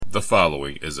The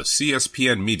following is a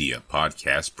CSPN Media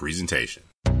podcast presentation.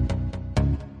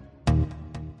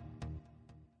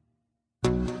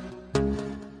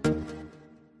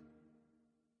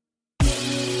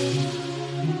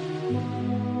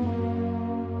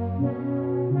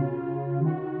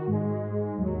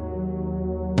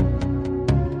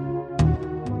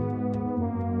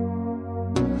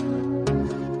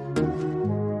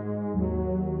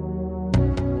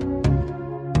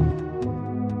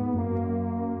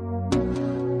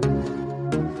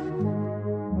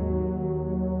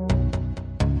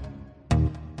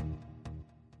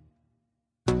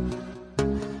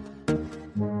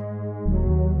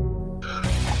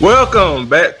 Welcome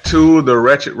back to the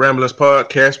Ratchet Ramblings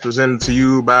podcast presented to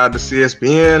you by the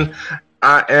CSPN.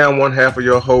 I am one half of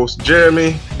your host,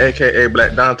 Jeremy, aka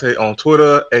Black Dante on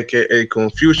Twitter, aka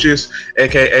Confucius,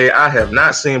 aka I have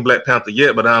not seen Black Panther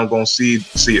yet, but I'm going to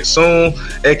see it soon,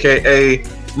 aka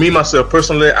me, myself,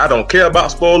 personally, I don't care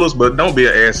about spoilers, but don't be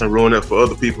an ass and ruin it for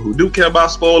other people who do care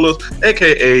about spoilers,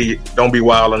 aka don't be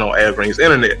wilding on Al Green's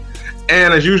internet.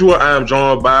 And as usual, I am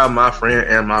joined by my friend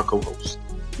and my co-host.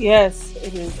 Yes,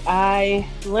 it is I,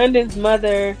 London's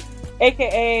mother,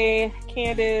 aka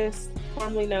Candace,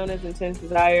 formerly known as Intense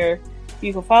Desire.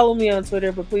 You can follow me on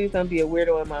Twitter, but please don't be a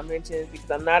weirdo in my mentions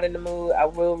because I'm not in the mood. I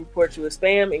will report you as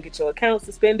spam and get your account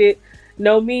suspended.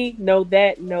 Know me, know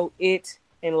that, know it,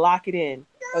 and lock it in.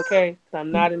 Okay? Because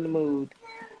I'm not in the mood.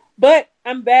 But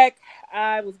I'm back.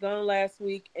 I was gone last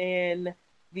week, and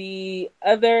the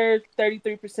other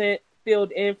 33%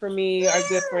 filled in for me, our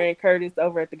good friend Curtis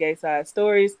over at the Gay Side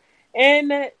Stories.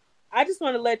 And I just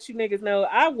want to let you niggas know,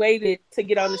 I waited to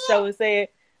get on the show and say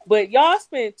it, but y'all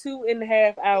spent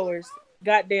 2.5 hours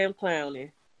goddamn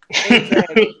clowning. And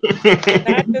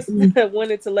I just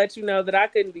wanted to let you know that I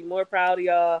couldn't be more proud of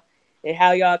y'all and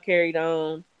how y'all carried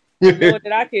on. Knowing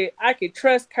that I could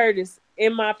trust Curtis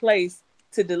in my place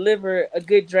to deliver a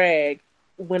good drag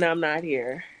when I'm not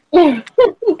here.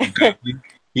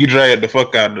 You dragged the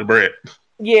fuck out of the brat.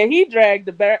 Yeah, he dragged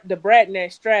the brat in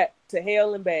that strap to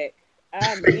hell and back.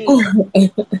 I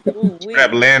mean,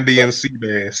 strap landing and sea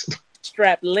bass.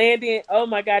 Strap landing. Oh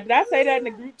my God, did I say that in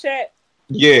the group chat?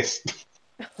 Yes.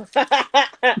 So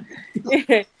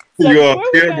you're a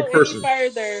terrible person.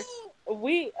 Further,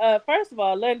 we first of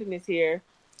all, London is here.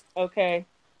 Okay.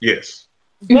 Yes.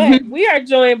 But we are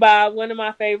joined by one of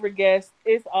my favorite guests.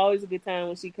 It's always a good time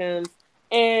when she comes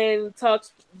and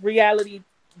talks reality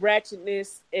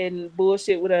ratchetness and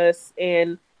bullshit with us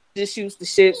and just shoots the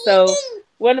shit. So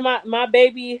one of my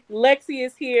baby Lexi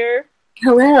is here.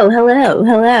 Hello.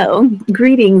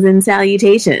 Greetings and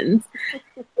salutations.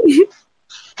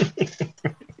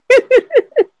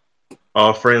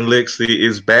 Our friend Lexi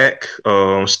is back.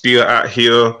 Still out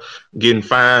here getting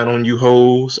fine on you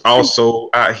hoes. Also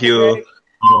out here.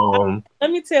 Let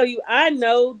me tell you, I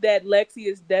know that Lexi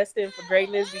is destined for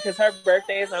greatness because her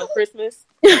birthday is on Christmas.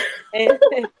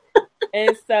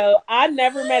 and so I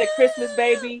never met a Christmas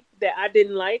baby that I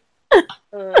didn't like.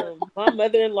 My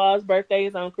mother-in-law's birthday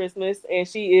is on Christmas, and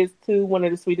she is too one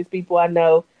of the sweetest people I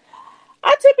know.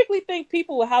 I typically think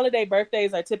people with holiday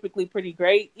birthdays are typically pretty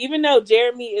great. Even though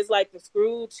Jeremy is like the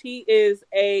Scrooge, he is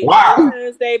a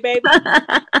Valentine's Day baby.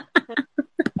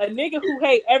 A nigga who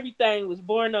hate everything was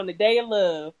born on the day of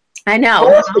love. I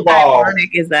know. How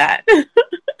ironic is that?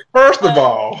 First of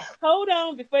all, hold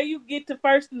on before you get to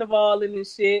first of all in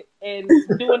this shit and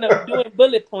doing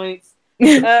bullet points.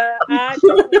 I just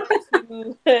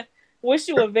want to wish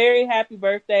you a very happy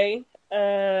birthday.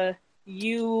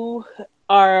 You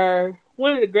are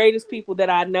one of the greatest people that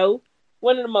I know.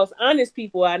 One of the most honest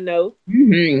people I know.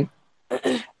 Mm-hmm.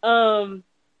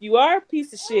 You are a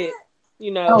piece of shit,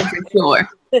 you know. Oh, for sure.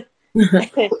 And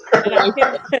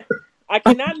I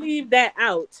cannot leave that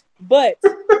out. But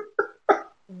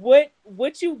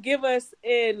what you give us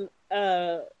in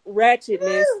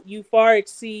ratchetness, you far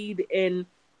exceed in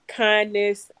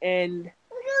kindness and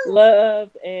love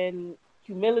and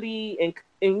humility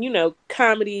and you know,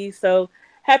 comedy. So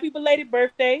happy belated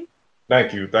birthday.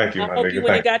 Thank you, my nigga. I hope you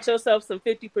went and got yourself some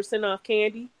 50% off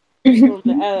candy.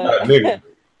 Nigga.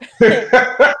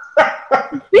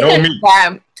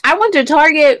 I went to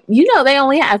Target. You know they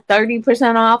only have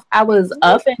 30% off. I was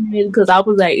offended because I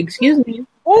was like, "Excuse me."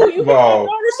 Oh, you got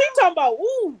she talking about?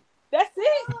 Ooh, that's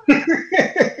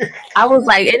it. I was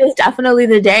like, "It is definitely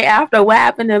the day after what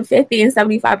happened to 50 and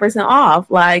 75%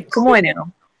 off." Like, come on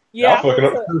now. Yeah,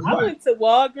 I went to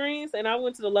Walgreens and I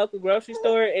went to the local grocery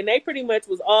store and they pretty much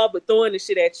was all but throwing the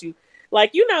shit at you.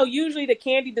 Like, you know, usually the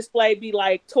candy display be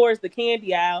like towards the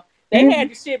candy aisle. They had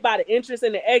the shit by the entrance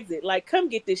and the exit. Like, come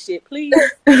get this shit, please.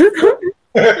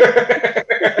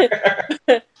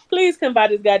 Please come buy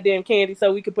this goddamn candy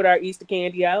so we can put our Easter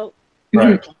candy out.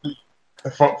 Right.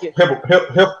 Help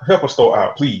us store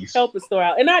out, please. Help us store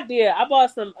out. And I did. I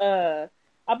bought some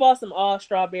all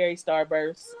strawberry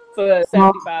Starbursts for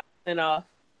 75% off.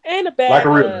 And a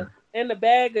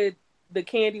bag of the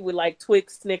candy with like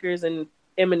Twix, Snickers, and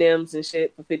M&Ms and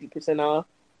shit for 50% off.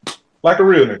 Like a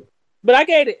real nigga. But I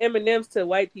gave the M&Ms to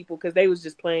white people because they was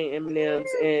just plain M&Ms.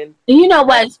 And you know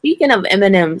what? Speaking of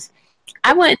M&Ms,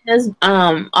 I went in this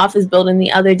office building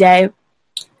the other day,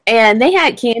 and they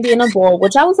had candy in a bowl,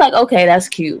 which I was like, okay, that's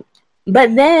cute.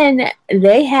 But then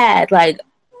they had like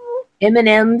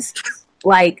M&Ms,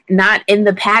 like not in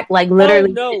the pack, like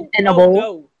literally in a bowl.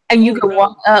 No. And you could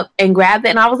walk up and grab it.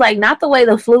 And I was like, not the way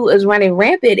the flu is running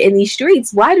rampant in these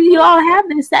streets. Why do you all have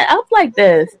this set up like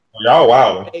this? Y'all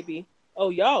wild. Baby. Oh,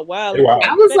 y'all wild.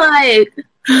 I was like,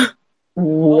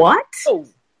 what? Oh.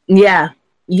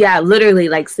 Yeah, literally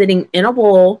like sitting in a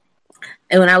bowl.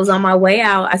 And when I was on my way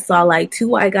out, I saw like two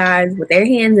white guys with their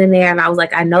hands in there. And I was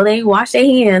like, I know they ain't wash their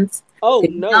hands. Oh,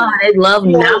 no. They love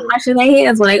not washing their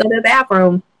hands when they go to the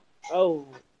bathroom. Oh.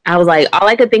 I was like, all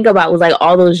I could think about was like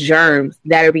all those germs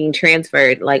that are being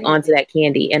transferred like onto that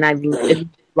candy. And I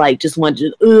like just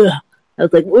wanted to, I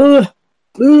was like,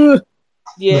 ugh.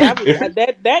 Yeah,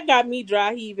 that got me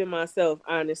dry heaving myself,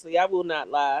 honestly. I will not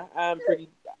lie. I'm pretty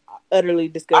utterly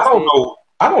disgusted.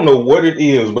 I don't know what it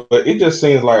is, but it just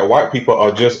seems like white people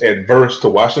are just adverse to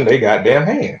washing their goddamn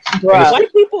hands.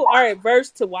 White people are adverse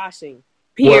to washing.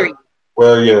 Period.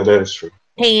 Well, yeah, that is true.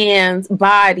 Hands,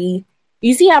 body.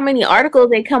 You see how many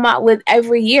articles they come out with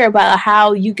every year about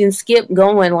how you can skip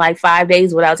going like 5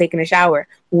 days without taking a shower.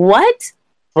 What?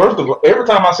 First of all, every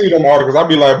time I see them articles, I'll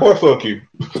be like, boy, fuck you.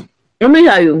 Let me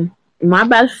tell you, my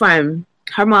best friend,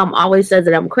 her mom always says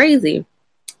that I'm crazy.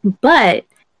 But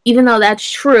even though that's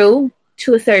true,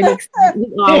 to a certain extent,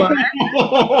 we all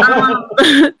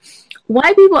are.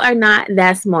 White people are not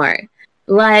that smart.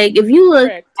 Like, if you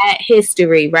look at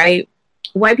history, right?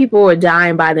 White people were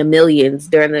dying by the millions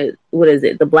during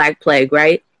the Black Plague,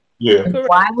 right? Yeah.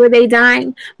 Why were they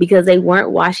dying? Because they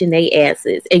weren't washing their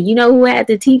asses. And you know who had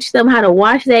to teach them how to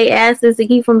wash their asses to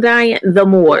keep from dying? The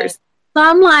Moors. So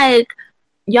I'm like,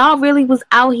 y'all really was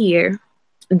out here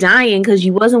dying because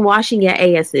you wasn't washing your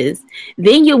asses.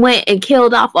 Then you went and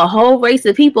killed off a whole race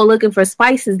of people looking for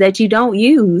spices that you don't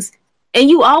use. And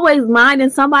you always minding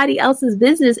somebody else's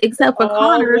business except for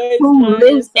Connor, who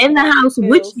lives in the house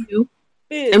with you.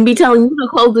 And be telling you to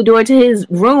close the door to his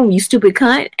room, you stupid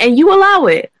cunt, and you allow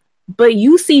it. But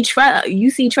you see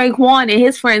Traquan and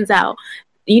his friends out,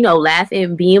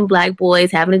 laughing, being black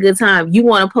boys, having a good time. You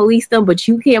want to police them, but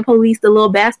you can't police the little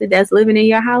bastard that's living in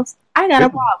your house. I got a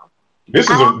problem. This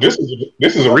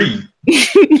is a read.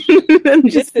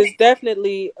 This is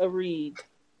definitely a read.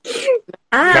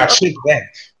 Now shake that.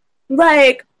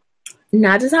 Like,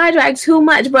 not to sidetrack too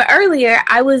much, but earlier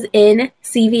I was in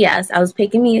CVS. I was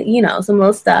picking me, some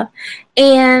little stuff.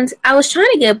 And I was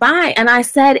trying to get by, and I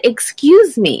said,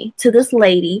 excuse me, to this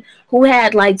lady who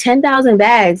had like 10,000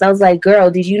 bags. I was like,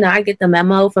 girl, did you not get the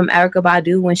memo from Erykah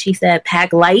Badu when she said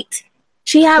pack light?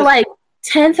 She had like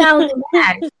 10,000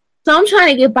 bags. So I'm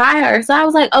trying to get by her. So I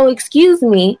was like, oh, excuse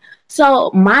me.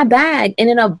 So my bag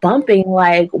ended up bumping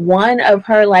like one of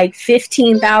her like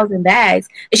 15,000 bags.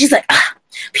 And she's like,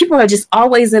 people are just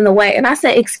always in the way. And I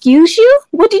said, excuse you?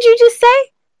 What did you just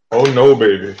say? Oh, no,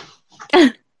 baby.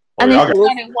 And then she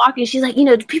started walking. She's like,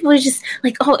 people are just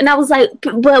like, oh. And I was like,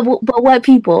 but what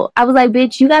people? I was like,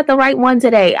 bitch, you got the right one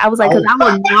today. I was like, because I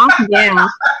will knock down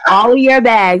all of your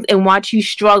bags and watch you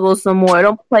struggle some more.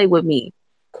 Don't play with me.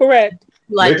 Correct.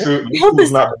 Like, was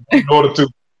not in order to.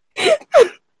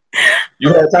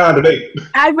 You had time today.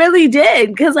 I really did,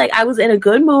 because like I was in a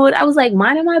good mood. I was like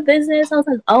minding my business. I was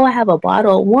like, oh, I have a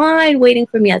bottle of wine waiting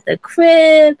for me at the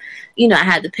crib. I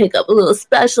had to pick up a little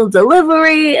special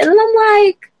delivery, and then I'm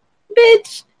like,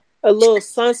 bitch, a little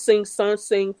something.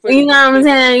 You know what I'm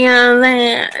saying?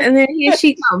 And then here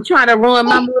she comes trying to ruin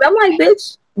my mood. I'm like,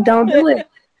 bitch, don't do it,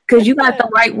 because you got the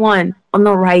right one on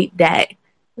the right day.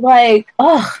 Like,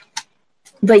 oh.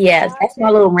 But yeah, that's my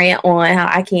little rant on how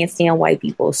I can't stand white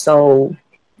people. So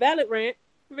valid rant.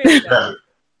 Very valid.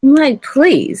 I'm like,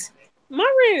 please. My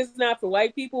rant is not for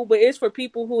white people, but it's for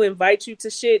people who invite you to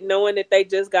shit knowing that they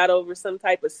just got over some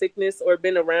type of sickness or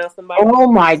been around somebody.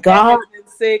 Oh my God.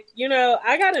 Sick.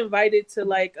 I got invited to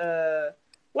like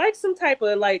some type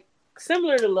of like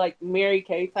similar to like Mary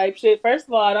Kay type shit. First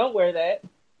of all, I don't wear that.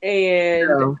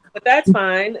 But that's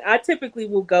fine. I typically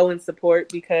will go and support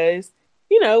because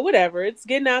whatever. It's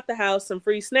getting out the house, some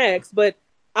free snacks. But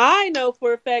I know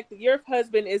for a fact that your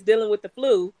husband is dealing with the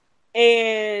flu,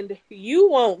 and you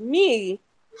want me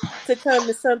to come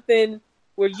to something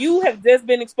where you have just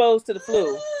been exposed to the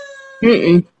flu.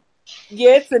 Mm-mm.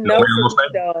 Yeah, it's a no for me,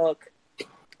 dog.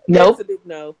 Nope. It's a big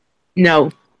no.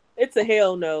 No. It's a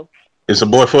hell no. It's a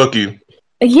boy, fuck you.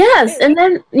 Yes, and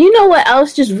then you know what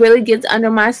else just really gets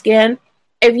under my skin?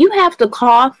 If you have to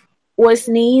cough or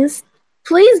sneeze,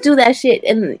 please do that shit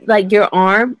in like your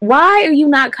arm. Why are you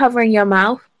not covering your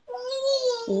mouth?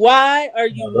 Why are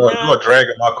you not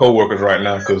dragging my coworkers right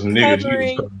now? Because niggas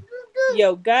covering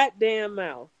your goddamn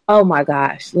mouth. Oh my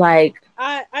gosh! Like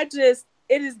I just,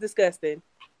 it is disgusting.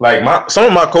 Like some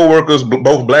of my coworkers,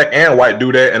 both black and white,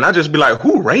 do that, and I just be like,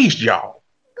 "Who raised y'all?"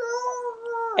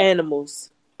 Animals.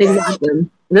 Exactly.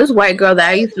 This white girl that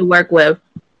I used to work with,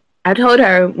 I told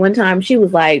her one time she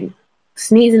was like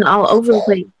sneezing all over the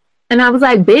place, and I was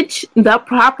like, "Bitch, the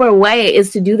proper way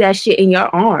is to do that shit in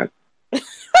your arm." She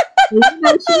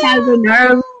has a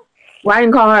nerve. Well, I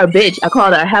didn't call her a bitch. I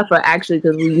called her a heifer actually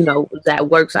because we, was at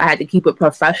work, so I had to keep it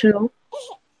professional.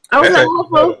 I was like,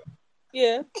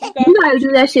 yeah, you gotta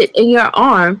do that shit in your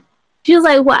arm. She was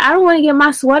like, "Well, I don't want to get my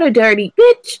sweater dirty,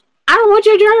 bitch. I don't want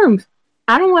your germs.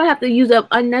 I don't want to have to use up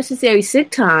unnecessary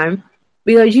sick time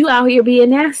because you out here being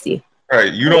nasty."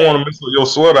 Right, you don't want to mess with your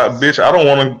sweater, bitch. I don't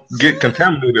want to get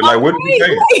contaminated. Like, what did you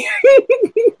say?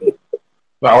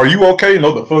 Like, are you okay?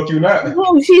 No, the fuck you not.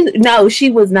 No, she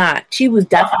was not. She was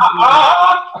definitely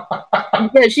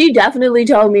yeah, she definitely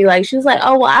told me, like, she was like,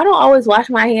 "Oh, well, I don't always wash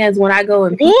my hands when I go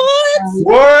and pee."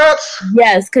 What?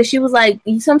 Yes, because she was like,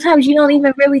 sometimes you don't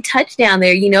even really touch down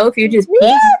there, if you're just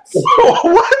peeing.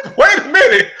 What? Wait a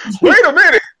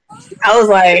minute. I was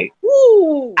like,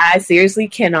 ooh, I seriously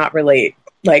cannot relate.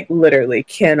 Like, literally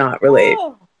cannot relate.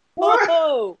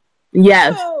 Whoa.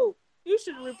 Yes. Whoa. You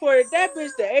should have reported that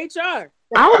bitch to HR.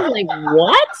 I was like,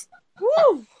 what?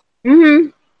 Woo. Mm-hmm.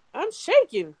 I'm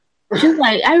shaking. She's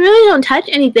like, I really don't touch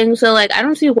anything, so like I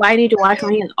don't see why I need to wash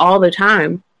my hands all the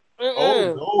time.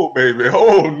 Oh no, baby.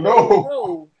 Oh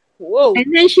no. Whoa.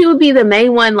 And then she would be the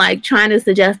main one like trying to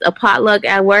suggest a potluck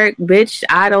at work. Bitch,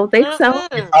 I don't think so.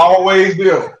 It's always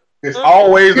there. It's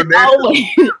always a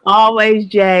always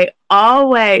Jay.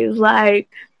 Always like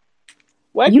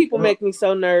white people make me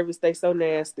so nervous. They so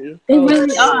nasty. They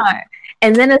really are.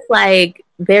 And then it's like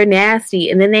they're nasty,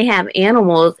 and then they have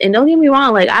animals. And don't get me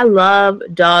wrong, like I love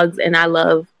dogs, and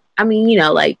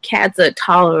like cats are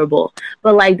tolerable,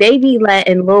 but like they be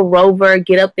letting little Rover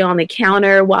get up there on the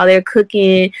counter while they're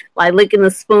cooking, like licking the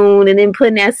spoon, and then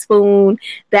putting that spoon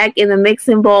back in the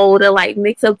mixing bowl to like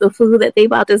mix up the food that they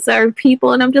about to serve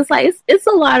people. And I'm just like, it's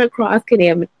a lot of cross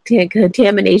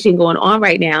contamination going on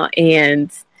right now,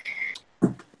 and.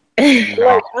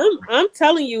 Like I'm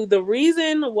telling you, the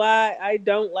reason why I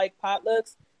don't like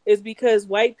potlucks is because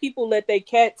white people let their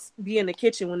cats be in the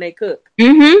kitchen when they cook.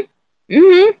 Mm-hmm.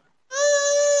 Mm-hmm.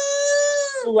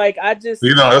 Like I just,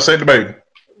 let's say the baby.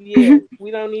 Yeah, we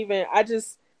don't even.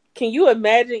 Can you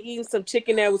imagine eating some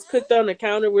chicken that was cooked on the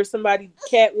counter where somebody's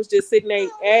cat was just sitting their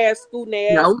ass, scooting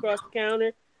their ass across the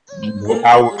counter?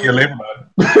 I would kill everybody.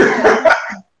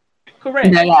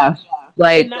 Correct. Yeah,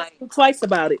 like not think twice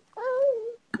about it.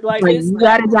 Like you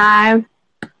gotta die,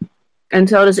 and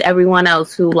so does everyone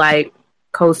else who like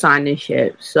co-sign this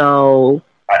shit. So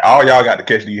like, all y'all got to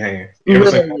catch these hands.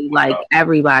 Literally, like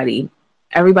everybody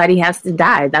has to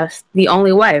die. That's the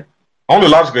only way. Only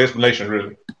logical explanation,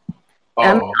 really.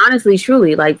 Honestly,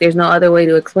 truly, like there's no other way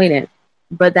to explain it.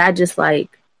 But that just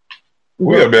like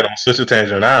we have been on such a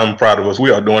tangent. I'm proud of us.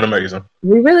 We are doing amazing.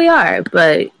 We really are,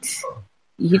 but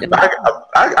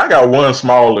I got one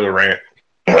small little rant.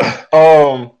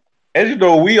 As you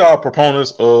know, we are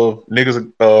proponents of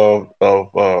niggas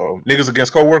niggas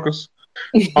against coworkers.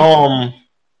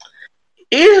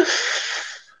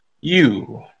 If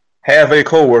you have a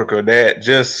coworker that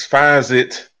just finds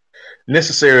it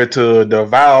necessary to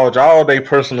divulge all their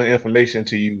personal information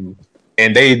to you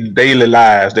and they daily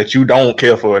lives that you don't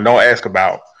care for and don't ask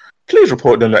about, please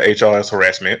report them to HR as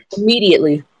harassment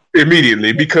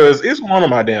immediately, because it's one of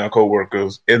my damn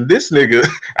coworkers, and this nigga,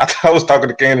 I was talking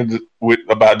to Cannon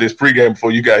about this pregame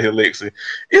before you got here, Lexi.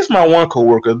 It's my one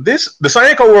coworker. The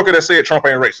same coworker that said Trump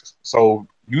ain't racist. So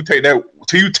you take that.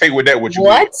 You take with that what you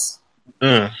what?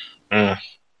 The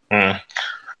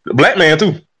black man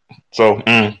too. So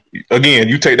again,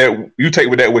 you take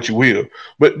with that what you will.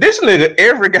 But this nigga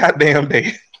every goddamn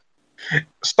day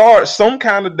start some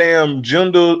kind of damn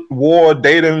gender war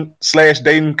dating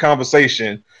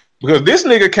conversation. Because this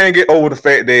nigga can't get over the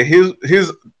fact that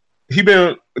he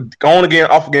been on again,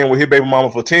 off again with his baby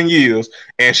mama for 10 years,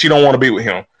 and she don't want to be with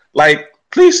him. Like,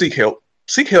 please seek help.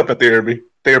 Seek help in therapy,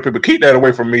 but keep that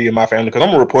away from me and my family, because I'm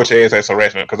gonna report your ass as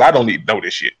harassment, because I don't need to know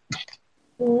this shit.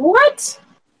 What?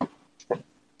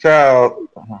 Child.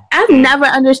 I've never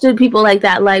understood people like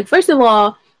that. Like, first of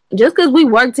all, just because we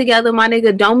work together, my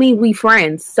nigga, don't mean we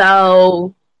friends.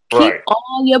 So keep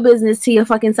all your business to your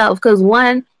fucking self. Because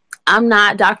one, I'm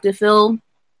not Dr. Phil.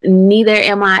 Neither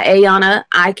am I Ayana.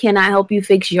 I cannot help you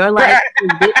fix your life.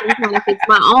 I'm trying to fix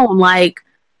my own. Like,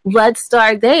 let's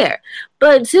start there.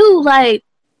 But two, like,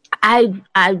 I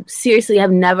seriously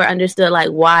have never understood like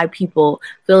why people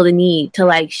feel the need to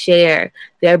like share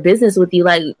their business with you.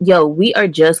 Like, yo, we are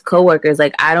just coworkers.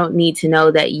 Like, I don't need to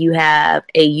know that you have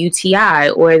a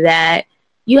UTI or that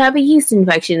you have a yeast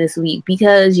infection this week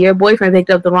because your boyfriend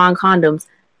picked up the wrong condoms.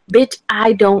 Bitch,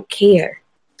 I don't care.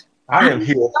 I am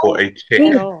here for a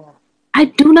check. I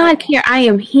do not care. I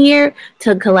am here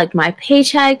to collect my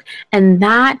paycheck, and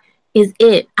that is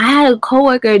it. I had a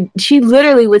coworker, she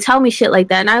literally would tell me shit like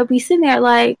that, and I would be sitting there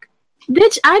like,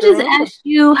 bitch, I just asked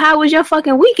you how was your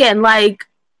fucking weekend. Like,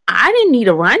 I didn't need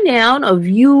a rundown of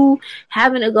you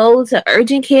having to go to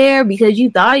urgent care because you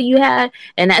thought you had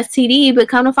an STD, but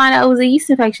come to find out it was a yeast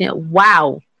infection.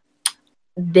 Wow.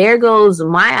 There goes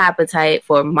my appetite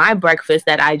for my breakfast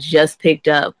that I just picked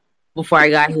up before I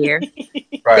got here.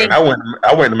 Right. I went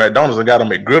to McDonald's and got a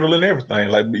McGriddle and everything.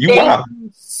 Like, you Thank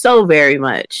you so very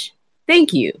much.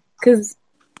 Thank you. Because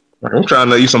I'm trying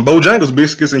to eat some Bojangles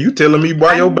biscuits and you telling me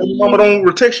why your baby mama don't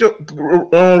return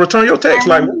your text.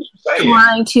 Like, what you saying?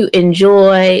 Trying to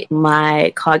enjoy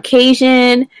my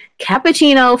Caucasian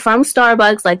cappuccino from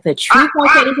Starbucks like the true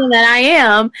Caucasian that I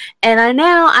am. And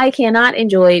I cannot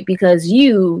enjoy it because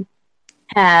you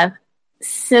have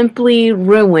simply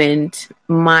ruined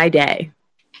my day.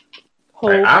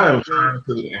 Like, I am trying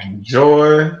to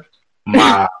enjoy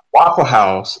my Waffle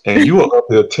House, and you are up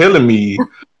here telling me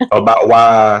about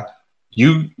why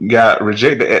you got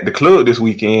rejected at the club this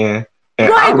weekend,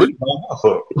 and I really don't know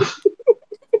fuck.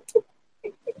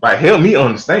 Like, help me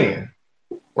understand.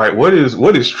 Like, what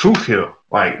is truth here?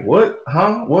 Like, what?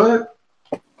 Huh? What?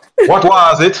 What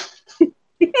was it?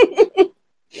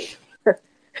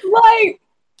 Like,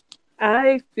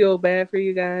 I feel bad for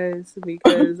you guys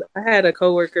because I had a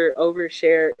coworker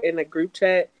overshare in a group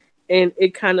chat. And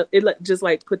it just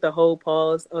like put the whole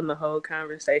pause on the whole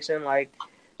conversation. Like,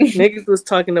 niggas was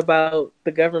talking about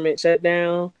the government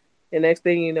shutdown. And next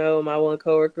thing you know, my one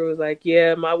coworker was like,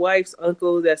 yeah, my wife's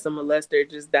uncle that's a molester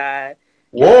just died.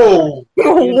 Whoa.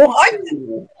 What?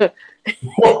 Wait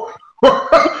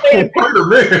a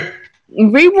minute.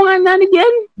 Rewind that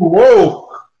again? Whoa.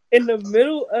 In the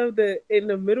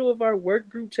middle of our work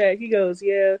group chat, he goes,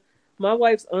 yeah, my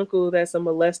wife's uncle that's a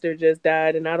molester just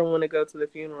died, and I don't want to go to the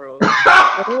funeral.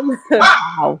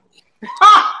 Wow.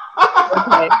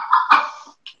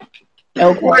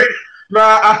 Okay. Wait,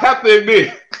 nah, I have to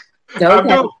admit, Okay. I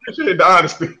do appreciate the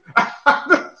honesty.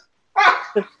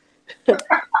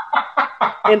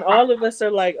 And all of us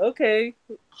are like, okay,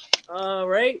 all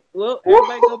right, well,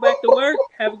 everybody go back to work.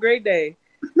 Have a great day.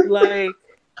 Like,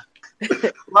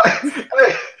 hey,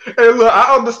 look,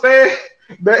 I understand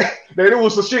that it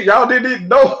was some shit y'all didn't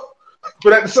know,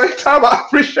 but at the same time, I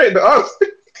appreciate the honesty.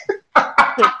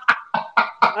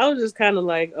 I was just kind of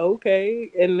like, okay,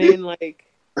 and then like,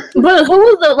 But who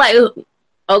was the like?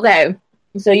 Okay,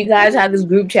 so you guys have this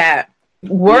group chat,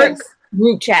 work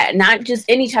group chat, not just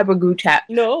any type of group chat.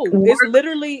 No, it's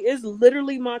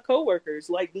literally my coworkers,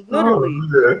 like literally.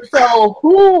 Oh, yeah. So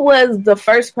who was the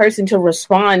first person to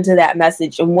respond to that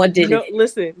message, and what did it?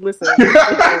 Listen.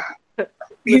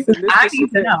 I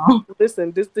need to know.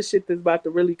 Listen, this the shit that's about to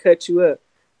really cut you up.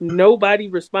 Nobody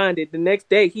responded. The next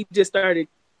day, he just started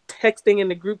texting in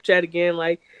the group chat again,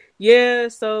 like, yeah,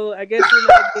 so I guess we're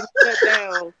not getting shut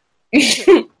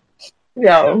down.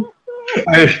 Yo.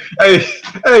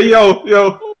 Hey,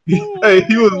 yo. Hey,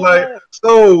 he was like,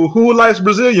 so who likes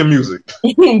Brazilian music?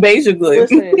 Basically.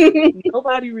 Listen,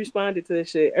 nobody responded to this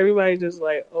shit. Everybody just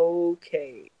like,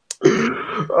 okay.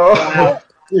 Oh,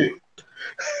 shit.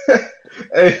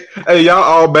 Hey, y'all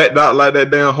all backed out like that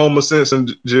damn Homer Simpson,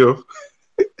 Jill.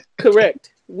 Correct.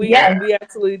 We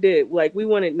absolutely did. Like, we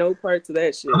wanted no parts of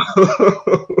that shit.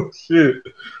 Shit.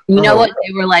 You know what?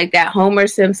 They were like that Homer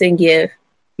Simpson gif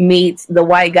meets the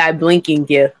white guy blinking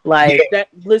gif. Like, that.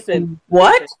 Listen,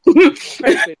 what?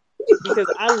 Perfect. Because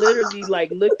I literally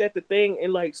like looked at the thing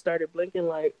and like started blinking.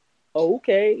 Like,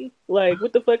 okay, like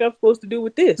what the fuck I'm supposed to do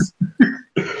with this?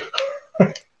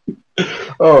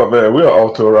 Oh man, we are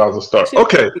off to a rousing start.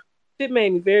 Okay, it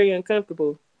made me very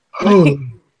uncomfortable. Like,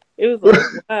 it was like,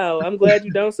 wow, I'm glad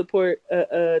you don't support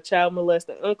a child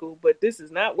molesting uncle, but this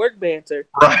is not work banter.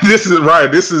 Right, this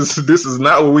is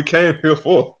not what we came here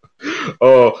for.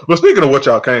 But speaking of what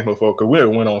y'all came here for, because we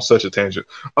went on such a tangent.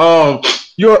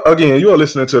 You are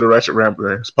listening to the Ratchet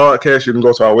Ramblings podcast. You can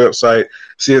go to our website,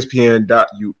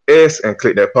 cspn.us, and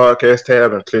click that podcast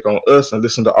tab and click on us and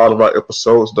listen to all of our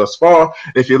episodes thus far.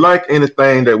 If you like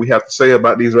anything that we have to say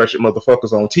about these ratchet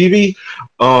motherfuckers on TV,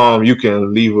 you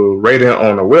can leave a rating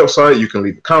on the website. You can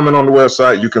leave a comment on the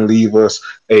website. You can leave us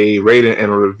a rating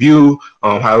and a review,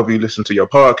 however you listen to your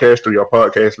podcast through your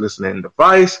podcast listening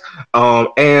device.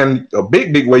 And a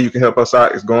big way you can help us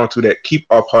out is going to that Keep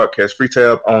Our Podcast free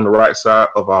tab on the right side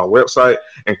of our website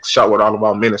and shop with all of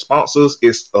our many sponsors.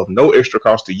 It's of no extra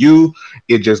cost to you.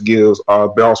 It just gives our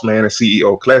boss man and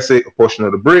CEO Classic a portion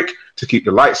of the brick to keep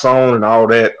the lights on and all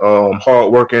that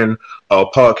hard-working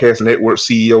podcast network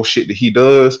CEO shit that he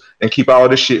does, and keep all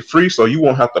this shit free so you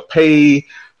won't have to pay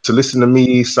to listen to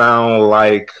me sound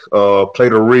like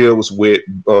plate of ribs with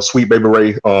Sweet Baby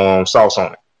Ray sauce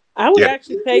on it. I would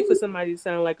actually pay for somebody to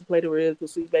sound like a plate of ribs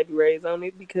with Sweet Baby Rays on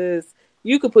it, because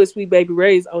you could put Sweet Baby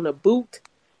Rays on a boot,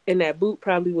 and that boot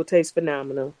probably will taste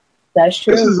phenomenal. That's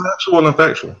true. This is actual and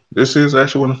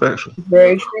factual.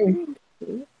 Very true.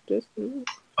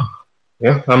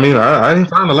 Yeah, I mean, I ain't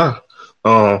trying to lie.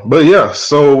 But yeah,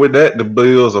 so with that, the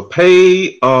bills are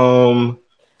paid.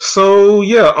 So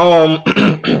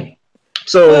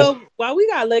well, while we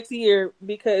got Lexi here,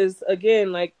 because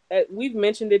again, like we've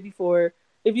mentioned it before,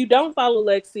 if you don't follow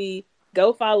Lexi,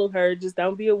 go follow her. Just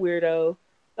don't be a weirdo.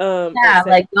 Don't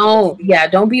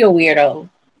be a weirdo.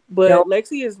 But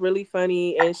Lexi is really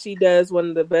funny, and she does one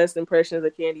of the best impressions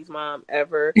of Candy's mom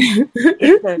ever.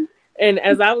 And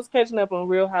as I was catching up on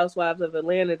Real Housewives of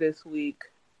Atlanta this week,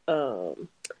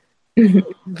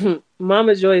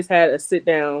 Mama Joyce had a sit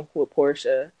down with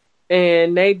Portia,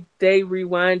 and they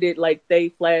rewinded, like they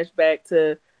flashed back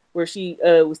to where she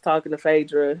was talking to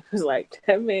Phaedra. It was like,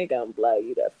 that man gonna blow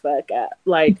you the fuck out.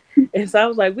 Like, and so I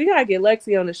was like, we gotta get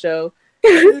Lexi on the show.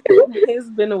 It's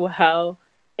been a while.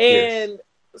 And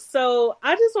so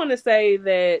I just want to say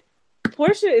that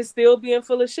Portia is still being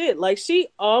full of shit. Like, she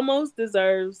almost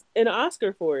deserves an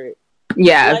Oscar for it.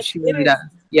 Yeah, like, she really does.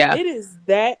 Yeah. It is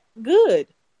that good.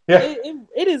 Yeah.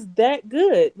 It is that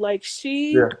good. Like,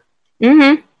 she I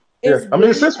mean,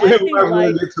 since we're here, we might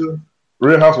really get to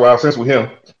Real Housewives since we're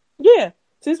here. Yeah,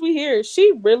 since we're here,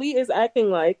 she really is acting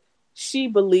like she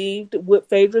believed what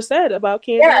Phaedra said about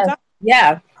Candy.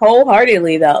 Yeah,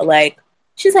 wholeheartedly though. Like,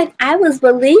 she's like, I was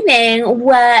believing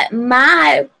what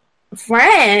my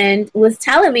friend was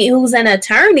telling me, who's an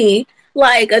attorney.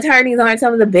 Like, attorneys aren't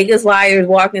some of the biggest liars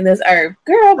walking this earth.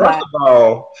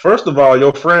 Girl, First of all,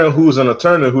 your friend who's an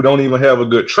attorney who don't even have a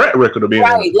good track record of being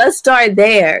right. Let's start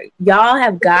there. Y'all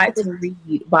have got to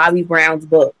read Bobby Brown's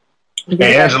book. And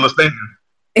Angela Stanton.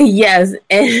 Yes,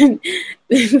 and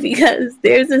because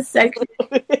there's a section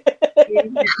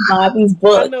in Bobby's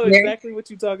book. I know exactly what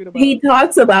you're talking about. He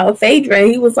talks about Phaedra.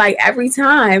 He was like, every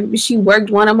time she worked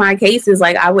one of my cases,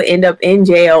 like, I would end up in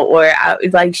jail, or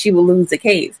she would lose the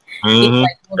case. Mm-hmm.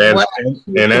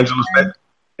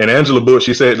 And Angela Bush,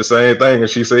 she said the same thing, and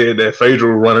she said that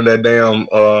Phaedra was running that damn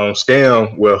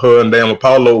scam where her and damn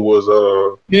Apollo was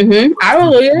I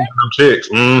believe it. Chicks.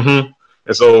 Mm-hmm.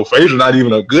 And so Phaedra's not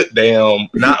even a good damn.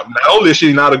 Not only is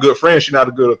she not a good friend, she's not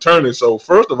a good attorney. So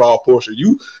first of all, Portia,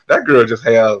 that girl just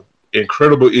have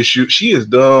incredible issues. She is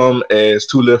dumb as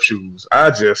two left shoes. I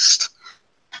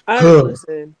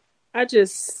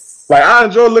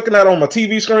enjoy looking at it on my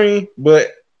TV screen,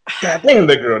 but god damn,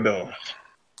 that girl dumb.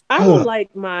 I don't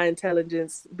like my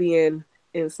intelligence being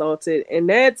insulted, and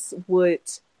that's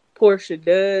what Portia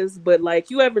does. But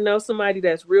like, you ever know somebody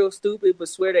that's real stupid but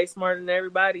swear they smarter than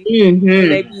everybody, and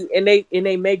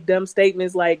they make dumb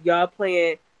statements like, y'all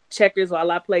playing checkers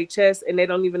while I play chess, and they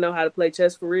don't even know how to play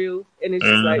chess for real, and it's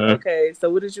just like, okay,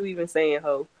 so what is you even saying,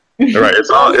 ho? Right, it's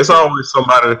always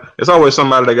somebody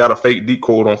that got a fake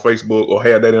decode on Facebook or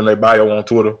had that in their bio on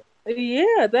Twitter.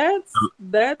 Yeah, that's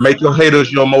make your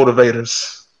haters your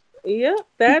motivators. Yeah,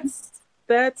 that's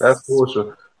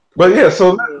Portia. But yeah,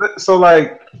 so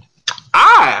like,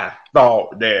 I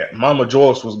thought that Mama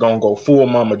Joyce was gonna go full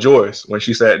Mama Joyce when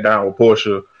she sat down with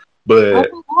Portia,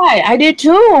 but I did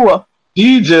too.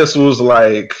 She just was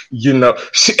like, and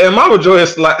Mama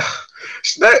Joyce, like,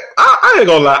 that, I ain't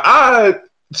gonna lie.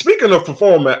 Speaking of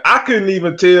performing, I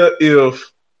couldn't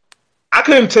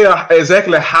tell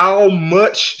exactly how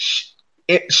much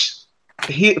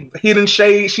hidden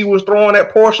shade she was throwing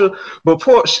at Portia, but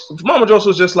Mama Joyce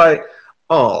was just like,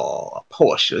 oh,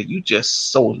 Portia, you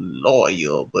just so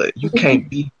loyal, but you can't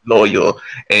be loyal,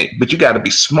 but you got to be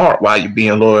smart while you're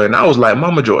being loyal. And I was like,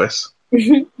 Mama Joyce,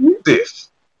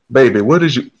 baby, what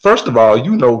is you? First of all,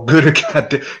 you know good and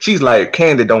goddamn. She's like,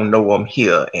 Candy don't know I'm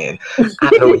here, and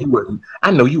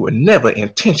I know you would never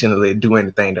intentionally do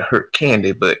anything to hurt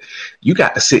Candy, but you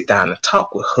got to sit down and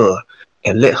talk with her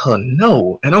and let her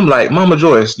know. And I'm like, Mama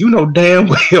Joyce, you know damn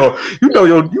well,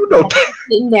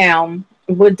 sitting down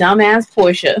with dumbass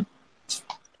Portia.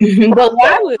 But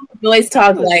why would Joyce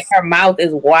talk like her mouth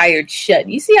is wired shut?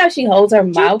 You see how she holds her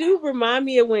mouth? You do remind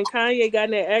me of when Kanye got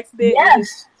in that accident.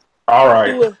 Yes. All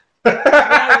right. Through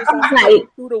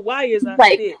the wires, I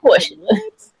like Portia.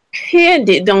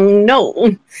 Candy don't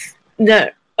know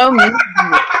that.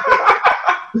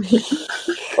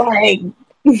 Like.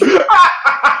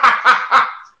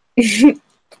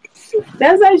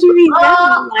 That's how she be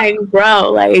like,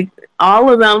 bro, like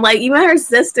all of them, like even her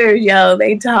sister, yo,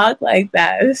 they talk like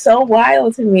that. It's so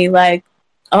wild to me, like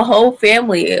a whole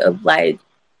family of like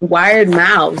wired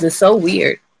mouths. It's so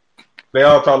weird. They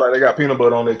all talk like they got peanut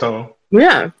butter on their tongue.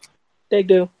 Yeah, they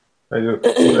do. Go ahead,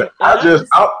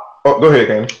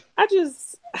 Candy.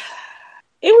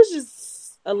 It was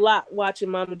just a lot watching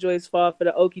Mama Joyce fall for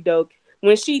the okie doke.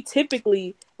 When she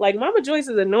typically, like, Mama Joyce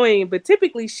is annoying, but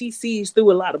typically she sees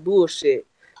through a lot of bullshit.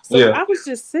 So I was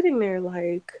just sitting there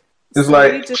like, it's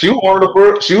like she was one of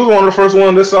the first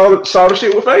ones that saw the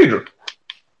shit with Phaedra.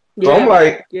 So I'm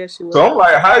like, yeah, she was. So I'm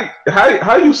like,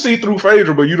 how you see through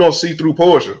Phaedra, but you don't see through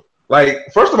Portia?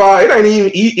 Like, first of all, it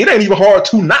ain't even hard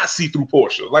to not see through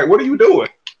Portia. Like, what are you doing?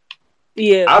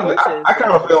 Yeah, I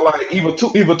kind of feel like either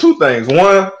two things.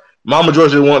 One, Mama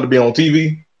Joyce just wanted to be on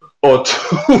TV, or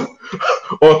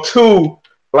two,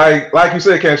 like you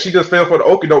said, Ken, she just fell for the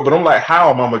okie doke. But I'm like,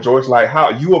 how, Mama Joyce? Like, how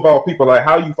you of all people, like,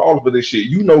 how you falling for this shit?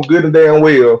 You know good and damn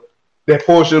well that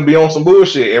Portia be on some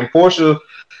bullshit, and Portia.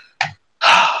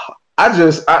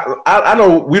 I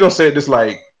know we don't say this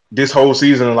like this whole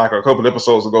season, like a couple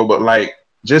episodes ago, but like,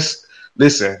 just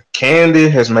listen. Candy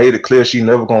has made it clear she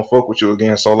never gonna fuck with you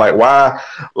again. So like, why?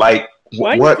 Like,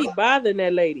 why what? You keep bothering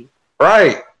that lady?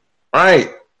 Right.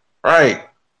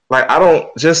 Like, I don't,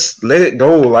 just let it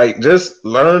go. Like, just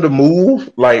learn to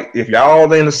move. Like, if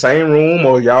y'all in the same room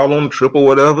or y'all on the trip or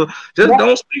whatever, just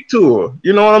don't speak to her.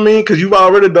 You know what I mean? Because you've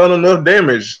already done enough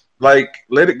damage. Like,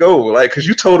 let it go. Like, because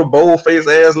you told a bold-faced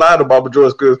ass lie to Baba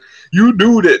Joyce, because you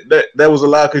knew that was a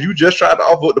lie, because you just tried to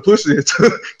offer up the pussy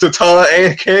to Todd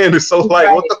and Candace. So,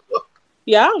 like, what the fuck?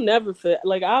 Yeah, I'll never forget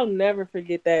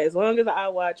that. As long as I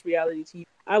watch reality TV,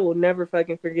 I will never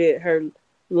fucking forget her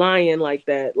lying like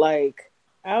that. Like,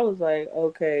 I was like,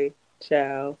 okay,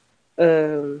 ciao.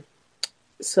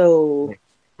 So.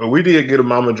 But we did get a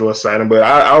Mama Joyce signing, but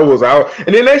I was out,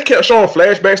 and then they kept showing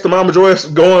flashbacks to Mama Joyce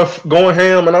going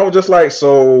ham, and I was just like,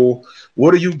 so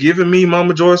what are you giving me,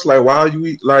 Mama Joyce? Like, why are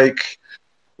you like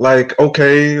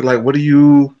okay, like what are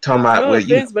you talking about? No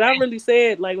offense, but I really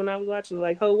said, like, when I was watching,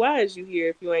 like, oh, why is you here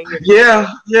if you ain't here?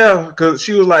 Yeah, because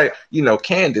she was like,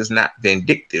 Candace not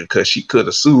vindictive because she could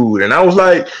have sued, and I was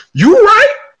like, you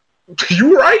right,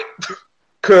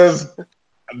 because.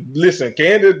 Listen,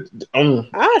 Candace.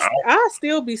 I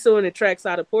still be suing the tracks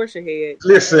out of Portia head.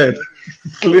 Listen.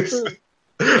 Did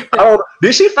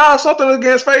she file something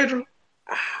against Phaedra?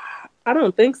 I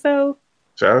don't think so.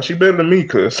 Child, she better than me,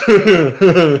 cuz. Hey,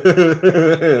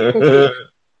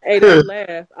 don't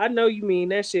laugh. I know you mean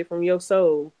that shit from your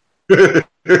soul.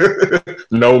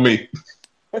 Know me.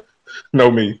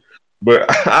 But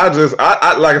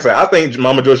I like I said, I think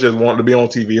Mama Joyce just wanted to be on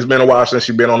TV. It's been a while since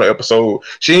she's been on the episode.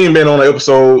 She ain't been on the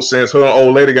episode since her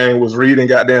old lady gang was reading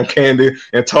goddamn Candy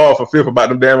and Tar for fifth about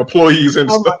them damn employees and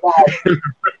stuff.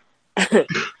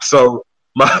 So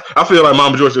I feel like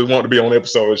Mama Joyce just wanted to be on the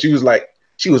episode. She was like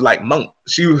Monk.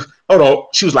 She was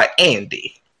like,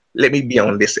 Andy, let me be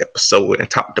on this episode and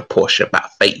talk to Portia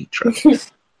about Phaedra.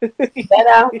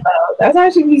 That's how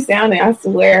she be sounding. I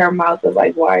swear her mouth is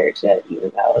like wired shut,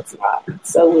 even though it's not.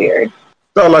 It's so weird.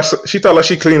 She thought like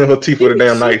she cleaning her teeth with a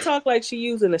damn knife. She talk like she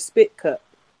using a spit cup.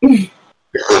 I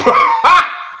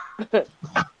just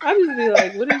be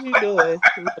like, what is you doing,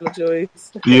 Mama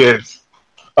Joyce? Yes.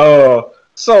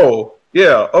 So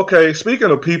yeah. Okay.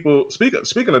 Speaking of people.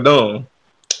 Speaking of dumb.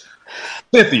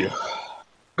 Cynthia.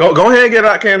 Go ahead and get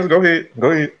out, Candace. Go ahead.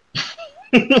 Go ahead.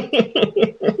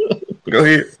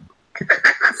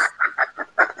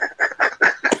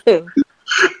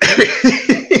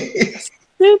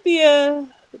 Cynthia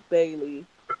Bailey,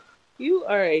 you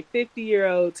are a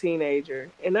 50-year-old teenager,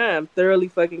 and I am thoroughly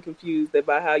fucking confused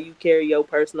about how you carry your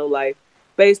personal life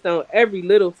based on every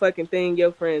little fucking thing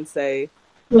your friends say.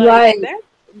 Like, right.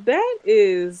 That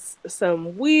is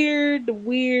some weird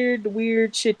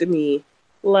shit to me.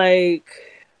 Like,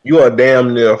 you are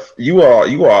damn near. You was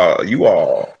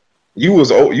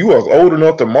old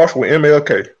enough to march with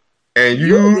MLK. And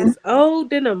you is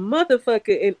old than a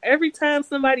motherfucker. And every time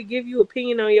somebody give you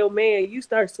opinion on your man, you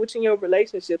start switching your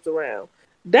relationships around.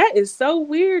 That is so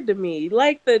weird to me.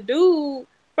 Like, the dude,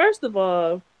 first of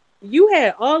all, you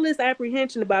had all this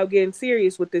apprehension about getting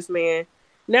serious with this man.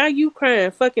 Now you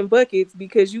crying fucking buckets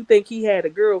because you think he had a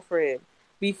girlfriend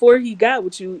before he got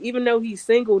with you, even though he's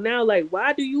single now. Like,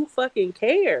 why do you fucking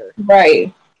care?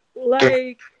 Right.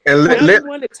 Like, you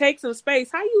want to take some space.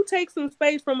 How you take some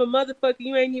space from a motherfucker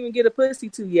you ain't even get a pussy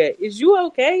to yet? Is you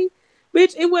okay?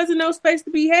 Bitch, it wasn't no space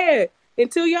to be had.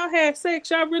 Until y'all had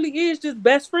sex, y'all really is just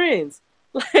best friends.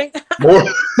 Like,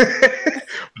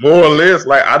 more or less.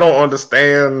 Like, I don't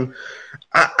understand.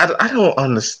 I don't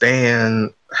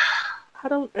understand. I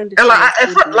don't understand.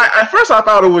 And at first I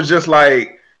thought it was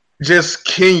just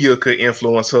Kenya could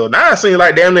influence her. Now it seems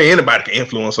like damn near anybody can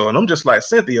influence her. And I'm just like,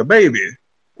 Cynthia, baby,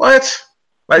 what?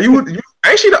 Like, you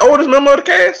ain't she the oldest member of the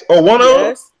cast? Or one of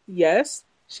them? Yes.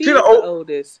 She's the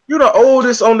oldest. You're the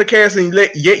oldest on the cast, and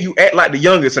yet you act like the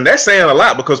youngest. And that's saying a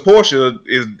lot because Portia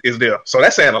is there. So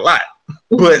that's saying a lot.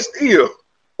 But still,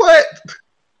 what?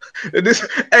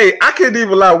 Hey, I couldn't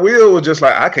even lie. Will was just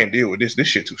like, I can't deal with this. This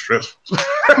shit too stressful.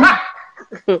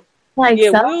 Like,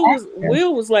 yeah,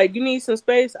 Will was like, you need some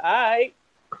space, all right.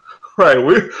 Right,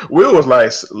 Will was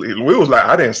like,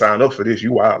 I didn't sign up for this.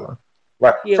 You wildin'.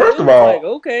 Like, yeah, first of all, like,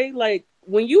 okay, like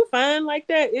when you find like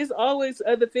that, it's always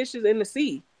other fishes in the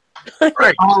sea.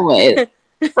 Right, always.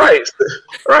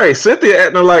 right. Cynthia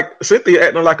acting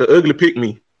like an ugly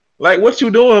pick-me. Like, what you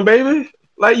doing, baby?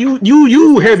 Like,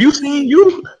 you have you seen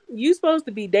you? You supposed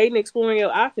to be dating, exploring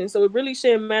your options, so it really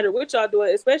shouldn't matter what y'all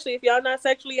doing, especially if y'all not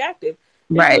sexually active.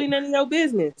 It's really none of your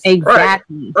business.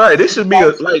 Exactly. Right. This should be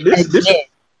this.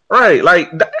 Right. Like,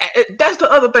 that's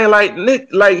the other thing. Like, Nick,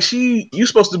 like you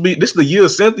supposed to be. This is the year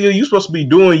of Cynthia. You supposed to be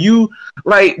doing you.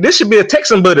 Like, this should be a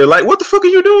texting buddy. Like, what the fuck are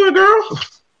you doing, girl?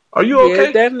 Are you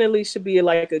okay? It definitely should be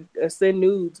like a send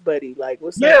nudes buddy. Like,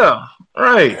 what's up? Yeah.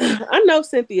 Right. I know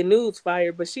Cynthia nudes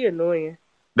fire, but she annoying.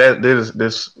 That's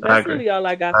really all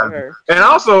I got for her. And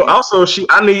also I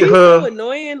need she's her so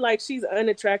annoying. Like, she's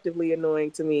unattractively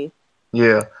annoying to me.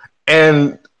 Yeah.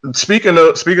 And speaking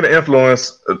of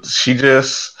influence, she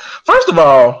just, first of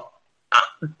all,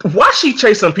 why she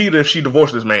chasing Peter if she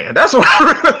divorced this man? That's what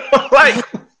I really like.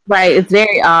 Right, it's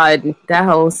very odd, that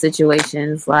whole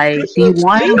situation. It's like, do you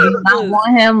want him? Do you not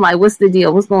want him? Like, what's the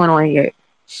deal? What's going on here?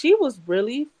 She was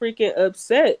really freaking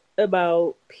upset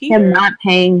about Peter. Him not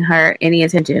paying her any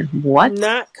attention. What?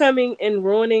 Not coming and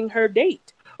ruining her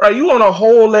date. Right, you on a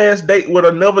whole ass date with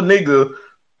another nigga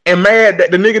and mad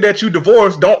that the nigga that you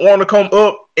divorced don't want to come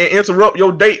up and interrupt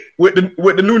your date with the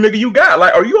new nigga you got.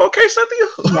 Like, are you okay, Cynthia?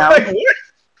 No. Like,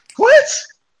 what?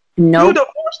 No. You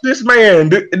divorced this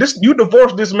man. You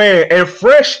divorced this man, and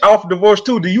fresh off divorce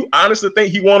too. Do you honestly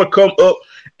think he want to come up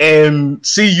and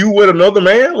see you with another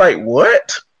man? Like,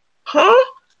 what? Huh?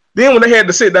 Then when they had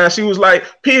to sit down, she was like,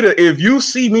 Peter, if you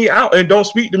see me out and don't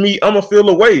speak to me, I'm going to feel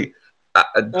away.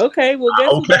 Okay, well,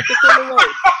 guess who's about to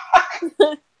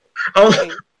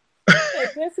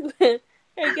feel away?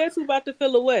 Guess who about to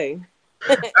feel away?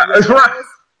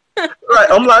 Right.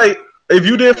 I'm like, if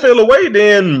you didn't feel away,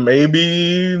 then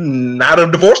maybe not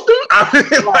have divorced him.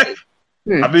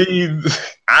 I mean,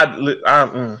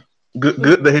 good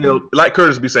the hell, like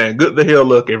Curtis be saying, good the hell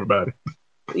luck, everybody.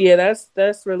 Yeah,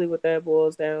 that's really what that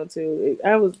boils down to.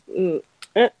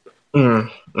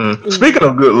 Speaking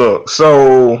of good luck,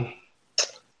 so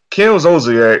Kim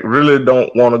Zolciak really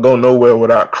don't want to go nowhere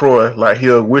without Croy. Like, he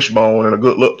a wishbone and a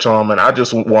good luck charm, and I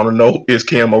just want to know, is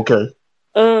Kim okay?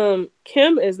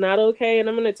 Kim is not okay, and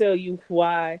I'm gonna tell you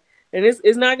why. And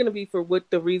it's not gonna be for what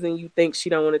the reason you think she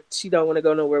don't want to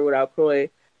go nowhere without Croy.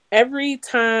 Every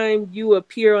time you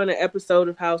appear on an episode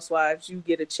of Housewives, you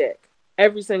get a check.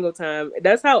 Every single time.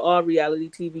 That's how all reality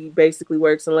TV basically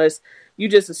works, unless you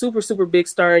just a super, super big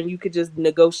star and you could just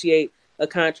negotiate a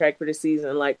contract for the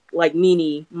season like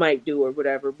Nene might do or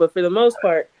whatever. But for the most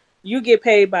part, you get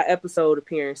paid by episode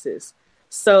appearances.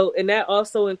 So, and that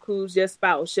also includes your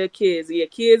spouse, your kids. Your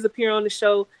kids appear on the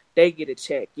show, they get a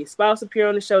check. Your spouse appear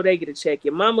on the show, they get a check.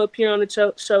 Your mama appear on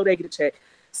the show, they get a check.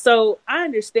 So I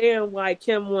understand why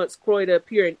Kim wants Croy to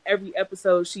appear in every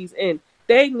episode she's in.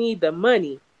 They need the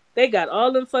money. They got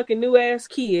all them fucking new ass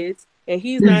kids, and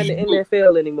he's not in the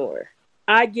NFL anymore.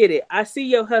 I get it. I see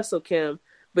your hustle, Kim.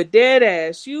 But dead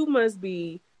ass, you must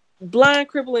be blind,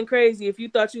 crippling crazy if you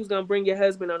thought you was gonna bring your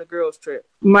husband on a girls trip.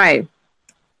 Right.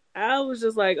 I was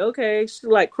just like, okay. She's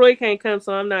like, Croy can't come,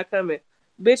 so I'm not coming.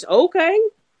 Bitch, okay.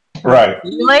 Right.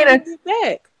 See you later. Get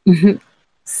back.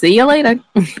 See you later.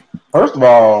 First of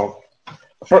all,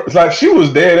 like, she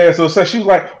was dead ass. So she was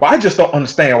like, well, I just don't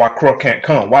understand why Croy can't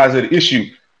come. Why is it an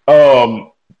issue?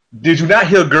 Did you not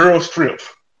hear Girls Trip?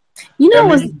 You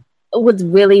know what's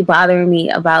really bothering me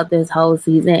about this whole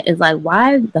season is like,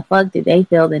 why the fuck did they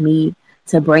feel the need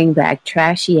to bring back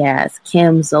trashy ass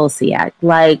Kim Zolciak?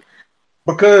 Like,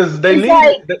 because they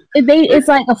need it's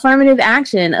like affirmative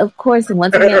action, of course. And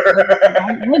once again,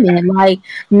 women, like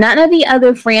none of the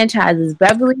other franchises,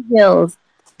 Beverly Hills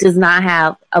does not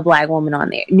have a black woman on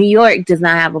there. New York does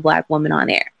not have a black woman on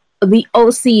there. The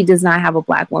OC does not have a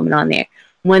black woman on there.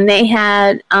 When they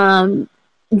had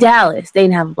Dallas, they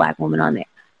didn't have a black woman on there.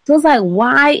 So it's like,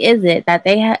 why is it that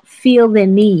they feel the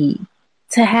need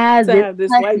to have this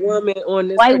white woman on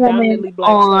this predominantly black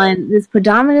show? This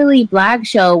predominantly black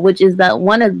show, which is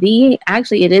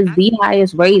it is the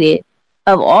highest rated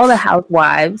of all the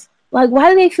housewives. Like, why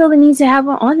do they feel the need to have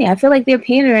her on there? I feel like they're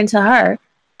pandering to her,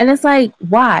 and it's like,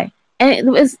 why?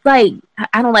 And it's like,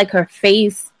 I don't like her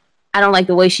face. I don't like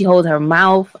the way she holds her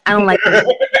mouth. I don't like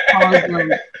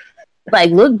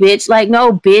like, look, bitch. Like,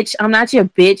 no, bitch, I'm not your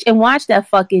bitch. And watch that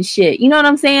fucking shit. You know what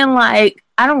I'm saying? Like,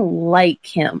 I don't like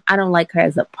Kim. I don't like her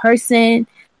as a person.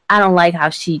 I don't like how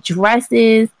she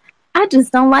dresses. I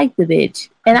just don't like the bitch.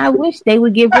 And I wish they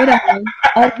would get rid of her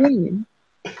again.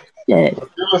 Shit.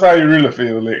 That's how you really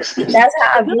feel, Lex. That's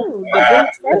how I feel.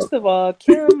 First of all,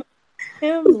 Kim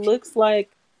looks like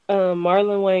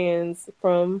Marlon Wayans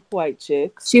from White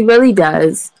Chicks. She really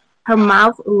does. Her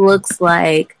mouth looks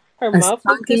like her mouth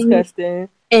looks disgusting.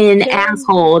 An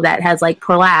asshole that has like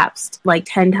prolapsed like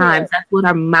 10 times. That's what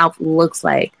her mouth looks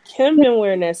like. Kim been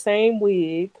wearing that same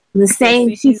wig.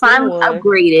 She finally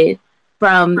upgraded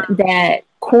from that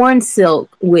corn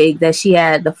silk wig that she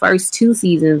had the first 2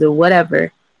 seasons or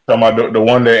whatever. Talking about the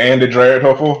one that Andy dragged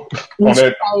her for on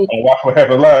Watch What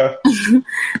Happened Live. And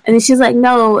then she's like,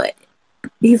 no.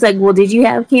 He's like, well, did you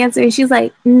have cancer? And she's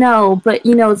like, no, but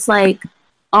it's like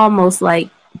almost like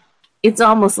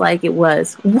it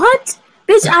was. What?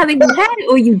 Bitch, either you had it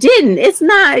or you didn't. It's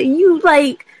not you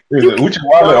like which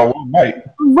wallet on one night.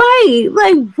 Right.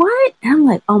 Like what? And I'm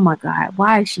like, oh my God,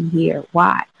 why is she here?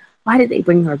 Why? Why did they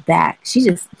bring her back? She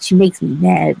makes me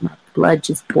mad. My blood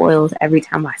just boils every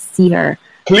time I see her.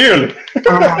 Clearly.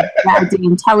 On my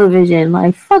goddamn television.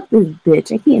 Like, fuck this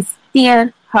bitch. I can't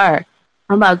stand her.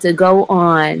 I'm about to go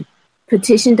on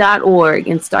petition.org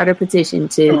and start a petition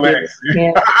to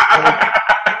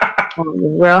on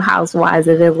the Real Housewives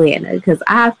of Atlanta because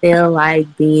I feel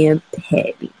like being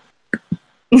petty.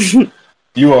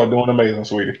 You are doing amazing,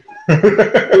 sweetie.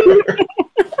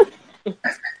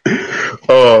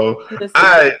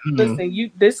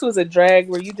 Listen, this was a drag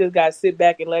where you just got to sit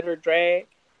back and let her drag.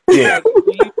 Yeah.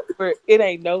 It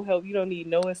ain't no help. You don't need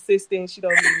no assistance. You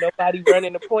don't need nobody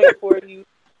running the point for you.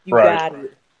 You got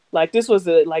it. Like this was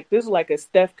like a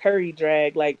Steph Curry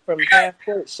drag, like from half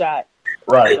court shot.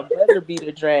 Right. A buzzer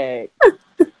beater drag.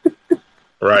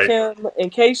 Right.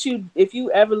 Kim, if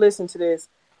you ever listen to this,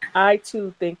 I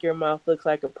too think your mouth looks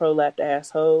like a prolapsed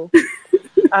asshole.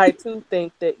 I too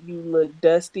think that you look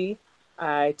dusty.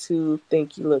 I too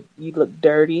think you look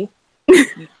dirty.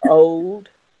 You old.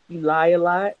 You lie a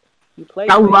lot. You play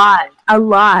a lot.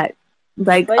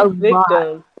 Like a victim.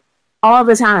 Lot. All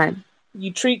the time.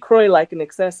 You treat Croy like an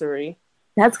accessory.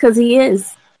 That's because he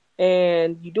is.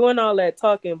 And you're doing all that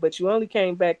talking, but you only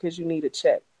came back because you need a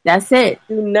check. That's it.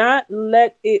 Do not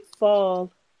let it fall.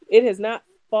 It has not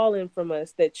fallen from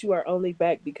us that you are only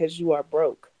back because you are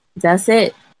broke. That's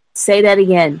it. Say that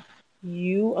again.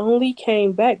 You only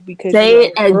came back because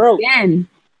you are broke. Again.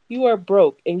 You are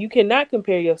broke, and you cannot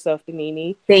compare yourself to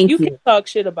Nene. Thank you. You can talk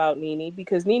shit about Nene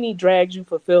because Nene dragged you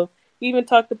for filth. Even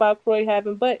talked about Croy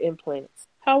having butt implants.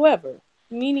 However,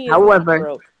 Nene is not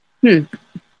broke.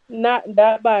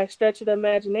 Not by a stretch of the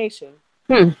imagination.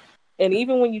 And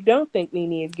even when you don't think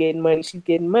Nene is getting money, she's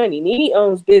getting money. Nene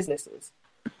owns businesses.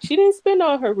 She didn't spend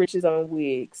all her riches on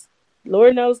wigs.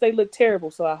 Lord knows they look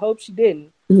terrible, so I hope she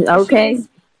didn't. Okay.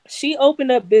 She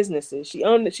opened up businesses. She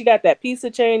got that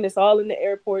pizza chain that's all in the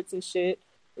airports and shit.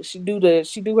 She do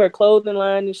her clothing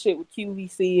line and shit with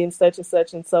QVC and such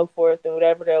and so forth and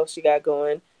whatever else she got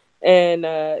going. And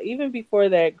even before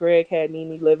that, Greg had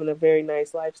Nene living a very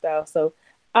nice lifestyle. So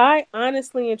I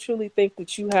honestly and truly think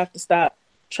that you have to stop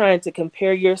trying to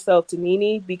compare yourself to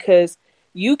Nene because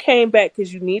you came back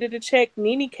because you needed a check.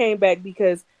 Nene came back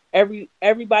because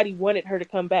everybody wanted her to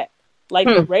come back. Like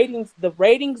the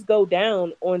ratings go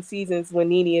down on seasons when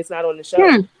Nene is not on the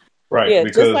show. Right. Yeah,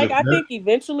 just like I think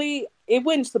eventually it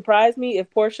wouldn't surprise me if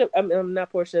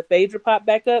Phaedra popped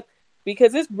back up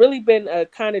because it's really been a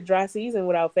kind of dry season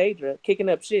without Phaedra kicking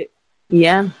up shit.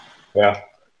 Yeah. Yeah.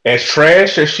 As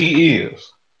trash as she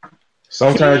is,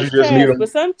 sometimes you just need but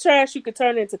some trash you could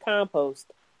turn into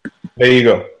compost. There you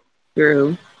go.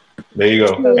 True. There you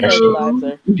go. So And socialized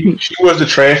her. she was the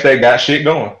trash that got shit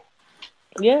going.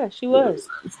 Yeah, she was.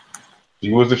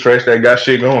 She was the trash that got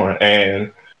shit going.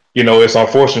 And, you know, it's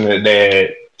unfortunate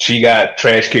that she got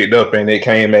trash kicked up and it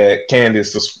came at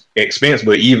Candace's expense.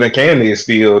 But even Candy is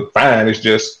still fine. It's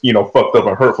just, you know, fucked up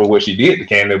and hurtful what she did to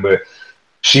Candy. But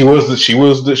she was the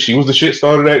shit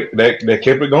starter that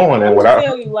kept it going. And without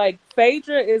tell you, like,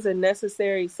 Phaedra is a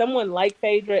necessary, someone like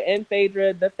Phaedra and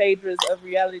Phaedra, the Phaedras of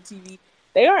reality TV,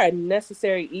 they are a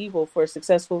necessary evil for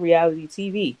successful reality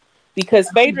TV. Because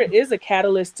Phaedra is a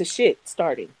catalyst to shit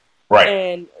starting. Right.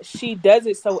 And she does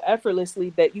it so effortlessly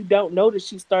that you don't notice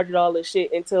she started all this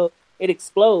shit until it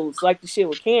explodes, like the shit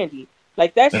with Candy.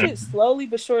 Like, that shit slowly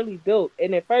but surely built.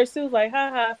 And at first it was like,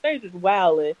 ha, Phaedra's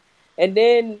wilding. And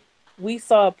then we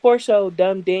saw Portia,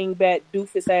 dumb dingbat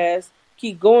doofus ass,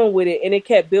 keep going with it. And it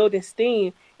kept building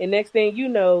steam. And next thing you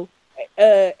know,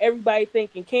 everybody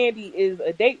thinking Candy is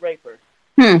a date raper.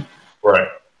 Right.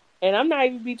 And I'm not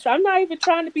even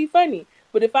trying to be funny.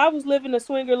 But if I was living a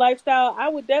swinger lifestyle, I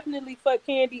would definitely fuck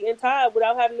Candy and Todd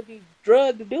without having to be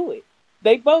drugged to do it.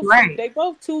 They both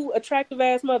two attractive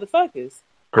ass motherfuckers.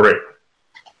 Correct.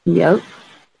 Yep.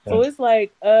 So it's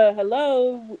like,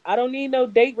 hello, I don't need no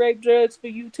date rape drugs for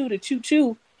you two to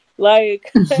choo. Like,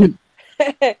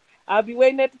 I'll be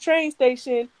waiting at the train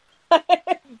station.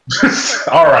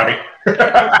 All right.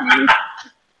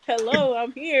 Hello,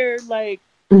 I'm here. Like,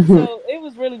 so it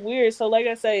was really weird. So like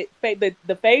I said,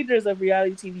 the Phaedras of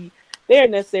reality TV, they're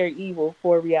necessary evil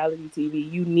for reality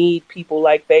TV. You need people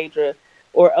like Phaedra,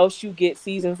 or else you get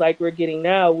seasons like we're getting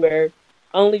now, where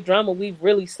only drama we've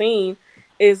really seen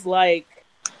is like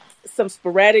some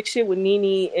sporadic shit with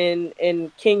Nene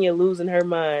and Kenya losing her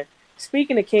mind.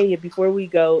 Speaking of Kenya, before we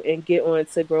go and get on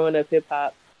to growing up hip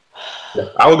hop,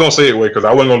 I was gonna say it because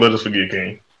I wasn't gonna let us forget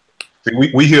Kenya.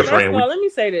 See, we here, friend. Let me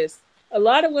say this. A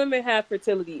lot of women have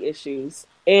fertility issues,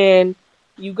 and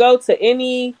you go to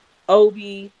any OB,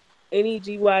 any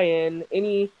GYN,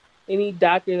 any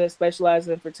doctor that specializes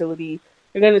in fertility,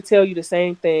 they're going to tell you the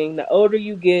same thing. The older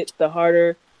you get, the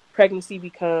harder pregnancy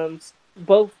becomes,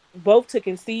 both to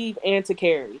conceive and to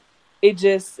carry. It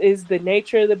just is the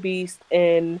nature of the beast,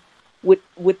 and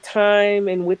with time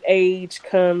and with age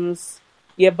comes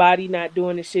your body not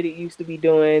doing the shit it used to be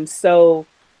doing. So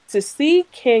to see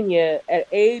Kenya at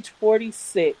age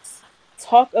 46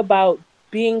 talk about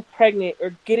being pregnant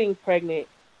or getting pregnant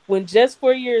when just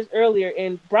 4 years earlier,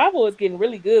 and Bravo is getting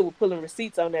really good with pulling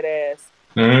receipts on that ass.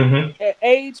 At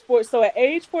age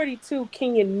 42,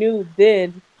 Kenya knew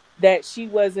then that she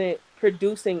wasn't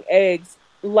producing eggs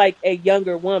like a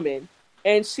younger woman,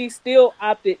 and she still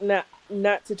opted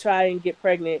not to try and get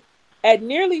pregnant. At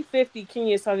nearly 50,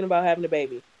 Kenya is talking about having a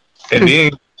baby. And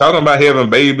then talking about having a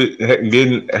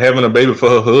baby for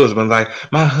her husband, like,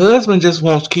 my husband just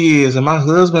wants kids, and my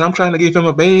husband, I'm trying to give him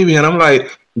a baby, and I'm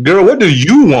like, girl, what do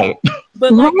you want?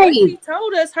 But like she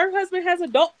told us, her husband has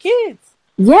adult kids.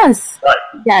 Yes. Right.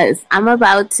 Yes. I'm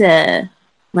about to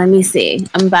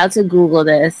Google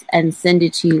this and send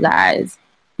it to you guys,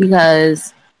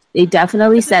 because they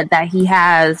definitely said that he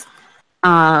has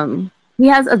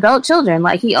adult children.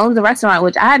 Like, he owns a restaurant,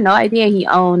 which I had no idea he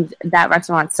owned that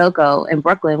restaurant, Soko, in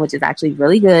Brooklyn, which is actually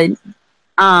really good.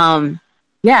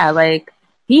 Yeah, like,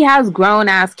 he has grown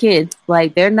ass kids.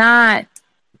 Like, they're not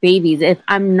babies. If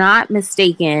I'm not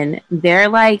mistaken, they're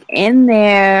like in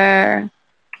their,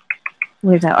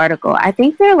 where's that article? I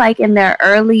think they're like in their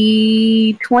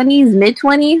early 20s, mid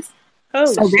 20s. Oh,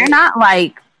 so shit. They're not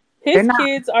like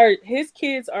his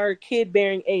kids are kid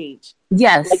bearing age.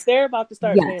 Yes. Like, they're about to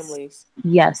start families.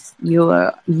 Yes, you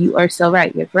are so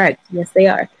right. You're correct. Yes, they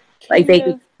are. Like, they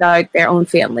could start their own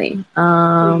family.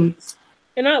 And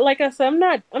like I said,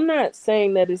 I'm not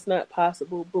saying that it's not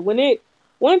possible, but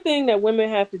one thing that women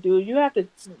have to do,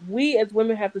 we as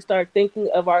women have to start thinking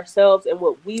of ourselves and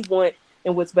what we want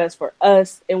and what's best for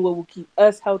us and what will keep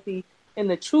us healthy. And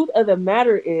the truth of the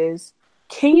matter is,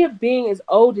 Kenya, being as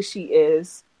old as she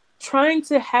is, trying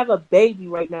to have a baby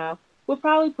right now would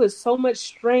probably put so much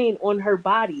strain on her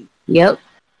body. Yep.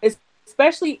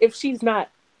 Especially if she's not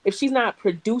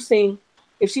producing,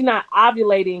 if she's not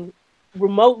ovulating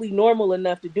remotely normal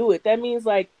enough to do it. That means,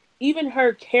 like, even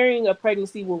her carrying a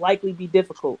pregnancy will likely be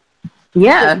difficult.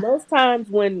 Yeah. Because most times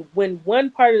when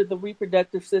one part of the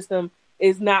reproductive system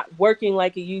is not working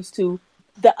like it used to,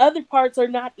 the other parts are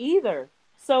not either.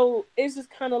 So it's just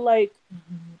kind of like,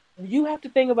 you have to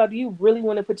think about, do you really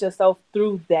want to put yourself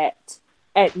through that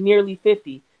at nearly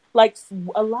 50? Like,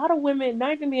 a lot of women,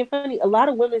 not even being funny, a lot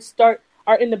of women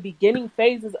are in the beginning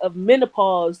phases of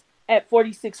menopause at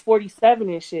 46, 47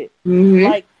 and shit. Mm-hmm.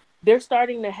 Like, they're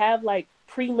starting to have like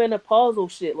premenopausal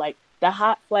shit, like the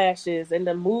hot flashes and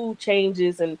the mood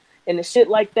changes and the shit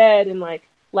like that. And like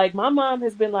my mom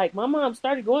has been like, my mom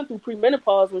started going through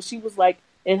premenopause when she was like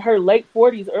in her late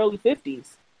 40s, early 50s.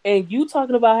 And you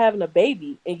talking about having a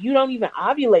baby and you don't even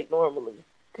ovulate normally.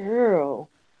 Girl,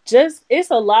 it's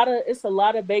a lot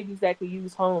of babies that could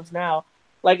use homes now.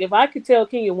 Like, if I could tell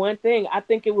Kenya one thing, I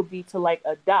think it would be to like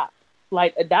adopt.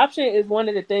 Like, adoption is one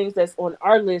of the things that's on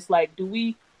our list. Like,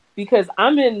 because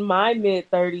I'm in my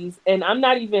mid-30s and I'm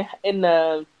not even in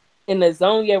the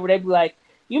zone yet where they be like,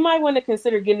 you might want to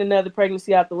consider getting another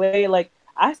pregnancy out the way. Like,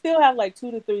 I still have like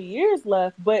 2 to 3 years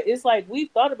left, but it's like we've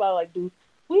thought about like, do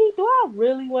I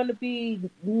really want to be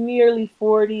nearly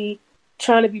 40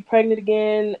 trying to be pregnant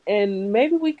again? And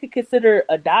maybe we could consider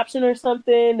adoption or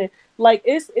something. And like,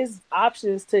 it's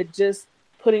options to just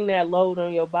putting that load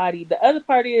on your body. The other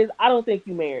part is, I don't think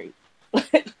you married.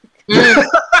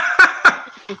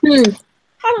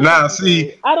 Nah,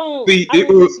 see,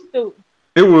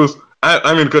 it was.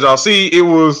 I mean, because I'll see, it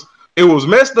was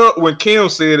messed up when Kim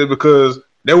said it, because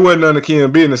there wasn't none of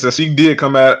Kim's business, and she did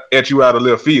come at you out of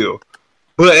left field.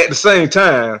 But at the same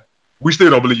time, we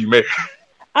still don't believe you married.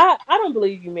 I don't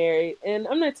believe you married, and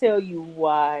I'm gonna tell you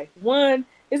why. One,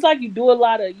 it's like you do a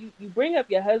lot of you bring up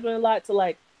your husband a lot to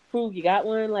like prove you got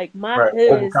one. Like, my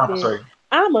husband,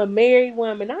 I'm a married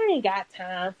woman. I ain't got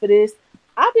time for this.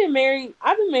 I've been married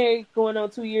going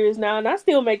on 2 years now, and I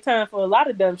still make time for a lot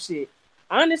of dumb shit.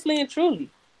 Honestly and truly,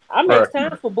 I make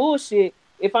time for bullshit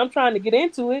if I'm trying to get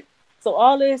into it. So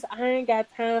all this, I ain't got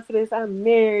time for this. I'm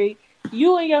married.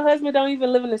 You and your husband don't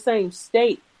even live in the same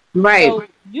state. Right. So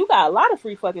you got a lot of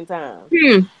free fucking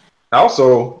time.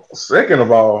 Also, second of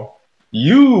all,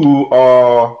 you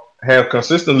have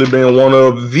consistently been one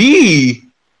of the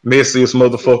messiest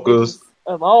motherfuckers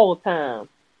of all time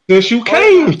since you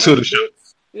came to the show.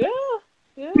 Yeah.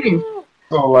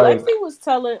 So, like, Lexi was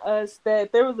telling us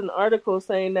that there was an article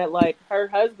saying that like her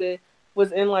husband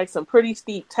was in like some pretty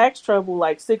steep tax trouble,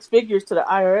 like 6 figures to the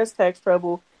IRS tax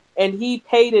trouble, and he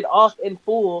paid it off in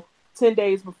full 10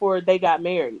 days before they got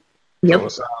married.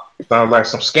 Yep. So it sounds like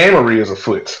some scammery is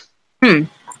afoot. I ain't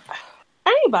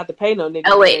about to pay no nigga.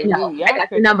 Oh wait, no, I got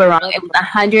the number wrong. It was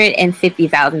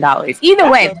 $150,000. Either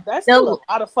way, that's still a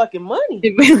lot of fucking money.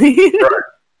 Really?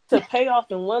 To pay off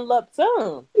in one lump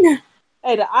sum.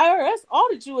 Hey, the IRS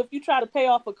audit you if you try to pay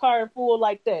off a car in full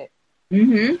like that.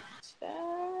 Mm-hmm.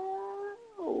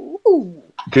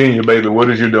 Kenya, baby, what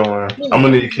is you doing? I'm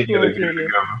gonna need Kenya to get it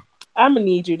together. I'm gonna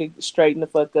need you to straighten the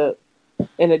fuck up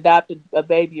and adopt a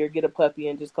baby or get a puppy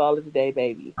and just call it a day,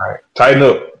 baby. All right, tighten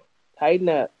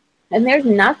up. And there's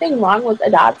nothing wrong with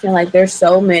adoption. Like, there's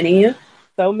so many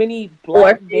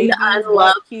black babies,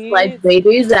 unloved, kids, like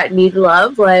babies that need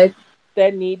love, like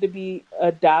that need to be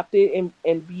adopted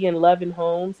and be in loving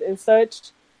homes and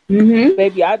such. Mm-hmm.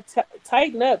 Baby, I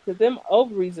tighten up, because them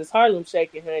ovaries is Harlem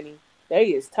shaking, honey. They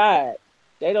is tired.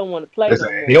 They don't want to play no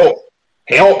more.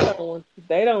 Help.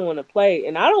 They don't want to play.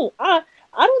 And I don't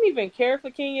even care for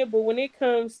Kenya, but when it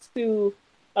comes to,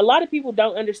 a lot of people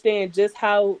don't understand just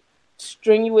how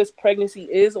strenuous pregnancy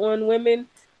is on women.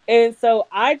 And so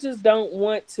I just don't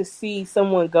want to see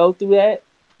someone go through that,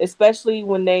 especially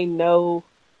when they know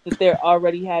that they're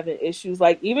already having issues.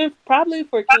 Like, even probably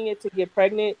for Kenya to get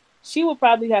pregnant, she would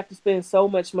probably have to spend so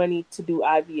much money to do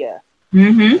IVF.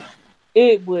 Mm-hmm.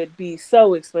 It would be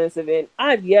so expensive, and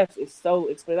IVF is so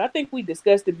expensive. I think we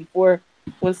discussed it before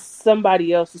when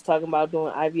somebody else was talking about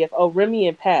doing IVF. Oh, Remy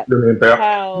and Pat.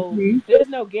 How there's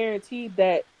no guarantee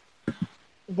that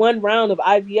one round of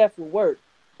IVF will work.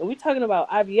 And we're talking about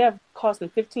IVF costing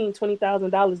 $15,000,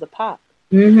 $20,000 a pop.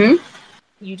 Mm-hmm.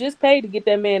 You just paid to get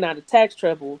that man out of tax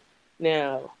trouble.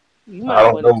 Now, you might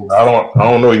I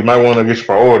don't know. You might want to get your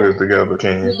priorities together,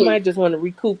 Ken. You might just want to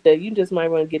recoup that. You just might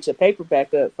want to get your paper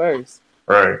back up first.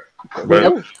 Right.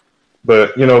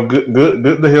 But you know, good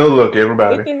the hell look,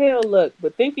 everybody. Good the hell look,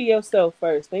 but think of yourself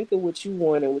first. Think of what you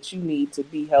want and what you need to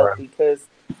be healthy. Because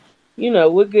you know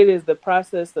what good is the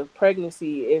process of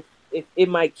pregnancy if it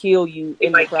might kill you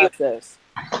in the process.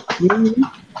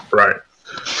 Right.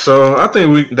 So I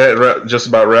think that just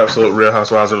about wraps up Real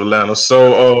Housewives of Atlanta.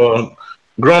 So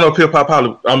growing up hip hop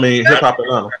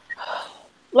Atlanta.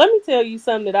 Let me tell you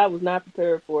something that I was not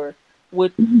prepared for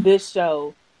with this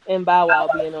show and Bow Wow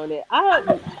being on it.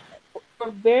 For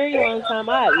a very long time,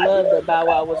 I loved that Bow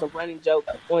Wow was a running joke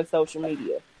on social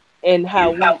media and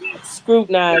how we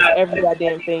scrutinized every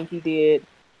goddamn thing he did.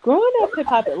 Growing up hip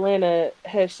hop Atlanta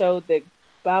has showed that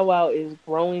Bow Wow is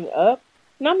growing up,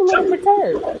 and I'm a little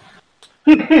perturbed.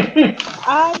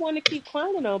 I want to keep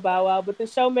clowning on Bow Wow, but the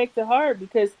show makes it hard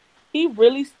because he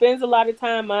really spends a lot of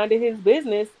time minding his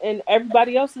business and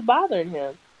everybody else is bothering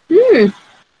him.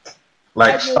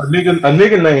 Like a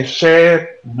nigga named Shad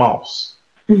Moss.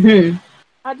 Mm-hmm.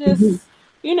 I just,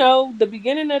 the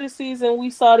beginning of the season, we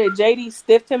saw that JD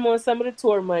stiffed him on some of the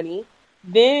tour money.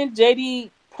 Then JD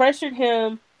pressured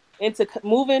him into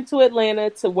moving to Atlanta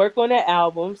to work on that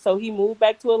album. So he moved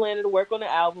back to Atlanta to work on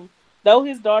the album. Though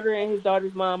his daughter and his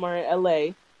daughter's mom are in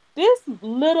LA. This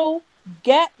little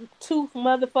gap-toothed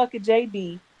motherfucker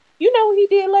JD, you know what he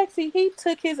did, Lexi? He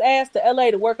took his ass to LA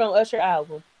to work on Usher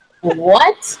album.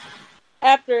 What?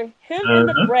 After him and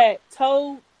the brat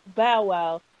told Bow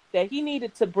Wow that he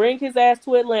needed to bring his ass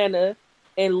to Atlanta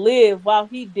and live while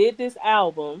he did this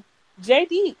album,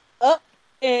 JD up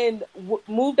and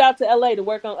moved out to LA to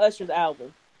work on Usher's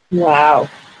album. Wow.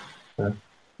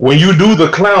 When you do the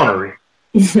clownery.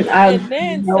 And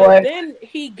then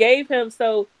he gave him,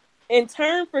 so in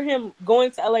turn for him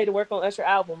going to LA to work on Usher's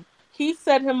album, he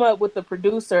set him up with the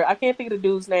producer. I can't think of the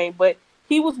dude's name, but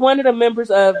he was one of the members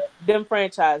of them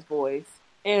Franchise Boys.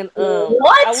 And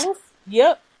what?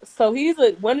 Yep. So he's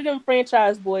one of them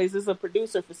Franchise Boys is a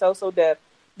producer for So Def.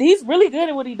 He's really good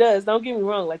at what he does. Don't get me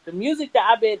wrong. Like the music that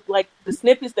I've been, like the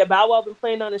snippets that Bow Wow been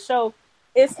playing on the show,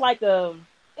 it's like I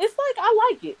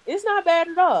like it. It's not bad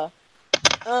at all.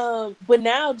 But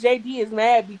now JD is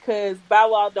mad because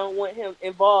Bow Wow don't want him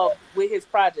involved with his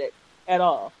project at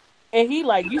all. And he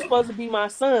like, you supposed to be my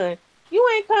son. You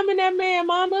ain't coming that man,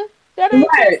 mama. That ain't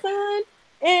your son.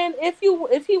 And if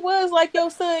he was like your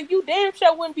son, you damn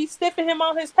sure wouldn't be stiffing him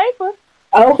on his paper.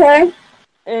 Okay.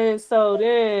 And so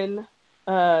then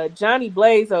Johnny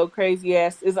Blaze, old crazy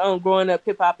ass, is on Growing Up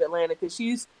Hip Hop Atlanta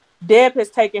because Deb has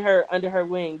taken her under her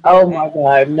wing. Oh my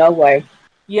God, no way.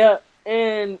 Yep.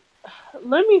 And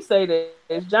let me say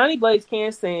this. Johnny Blaze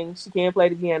can sing. She can play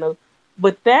the piano.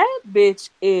 But that bitch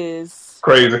is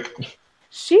crazy.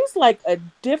 She's like a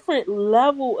different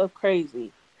level of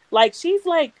crazy. Like, she's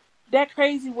like that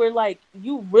crazy where, like,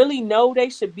 you really know they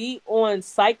should be on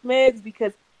psych meds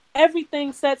because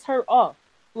everything sets her off.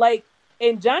 Like,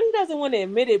 and Johnny doesn't want to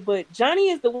admit it, but Johnny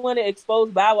is the one that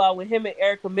exposed Bow Wow when him and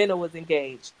Erica Mena was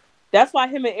engaged. That's why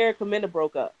him and Erica Mena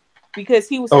broke up. Because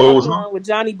he was fucking around with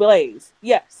Johnny Blaze.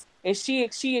 Yes. And she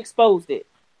exposed it.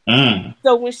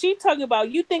 So when she talking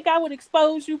about, you think I would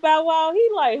expose you, Bow Wow? He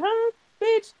like, huh,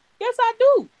 bitch? Yes, I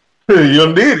do.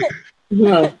 You did it.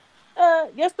 Yeah.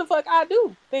 Yes, the fuck I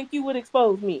do. Think you would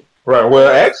expose me? Right.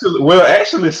 Well,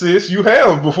 actually, sis, you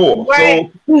have before. Right.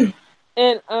 So.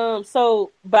 And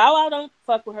so Bow Wow don't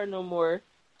fuck with her no more.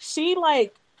 She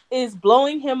like is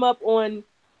blowing him up on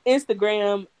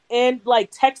Instagram and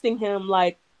like texting him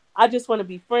like, I just want to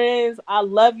be friends. I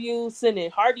love you. Sending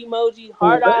heart emoji,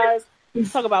 heart eyes.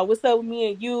 Talk about what's up with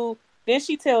me and you. Then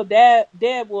she tell Deb,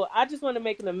 well, I just want to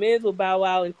make an amends with Bow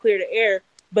Wow and clear the air,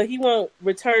 but he won't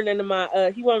return my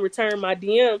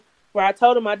DM where I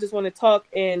told him I just want to talk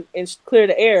and clear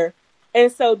the air.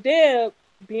 And so Deb,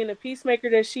 being a peacemaker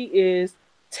that she is,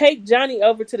 take Johnny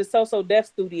over to the So Def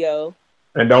studio.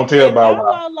 And don't tell Bow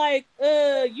Wow. Like,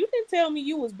 you didn't tell me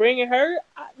you was bringing her.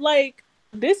 Like,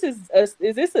 is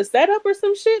this a setup or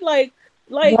some shit? Like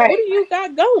right. What do you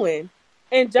got going?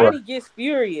 And Johnny gets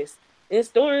furious and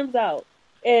storms out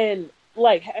and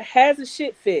like has a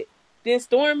shit fit. Then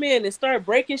storm in and start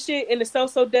breaking shit in the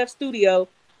So Def studio.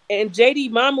 And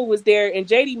JD Mama was there, and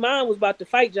JD Mom was about to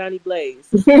fight Johnny Blaze.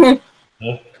 He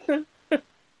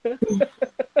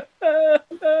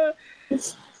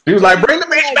was like, bring the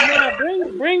bitch back. Nah,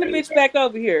 bring the bitch back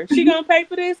over here. She gonna pay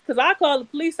for this? Because I call the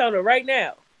police on her right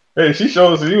now. Hey, she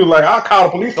showed us. He was like, I'll call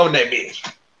the police on that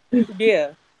bitch.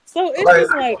 Yeah. So it's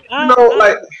just like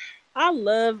I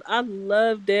love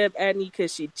Deb Adney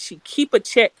because she keep a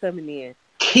check coming in.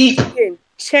 Keep getting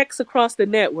checks across the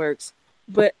networks.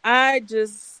 But I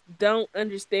just don't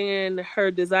understand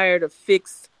her desire to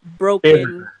fix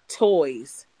broken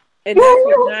toys. And that's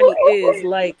what Johnny is.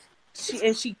 Like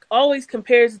she always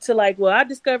compares it to like, well, I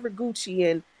discovered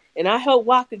Gucci and I helped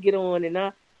Waka get on and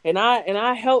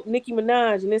I helped Nicki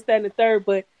Minaj and this, that, and the third.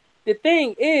 But the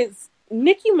thing is,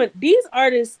 these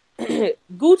artists,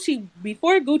 Gucci,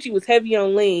 before Gucci was heavy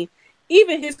on lean,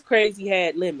 even his crazy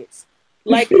had limits.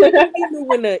 Like he knew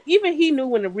when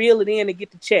to reel it in to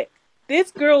get the check.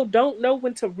 This girl don't know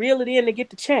when to reel it in to get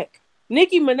the check.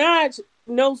 Nicki Minaj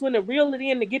knows when to reel it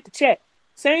in to get the check.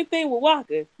 Same thing with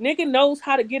Waka. Nigga knows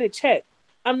how to get a check.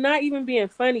 I'm not even being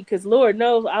funny because Lord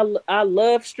knows I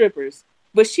love strippers.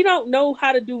 But she don't know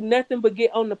how to do nothing but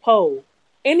get on the pole.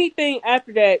 Anything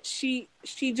after that, she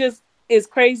just is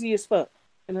crazy as fuck.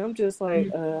 And I'm just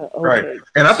like, okay. Right.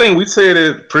 And I think we said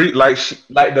it like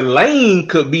the lane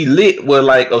could be lit with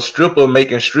like a stripper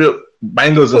making strip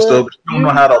bangers and stuff, but you don't know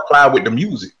how to apply with the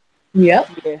music. Yep.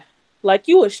 Yeah. Like,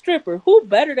 you a stripper. Who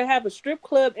better to have a strip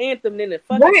club anthem than a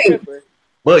fucking stripper?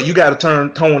 But you got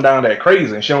to tone down that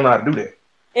crazy, and she don't know how to do that.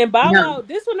 And Bow Wow,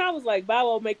 this one I was like, Bow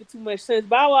Wow making too much sense.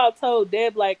 Bow Wow told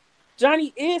Deb, like,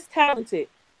 Johnny is talented,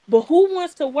 but who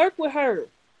wants to work with her?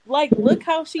 Like, look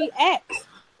how she acts.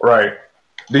 Right.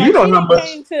 Do like, you know how much?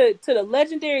 Came to the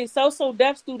legendary So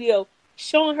Def studio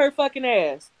showing her fucking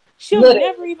ass. She'll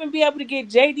never even be able to get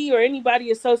JD or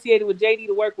anybody associated with JD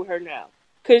to work with her now.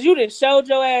 Because you done showed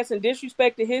your ass and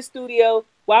disrespected his studio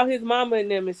while his mama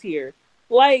and them is here.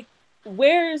 Like,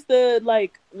 where's the,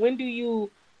 like, when do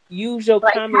you use your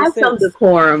common have sense? Some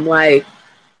decorum, like,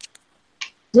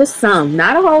 just some,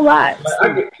 not a whole lot.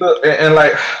 And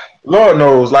like, Lord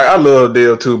knows, like, I love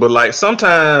Dale too, but like,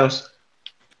 sometimes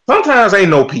ain't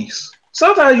no peace.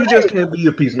 Sometimes you just can't be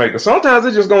a peacemaker. Sometimes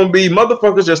it's just gonna be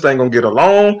motherfuckers just ain't gonna get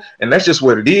along, and that's just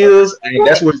what it is, and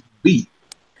that's what it be.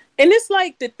 And it's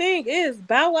like, the thing is,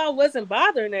 Bow Wow wasn't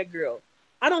bothering that girl.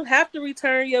 I don't have to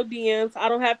return your DMs. I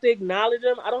don't have to acknowledge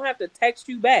them. I don't have to text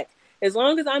you back. As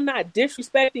long as I'm not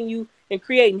disrespecting you and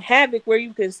creating havoc where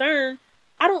you're concerned,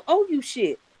 I don't owe you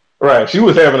shit. Right. She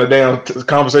was having a damn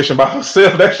conversation by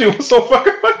herself. That shit was so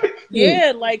fucking funny.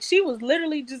 Yeah, like, she was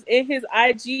literally just in his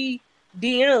IG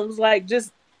DMs, like,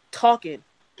 just talking.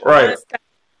 Right.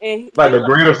 And like the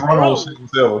greatest run-on shit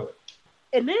ever.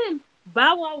 And then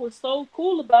Bow Wow was so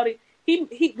cool about it. He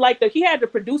had the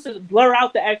producers blur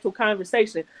out the actual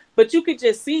conversation, but you could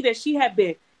just see that she had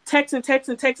been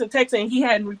texting, and he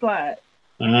hadn't replied.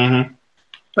 Mm-hmm.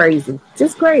 Crazy,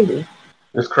 just crazy.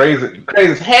 It's crazy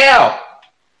as hell.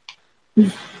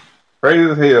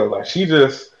 Crazy as hell. Like, she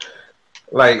just,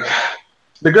 like,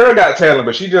 the girl got talent,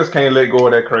 but she just can't let go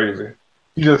of that crazy.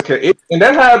 She just can't. And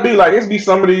that's how it be. Like, it's be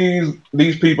some of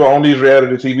these people on these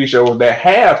reality TV shows that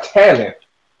have talent.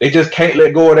 They just can't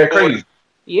let go of that crazy.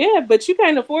 Yeah, but you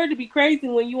can't afford to be crazy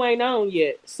when you ain't on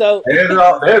yet. So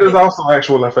that is also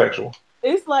actual and factual.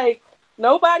 It's like,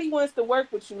 nobody wants to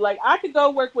work with you. Like, I could go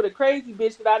work with a crazy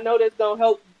bitch that I know that's gonna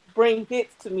help bring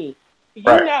hits to me.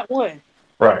 You're not one.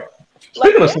 Right. Like,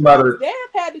 Speaking of somebody, Dab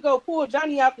had to go pull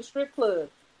Johnny out the strip club.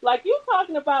 Like, you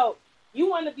talking about you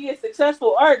want to be a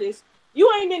successful artist. You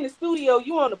ain't in the studio.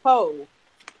 You on the pole.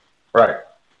 Right.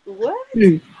 What?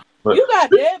 But you got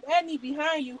Deb Edney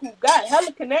behind you, who got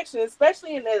hella connections,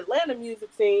 especially in the Atlanta music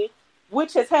scene,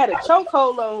 which has had a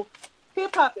chokehold on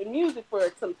hip hop and music for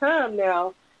some time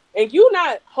now. And you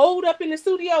not holed up in the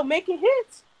studio making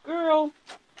hits, girl.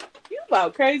 You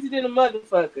about crazy than a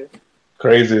motherfucker.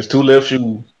 Crazy as two left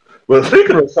shoes. But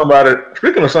speaking of somebody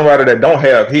that don't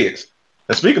have hits,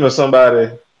 and speaking of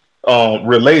somebody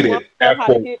related, how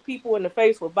to hit people in the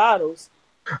face with bottles.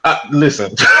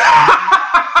 Listen,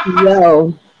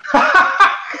 yo.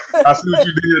 I see what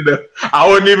you did there. I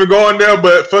wasn't even going there,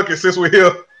 but fuck it, since we're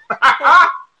here. I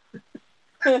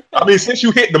mean, since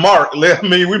you hit the mark, I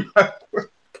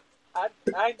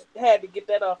had to get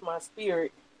that off my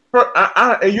spirit.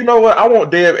 And you know what? I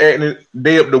want Deb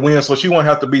to win, so she won't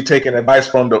have to be taking advice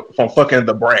from fucking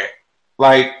the brat.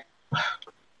 Like,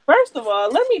 first of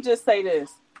all, let me just say this: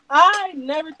 I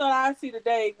never thought I'd see the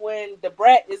day when the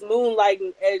brat is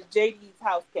moonlighting as JD's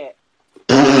house cat.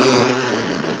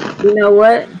 You know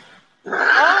what?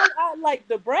 Like,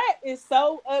 the brat is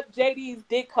so up JD's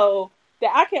dick hole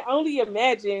that I can only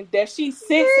imagine that she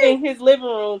sits in his living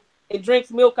room and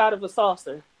drinks milk out of a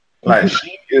saucer. Like,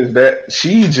 she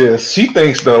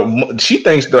thinks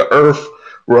the earth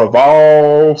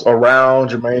revolves around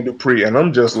Jermaine Dupri, and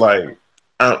I'm just like,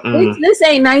 this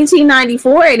ain't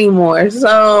 1994 anymore,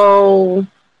 so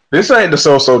this ain't the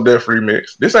So Def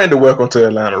remix. This ain't the Welcome to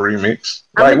Atlanta remix.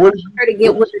 Like, what is to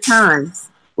get with the times?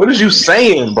 What is you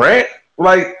saying, Brad?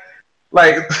 Like,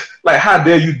 how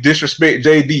dare you disrespect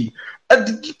JD?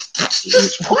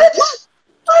 What?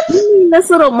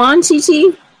 This little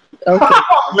Monchichi. Okay.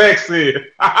 Lexi.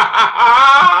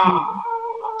 I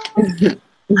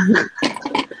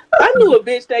knew a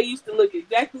bitch that used to look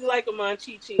exactly like a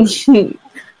Monchichi.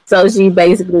 So she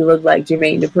basically looked like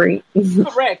Jermaine Dupri.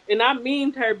 Correct. And I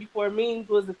memed her before memes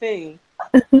was a thing.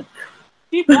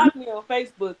 She blocked me on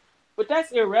Facebook, but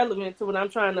that's irrelevant to what I'm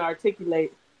trying to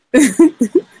articulate.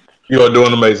 You are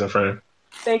doing amazing, friend.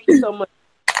 Thank you so much.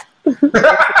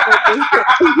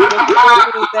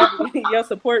 Your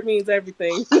support means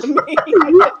everything to me.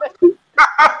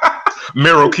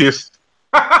 Mirror kiss.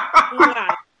 I'm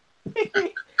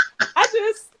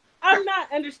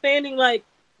not understanding, like,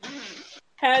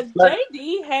 has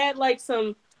JD had like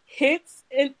some hits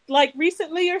in like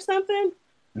recently or something?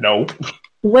 No.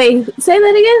 Wait, say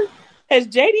that again? Has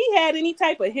JD had any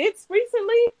type of hits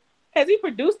recently? Has he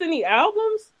produced any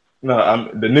albums? No,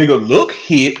 the nigga look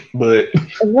hit, but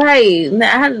Right.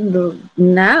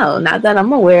 No, not that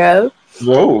I'm aware of.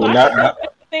 whoa, not.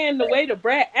 Understand the way the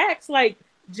brat acts. Like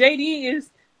JD is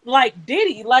like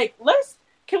Diddy. Like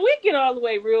can we get all the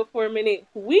way real for a minute?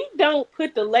 We don't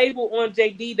put the label on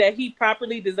JD that he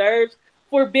properly deserves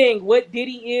for being what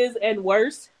Diddy is and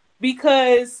worse,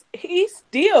 because he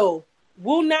still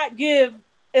will not give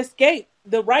Escape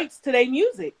the rights to their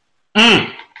music.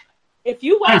 If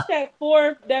you watch that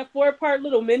four-part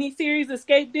little mini series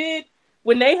Escape did,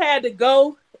 when they had to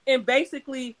go and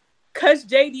basically cuss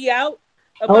JD out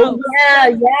about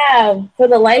for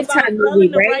the Lifetime movie,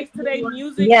 the rights to their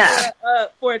music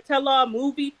for a tell-all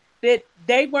movie that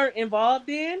they weren't involved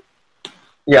in.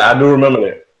 Yeah, I do remember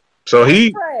that. So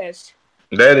trash.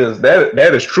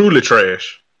 That is truly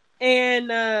trash.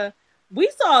 And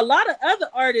we saw a lot of other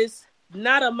artists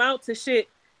not amount to shit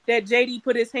that JD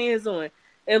put his hands on.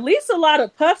 At least a lot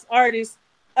of Puff's artists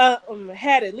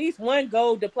had at least one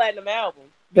gold to platinum album.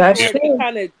 That's true. They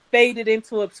kind of faded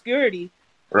into obscurity.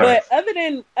 Right. But other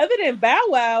than Bow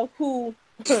Wow, who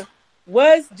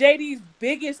was JD's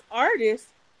biggest artist,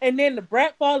 and then the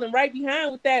Brat falling right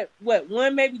behind with that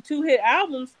one maybe 2 hit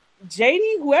albums,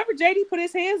 whoever JD put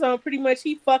his hands on, pretty much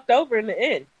he fucked over in the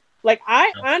end. Like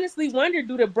I honestly wonder,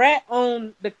 do the Brat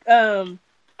own the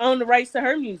rights to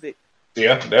her music?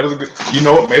 Yeah, that is a good. You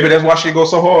know, maybe that's why she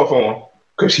goes so hard for him,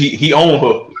 because he owned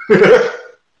her.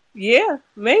 Yeah,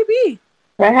 maybe.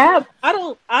 Perhaps. I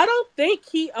don't think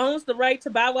he owns the right to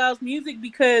Bow Wow's music,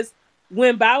 because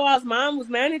when Bow Wow's mom was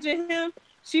managing him,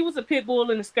 she was a pit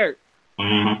bull in a skirt.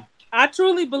 Mm-hmm. I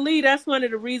truly believe that's one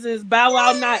of the reasons Bow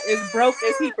Wow not as broke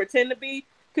as he pretended to be.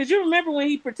 Because you remember when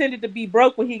he pretended to be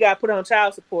broke when he got put on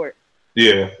child support?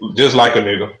 Yeah, just like a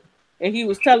nigga. And he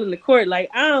was telling the court, like,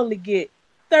 I only get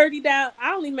 $30,000.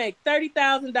 I only make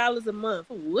 $30,000 a month.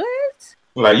 What?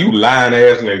 Like, you lying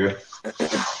ass nigga.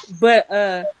 But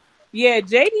yeah,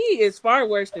 JD is far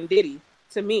worse than Diddy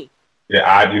to me.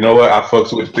 Yeah, you know what? I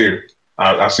fucks with the theory.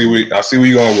 I see where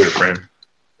you going with it, friend.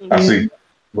 Mm-hmm. I see.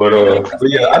 But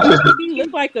yeah, I just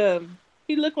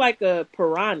he looked like a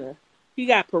piranha. He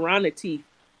got piranha teeth.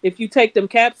 If you take them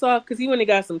caps off, because he went and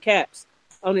got some caps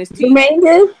on his teeth.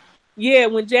 Yeah,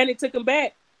 when Janet took him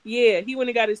back. Yeah, he went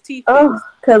and got his teeth. Oh,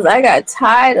 because I got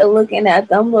tired of looking at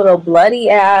them little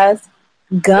bloody ass,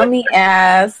 gummy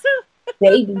ass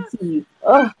baby teeth.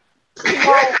 Oh,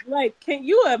 like, can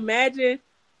you imagine,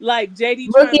 like JD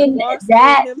looking at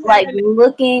that, like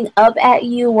looking up at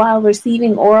you while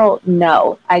receiving oral?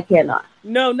 No, I cannot.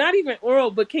 No, not even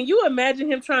oral. But can you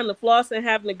imagine him trying to floss and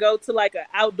having to go to like an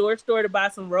outdoor store to buy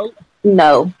some rope?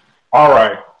 No. All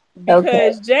right.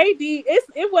 Because JD,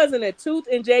 it wasn't a tooth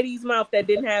in JD's mouth that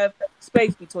didn't have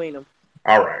space between them.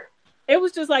 All right. It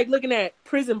was just like looking at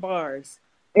prison bars.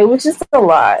 It was just a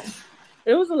lot.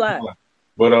 It was a lot.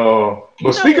 But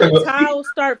speaking of towels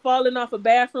start falling off a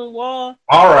bathroom wall.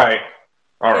 All right.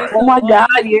 Oh my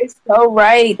God, you're so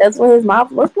right. That's what his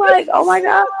mouth looked like. Oh my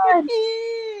God.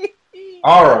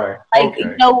 All right. Like,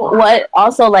 you know what?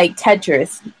 Also, like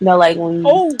Tetris. You know, like when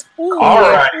all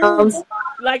right.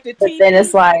 Like the but teeth. then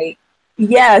it's like,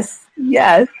 yes.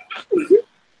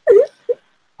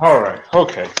 All right.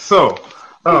 Okay. So,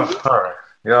 all right.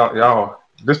 Y'all,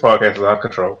 this podcast is out of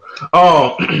control.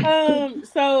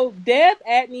 So Deb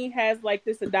Atney has like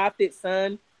this adopted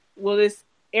son. Well, this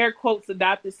air quotes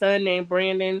adopted son named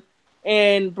Brandon.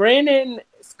 And Brandon's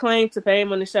claim to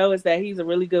fame on the show is that he's a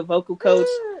really good vocal coach.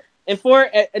 And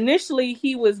initially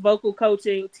he was vocal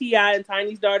coaching T.I. and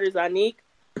Tiny's daughter, Zanique.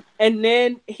 And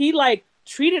then he like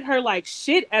treated her like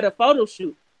shit at a photo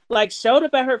shoot. Like showed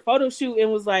up at her photo shoot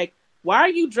and was like, why are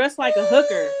you dressed like a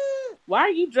hooker? Why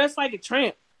are you dressed like a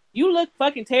tramp? You look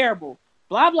fucking terrible.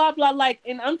 Blah, blah, blah. Like,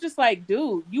 and I'm just like,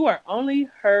 dude, you are only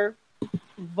her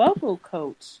vocal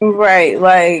coach. Right.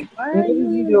 Like, why are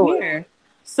you doing here?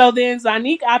 So then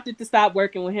Zanique opted to stop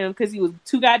working with him because he was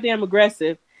too goddamn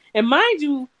aggressive. And mind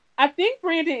you, I think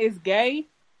Brandon is gay,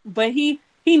 but he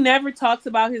never talks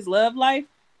about his love life.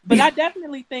 But I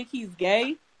definitely think he's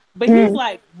gay. But he's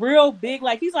like real big.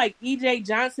 Like he's like E.J.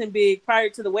 Johnson big prior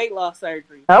to the weight loss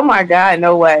surgery. Oh my God,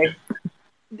 no way.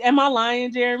 Am I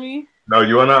lying, Jeremy? No,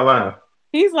 you are not lying.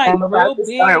 He's like I'm real about to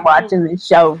big. Start watching this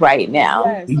show right now.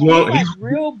 Yes, he's like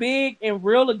real big and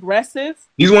real aggressive.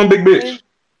 He's one big bitch.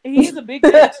 He's a big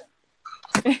bitch.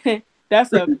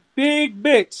 That's a big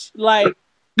bitch. Like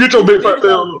get your big fat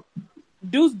tail.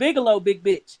 Deuce Bigelow, big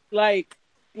bitch. Like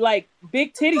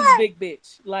big titties, big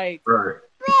bitch. Like right.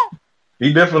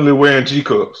 He definitely wearing G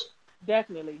cups.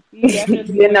 Definitely. He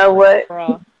definitely you know what?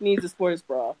 Bra. Needs a sports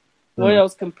bra. One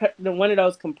of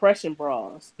those compression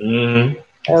bras. Mm-hmm.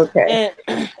 Okay.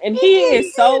 And he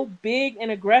is so big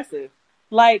and aggressive.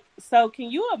 Like, so can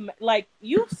you like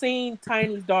you've seen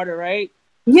Tiny's daughter, right?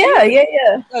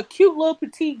 Yeah. A cute little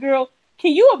petite girl.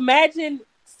 Can you imagine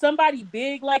somebody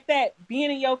big like that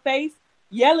being in your face,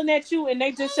 yelling at you, and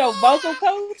they just your vocal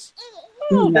coach?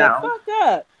 Hold the fuck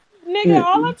up. Nigga,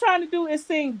 all I'm trying to do is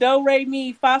sing do, re,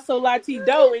 mi, fa, sol, la, ti,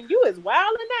 do, and you is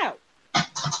wilding out.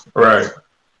 Right.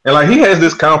 And like he has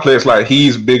this complex, like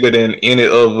he's bigger than any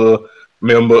other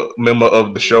member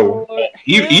of the show.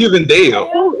 Even Dale.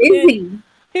 Who is he?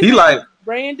 He like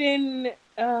Brandon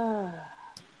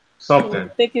something.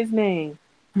 Think his name.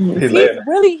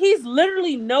 He's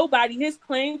literally nobody. His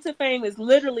claim to fame is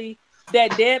literally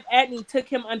that Deb Atney took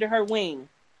him under her wing.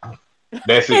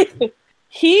 That's it.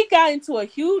 He got into a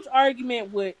huge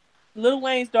argument with Lil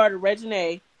Wayne's daughter,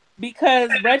 Reginae, because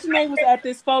Reginae was at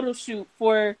this photo shoot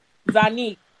for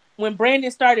Zanique when Brandon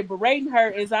started berating her,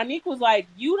 and Zanique was like,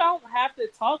 you don't have to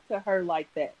talk to her like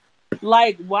that.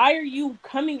 Like, why are you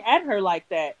coming at her like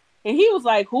that? And he was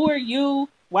like, who are you?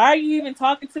 Why are you even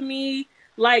talking to me?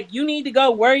 Like, you need to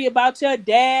go worry about your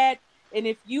dad. And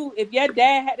if your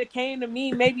dad had to came to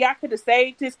me, maybe I could have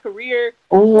saved his career.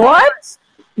 What?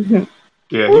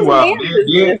 Yeah, he wild.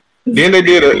 Then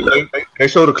they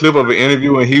showed a clip of an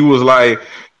interview, and he was like,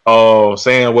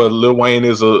 saying, well, Lil Wayne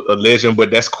is a legend,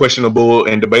 but that's questionable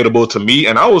and debatable to me.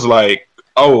 And I was like,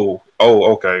 oh,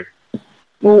 okay.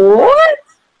 What?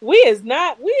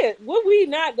 What we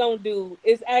not gonna do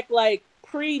is act like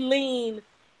pre-lean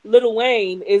Lil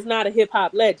Wayne is not a hip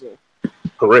hop legend.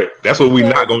 Correct. That's what we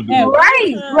not gonna do.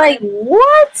 Right. Like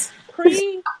what?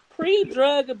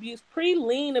 Pre-drug abuse,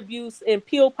 pre-lean abuse, and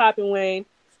pill popping Wayne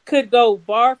could go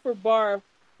bar for bar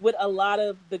with a lot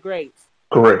of the greats.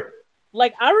 Correct.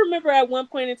 Like, I remember at one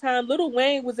point in time, Lil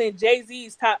Wayne was in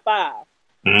Jay-Z's top 5.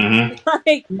 Mm-hmm.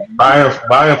 Like,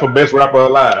 buying for best rapper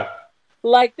alive.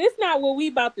 Like, this not what we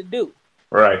about to do.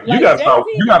 Right. Like, you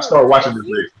gotta start watching this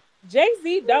list.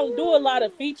 Jay-Z don't do a lot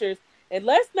of features. And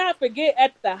let's not forget,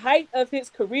 at the height of his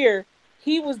career,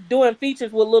 he was doing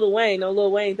features with Lil Wayne on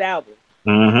Lil Wayne's album.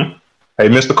 Mm-hmm. Hey,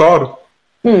 Mr. Carter.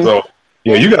 So,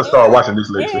 yeah, you gotta start watching this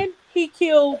list. And he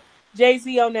killed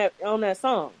Jay-Z on that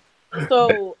song.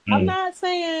 So I'm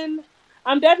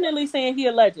definitely saying he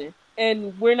a legend,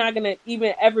 and we're not gonna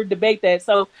even ever debate that.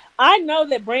 So I know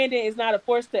that Brandon is not a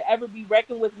force to ever be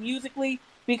reckoned with musically,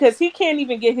 because he can't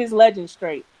even get his legend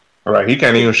straight. All right, he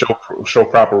can't even show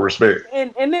proper respect.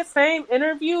 And in this same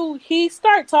interview, he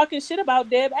started talking shit about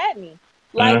Deb Atney,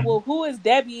 like, well, who is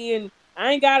Debbie, and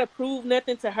I ain't gotta prove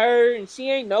nothing to her, and she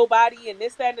ain't nobody, and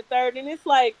this, that, and the third. And it's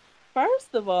like,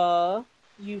 first of all,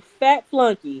 you fat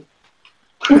flunky.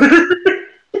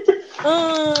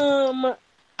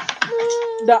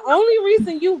 The only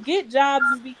reason you get jobs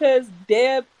is because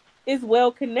Deb is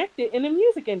well connected in the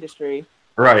music industry.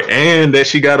 Right, and that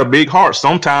she got a big heart,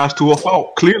 sometimes to a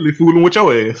fault, clearly fooling with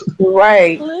your ass.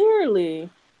 Right. Clearly.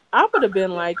 I would have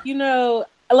been like,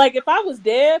 like, if I was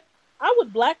Deb, I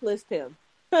would blacklist him.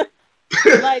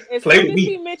 Like, as soon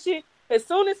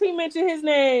as he mentioned his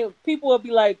name, people would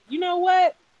be like, you know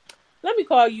what? Let me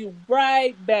call you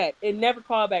right back, and never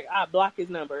call back. I block his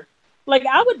number. Like,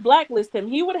 I would blacklist him.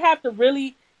 He would have to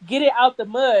really get it out the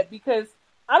mud, because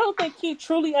I don't think he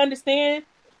truly understands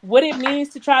what it means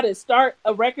to try to start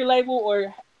a record label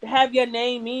or have your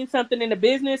name mean something in the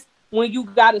business when you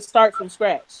got to start from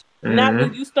scratch. Mm-hmm. Not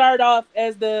when you start off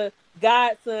as the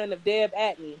godson of Deb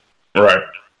Atney. Right.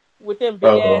 With them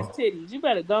big ass titties. You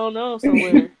better go on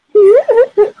somewhere.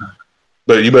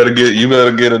 But you better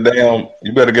get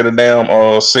a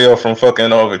damn sale from fucking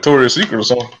Victoria's Secret or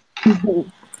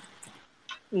something.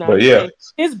 No, but yeah,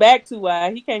 his back too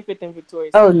wide. He can't fit them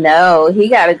Victoria's. Oh no, he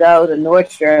got to go to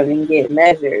Nordstrom and get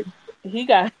measured. He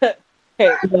got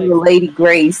Lady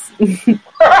Grace.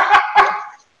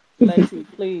 Lacey,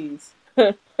 please.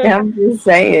 I'm just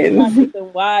saying. The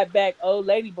wide back old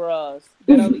lady bras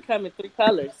that only come in 3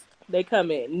 colors. They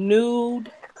come in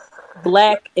nude,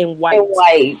 black, and white. And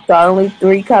white. So only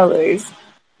 3 colors.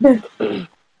 The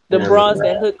bras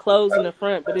that hook clothes in the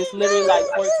front, but it's literally like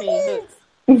 14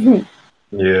 hooks.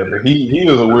 Yeah, but he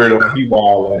is a weirdo. He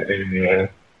wild, and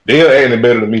they're acting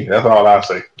better than me. That's all I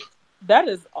say. That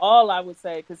is all I would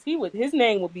say, because his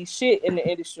name would be shit in the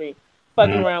industry,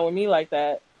 fucking around with me like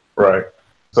that. Right.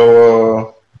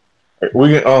 So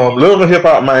we can Little Hip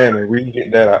Hop Miami. We can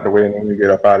get that out the way, and then we get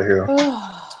up out of here.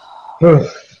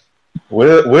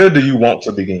 Where do you want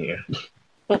to begin?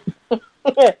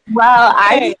 Well,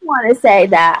 I just want to say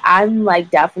that I'm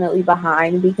like definitely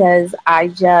behind, because I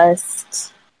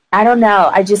just I don't know.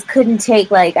 I just couldn't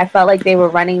take, like, I felt like they were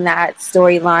running that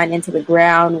storyline into the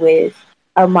ground with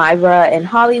Elmira and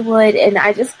Hollywood, and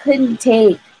I just couldn't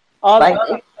take all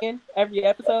like every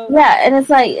episode. Yeah, and it's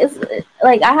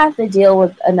like I have to deal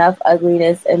with enough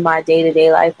ugliness in my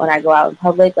day-to-day life when I go out in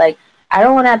public. Like, I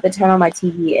don't want to have to turn on my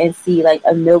TV and see like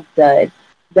a milk dud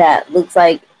that looks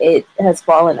like it has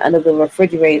fallen under the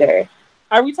refrigerator.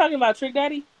 Are we talking about Trick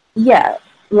Daddy? Yeah,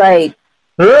 like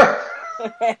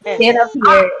stand up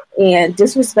here and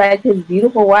disrespect his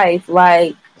beautiful wife.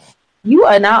 Like, you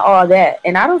are not all that.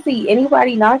 And I don't see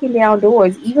anybody knocking down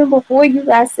doors even before you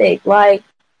got sick. Like,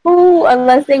 who,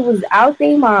 unless they was out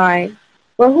their mind,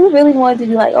 but who really wanted to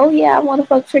be like, oh yeah, I want to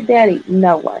fuck Trick Daddy?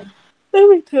 No one. Let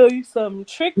me tell you something.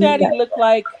 Trick Daddy looked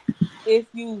like if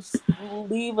you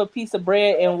leave a piece of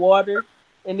bread in water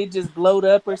and it just blowed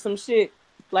up or some shit.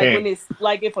 Like when it's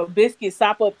like if a biscuit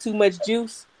sop up too much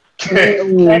juice, whatever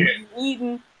you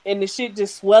eating, and the shit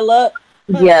just swell up.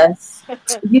 Yes.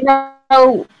 You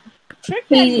know, Trick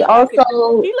Daddy he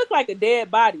looked like a dead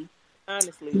body,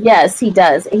 honestly. Yes, he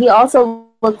does. He also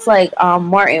looks like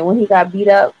Martin when he got beat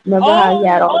up. Remember how he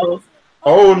had all those?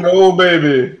 Oh no,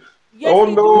 baby. Yes,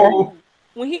 oh no.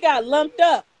 When he got lumped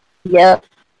up. Yep.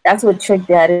 That's what Trick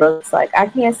Daddy looks like. I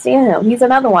can't stand him. He's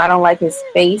another one. I don't like his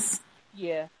face.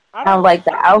 Yeah. I don't like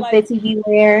the outfits he be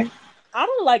wearing. I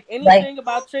don't like anything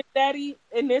about Trick Daddy,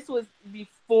 and this was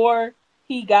before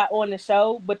he got on the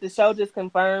show, but the show just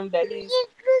confirmed that he's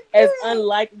as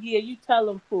unlike. Yeah, you tell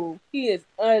him, fool. He is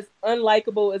as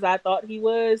unlikable as I thought he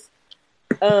was.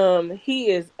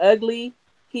 He is ugly.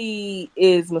 He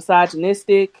is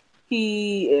misogynistic.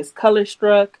 He is color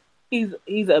struck.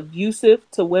 He's abusive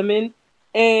to women,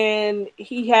 and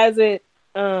he hasn't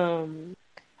died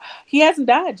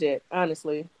yet,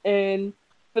 honestly. And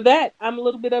for that, I'm a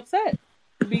little bit upset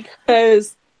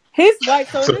because his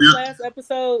wife. So in this last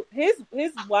episode, his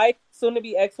wife, soon to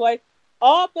be ex-wife,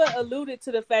 all but alluded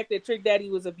to the fact that Trick Daddy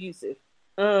was abusive.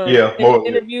 In the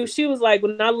interview, she was like,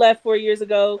 "When I left 4 years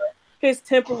ago, his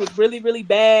temper was really, really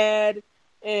bad,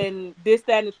 and this,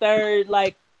 that, and the third.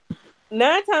 Like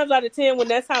 9 times out of 10, when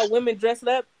that's how women dress it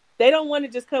up, they don't want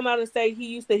to just come out and say he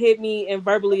used to hit me and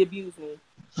verbally abuse me.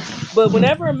 But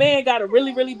whenever a man got a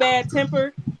really, really bad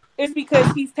temper, it's because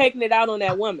he's taking it out on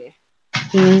that woman."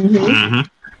 Mm-hmm. Mm-hmm.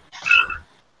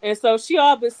 And so she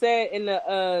all but said in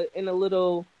a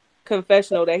little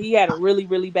confessional that he had a really,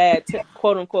 really bad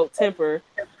quote unquote temper.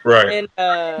 Right. And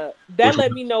that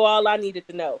let me know all I needed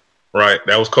to know. Right.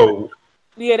 That was cold.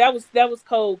 Yeah, that was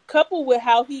cold. Coupled with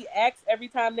how he acts every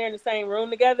time they're in the same room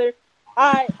together,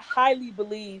 I highly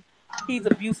believe he's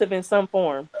abusive in some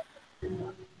form.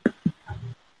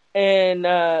 And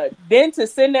then to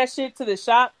send that shit to the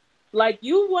shop, like,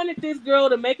 you wanted this girl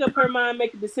to make up her mind,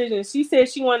 make a decision. She said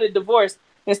she wanted a divorce.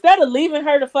 Instead of leaving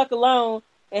her the fuck alone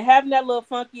and having that little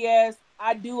funky ass,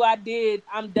 I did,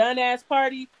 I'm done ass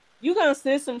party, you gonna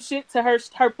send some shit to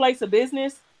her place of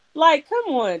business? Like,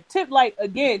 come on.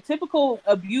 Typical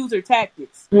abuser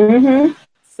tactics. Mm-hmm.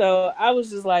 So I was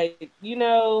just like,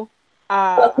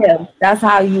 fuck him. That's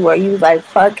how you were. You was like,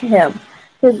 fuck him.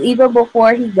 Because even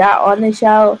before he got on the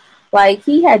show, like,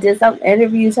 he had just some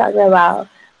interview talking about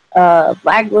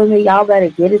black women, y'all better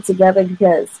get it together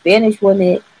because Spanish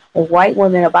women and white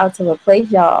women about to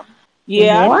replace y'all.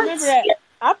 Yeah, what? I remember that.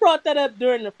 I brought that up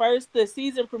during the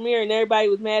season premiere, and everybody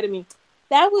was mad at me.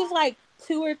 That was like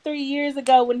 2 or 3 years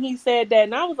ago when he said that,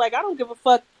 and I was like, I don't give a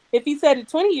fuck if he said it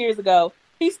 20 years ago.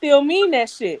 He still mean that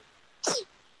shit.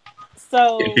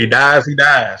 So if he dies, he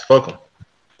dies. Fuck him.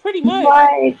 Pretty much.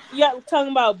 Right. Yeah,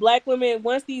 talking about black women.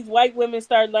 Once these white women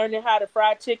start learning how to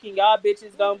fry chicken, y'all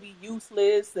bitches gonna be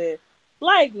useless. And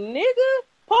like, nigga,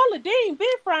 Paula Deen been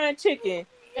frying chicken,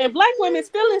 and black women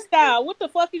still in style. What the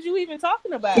fuck is you even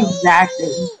talking about?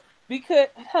 Exactly. Because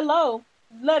hello,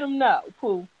 let them know,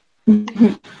 poo.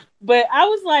 But I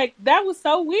was like, that was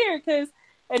so weird because,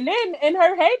 and then in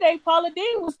her heyday, Paula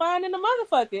Deen was fine in the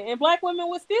motherfucker, and black women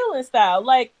was still in style.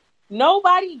 Like,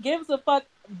 nobody gives a fuck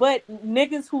but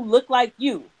niggas who look like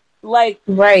you, like,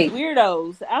 right,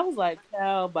 weirdos. I was like,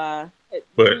 oh, bye.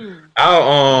 But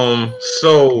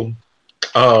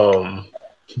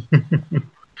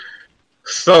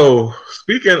so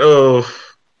speaking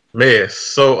of mess,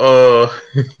 so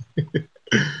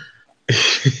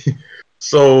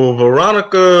so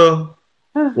Veronica,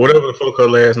 whatever the fuck her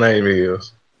last name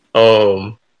is,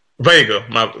 Vega.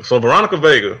 So Veronica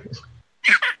Vega.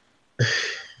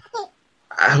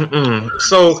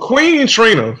 So Queen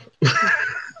Trina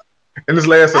in this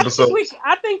last episode,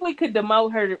 I think we could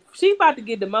demote her. She's about to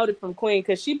get demoted from Queen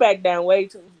because she backed down way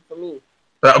too for me.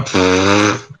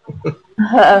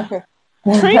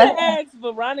 Trina asks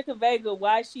Veronica Vega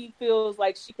why she feels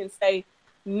like she can say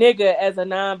nigga as a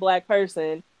non-black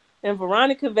person. And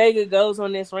Veronica Vega goes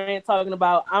on this rant talking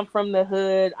about, I'm from the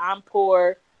hood, I'm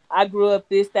poor, I grew up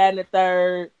this, that, and the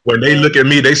third. When they look at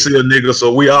me, they see a nigga,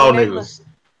 so we all niggas.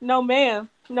 No, ma'am.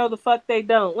 No, the fuck they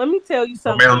don't. Let me tell you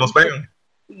something. No, ma'am, no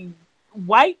spam.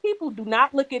 White people do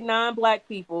not look at non-black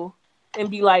people and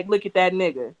be like, look at that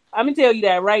nigga. I'm going to tell you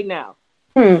that right now.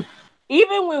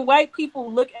 Even when white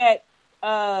people look at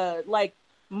like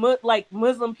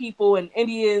Muslim people and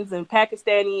Indians and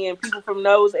Pakistani and people from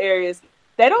those areas,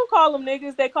 they don't call them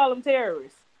niggas, they call them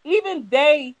terrorists. Even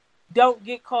they don't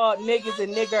get called niggas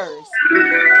and niggers.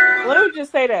 Let me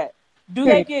just say that. Do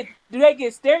they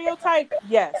get stereotyped?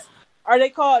 Yes. Are they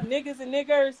called niggas and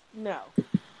niggers? No.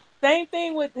 Same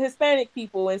thing with Hispanic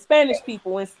people and Spanish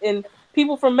people and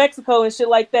people from Mexico and shit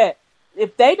like that.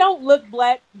 If they don't look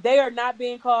black, they are not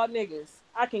being called niggas.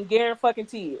 I can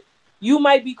guarantee it. You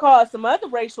might be called some other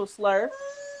racial slur,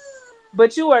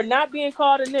 but you are not being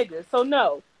called a nigga. So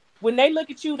no, when they look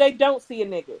at you, they don't see a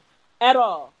nigga at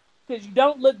all because you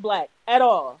don't look black at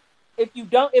all. If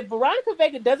Veronica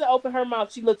Vega doesn't open her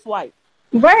mouth, she looks white.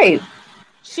 Right.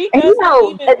 She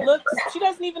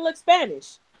doesn't even look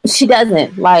Spanish. She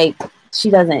doesn't. She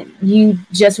doesn't. You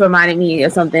just reminded me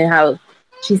of something, how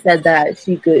she said that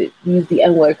she could use the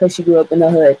N-word because she grew up in the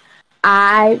hood.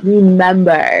 I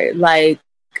remember,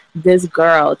 this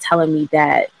girl telling me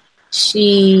that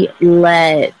she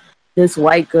let this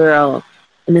white girl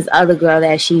and this other girl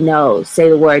that she knows say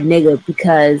the word nigga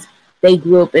because they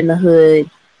grew up in the hood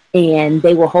and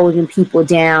they were holding people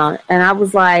down. And I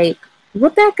was like,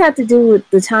 what that got to do with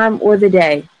the time or the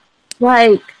day?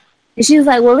 And she was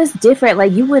like, well, it's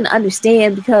different. You wouldn't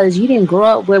understand because you didn't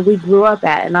grow up where we grew up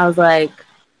at. And I was like,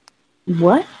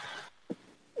 what?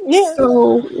 Yeah.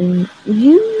 So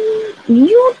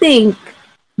you think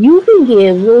you can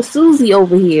give little Susie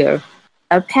over here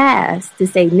a pass to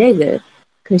say nigga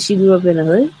because she grew up in the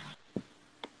hood?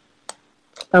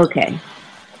 Okay.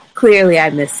 Clearly I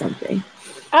missed something.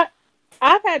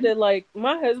 I've had to,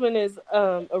 my husband is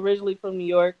originally from New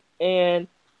York, and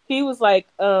he was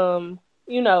the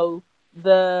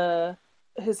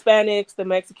Hispanics, the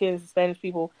Mexicans, the Spanish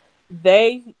people,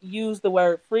 they use the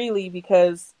word freely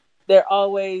because they're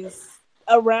always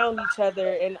around each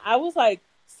other. And I was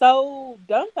so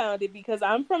dumbfounded because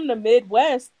I'm from the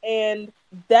Midwest, and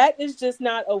that is just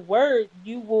not a word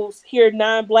you will hear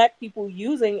non-black people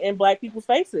using in black people's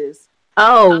faces.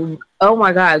 Oh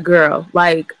my God, girl.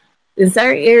 In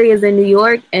certain areas in New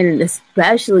York and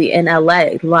especially in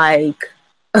LA,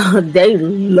 they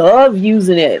love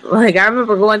using it. I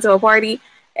remember going to a party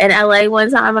in LA one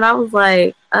time and I was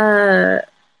like, I'm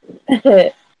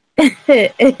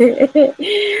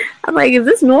like, is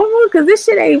this normal? Because this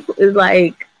shit ain't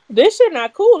this shit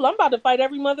not cool. I'm about to fight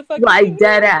every motherfucker.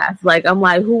 Dead ass. I'm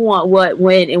like, who want what,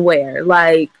 when, and where?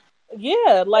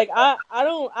 Yeah,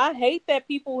 I hate that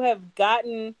people have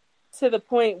gotten to the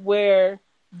point where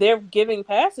they're giving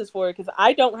passes for it because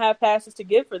I don't have passes to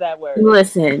give for that word.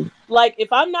 Listen.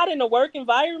 If I'm not in a work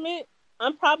environment,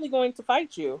 I'm probably going to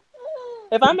fight you.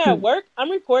 If I'm at work, I'm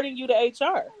reporting you to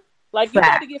HR. You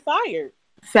got to get fired.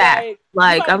 Fact.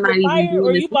 I'm not even doing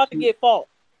or you about to get fault.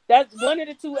 That's one of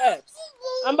the two F's.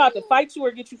 I'm about to fight you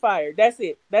or get you fired. That's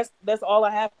it. That's all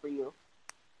I have for you.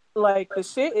 The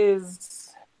shit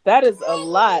is, that is a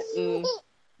lot. And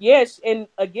yes, and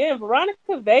again,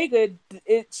 Veronica Vega,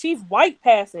 she's white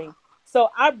passing. So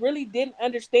I really didn't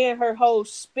understand her whole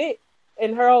spit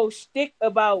and her whole shtick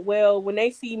about, well, when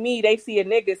they see me, they see a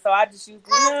nigga. So I just used,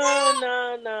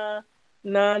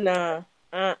 nah.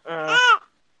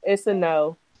 It's a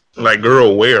no.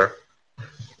 Girl, where?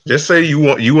 Just say you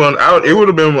want out. It would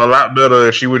have been a lot better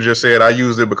if she would just said I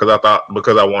used it because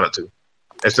I wanted to,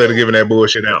 instead of giving that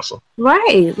bullshit answer.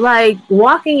 Right.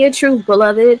 Walking your truth,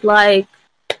 beloved. Yeah.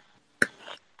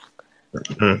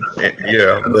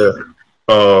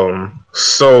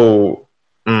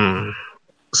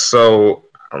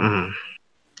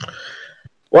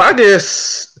 Well, I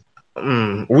guess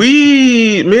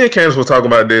me and Candace were talking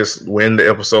about this when the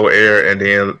episode aired, and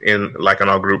then in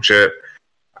our group chat,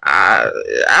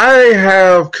 I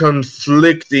have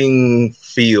conflicting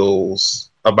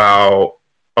feels about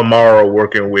Amara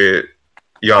working with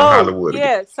Young Hollywood.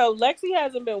 Yeah, so Lexi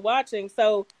hasn't been watching.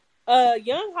 So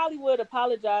Young Hollywood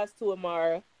apologized to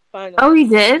Amara finally. Oh, he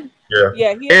did?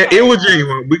 Yeah. And it was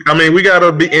genuine. We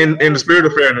gotta be in the spirit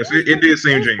of fairness. It did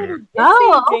seem genuine.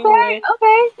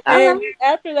 Okay. And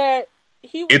after that,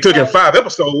 it took him 5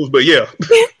 episodes, but yeah.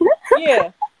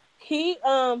 Yeah. He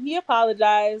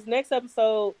apologized. Next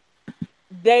episode,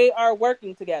 they are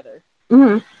working together.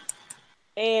 Mm-hmm.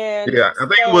 And yeah, I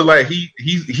think it was like he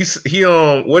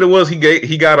what it was he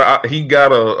got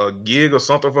a gig or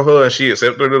something for her and she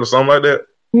accepted it or something like that.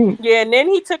 Yeah, and then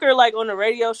he took her like on a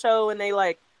radio show and they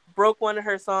like broke one of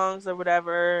her songs or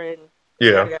whatever, and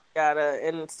yada.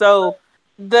 And so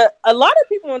a lot of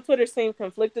people on Twitter seem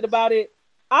conflicted about it.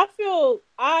 I feel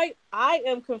I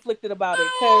am conflicted about it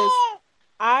because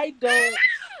I don't.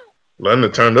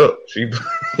 London turned up. She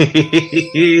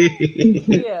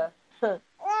yeah.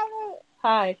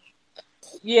 Hi.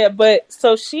 Yeah, but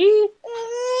so she.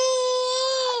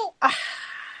 I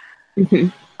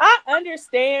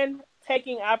understand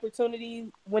taking opportunity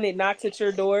when it knocks at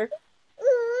your door.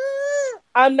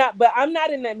 I'm not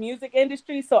in the music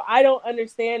industry, so I don't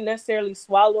understand necessarily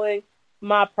swallowing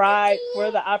my pride for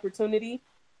the opportunity.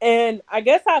 And I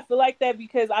guess I feel like that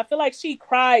because I feel like she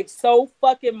cried so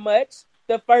fucking much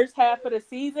the first half of the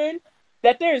season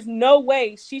that there's no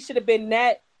way she should have been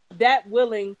that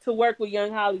willing to work with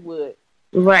Young Hollywood.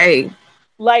 Right.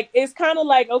 Like, it's kind of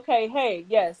like, okay, hey,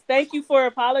 yes, thank you for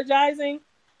apologizing.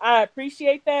 I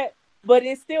appreciate that. But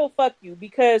it's still fuck you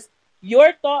because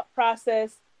your thought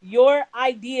process, your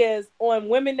ideas on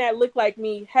women that look like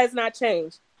me has not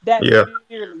changed that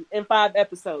severely in 5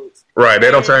 episodes. Right.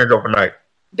 They don't change overnight.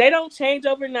 They don't change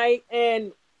overnight.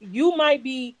 And you might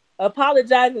be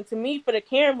apologizing to me for the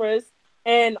cameras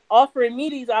and offering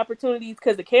me these opportunities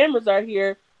because the cameras are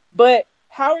here. But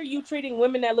how are you treating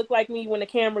women that look like me when the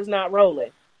camera's not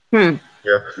rolling? Yeah.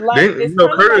 Like,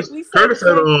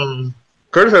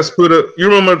 Curtis has put up. You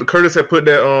remember Curtis had put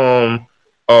that.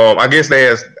 I guess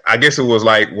it was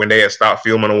like when they had stopped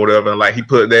filming or whatever, and like he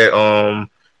put that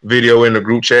video in the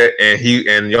group chat,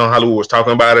 and Young Hollywood was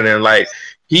talking about it, and like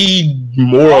he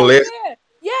more or less. Yeah.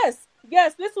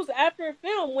 Yes. This was after a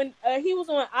film when he was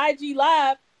on IG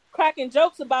Live cracking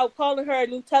jokes about calling her a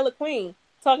Nutella Queen,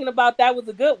 talking about that was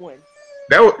a good one.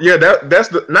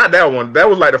 That's not that one. That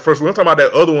was like the first one. We're talking about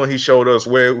that other one he showed us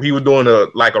where he was doing a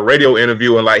radio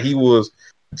interview and like he was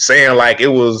saying like it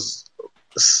was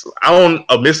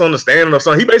a misunderstanding or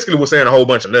something. He basically was saying a whole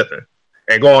bunch of nothing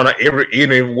and going on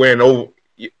everywhere over.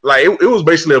 Like it was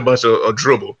basically a bunch of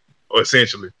dribble,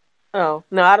 essentially. Oh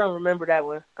no, I don't remember that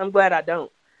one. I'm glad I don't.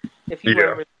 If you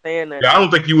were saying that, I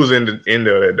don't think he was in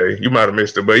there that day. You might have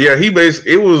missed it, but yeah,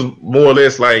 it was more or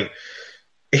less like.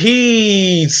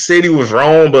 He said he was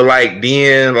wrong, but like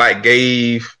then like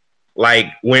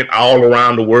went all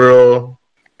around the world.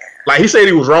 Like he said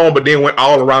he was wrong, but then went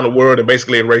all around the world and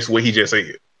basically erased what he just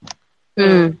said.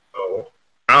 So,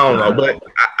 I don't know, but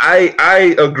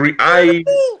I agree. I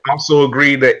also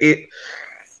agree that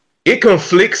it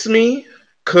conflicts me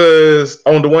because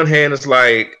on the one hand, it's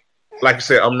like you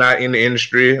said, I'm not in the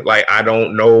industry. Like, I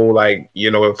don't know, like, you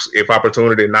know, if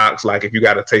opportunity knocks, like, if you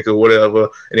got to take it or whatever.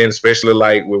 And then especially,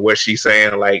 like, with what she's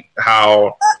saying, like,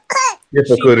 how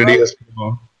difficult it is.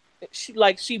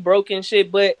 She broke and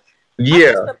shit. But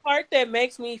yeah, the part that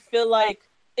makes me feel like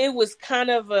it was kind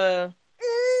of I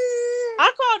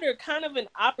called her kind of an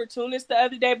opportunist the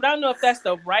other day, but I don't know if that's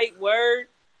the right word.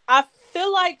 I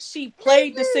feel like she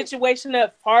played the situation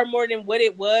up far more than what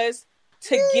it was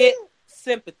to get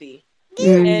sympathy.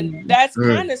 And that's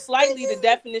kind of slightly the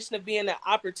definition of being an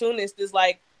opportunist is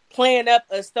like playing up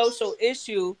a social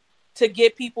issue to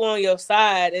get people on your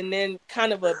side and then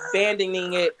kind of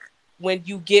abandoning it when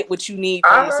you get what you need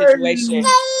from the situation.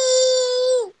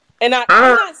 And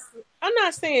I'm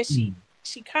not saying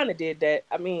she kind of did that.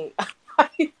 I mean, I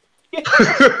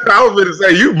was going to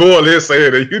say you more or less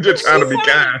saying that you just trying to be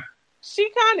kind. She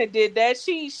kind of did that.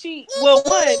 Well,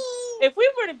 one, if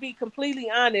we were to be completely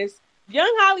honest,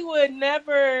 Young Hollywood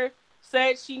never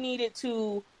said she needed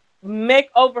to make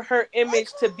over her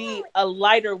image to be a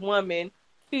lighter woman.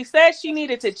 He said she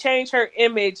needed to change her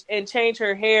image and change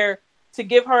her hair to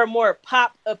give her a more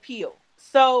pop appeal.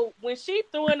 So when she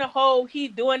threw in the whole, he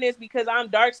doing this because I'm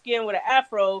dark skinned with an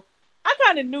afro, I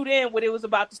kind of knew then what it was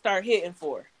about to start hitting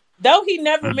for. Though he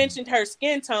never mentioned her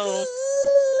skin tone.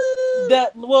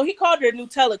 He called her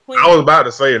Nutella Queen. I was about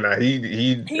to say now.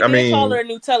 He called her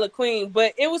Nutella Queen,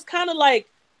 but it was kind of like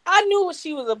I knew what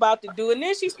she was about to do, and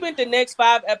then she spent the next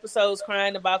 5 episodes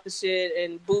crying about the shit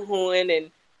and boo-hooing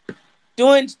and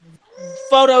doing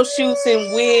photo shoots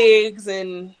and wigs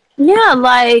and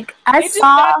like I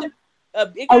saw a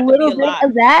little bit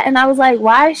of that, and I was like,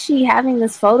 why is she having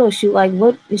this photo shoot? Like,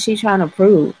 what is she trying to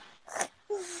prove?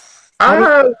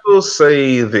 I will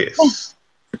say this.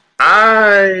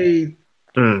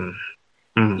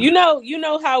 You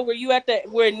know how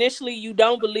where initially you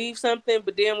don't believe something,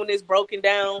 but then when it's broken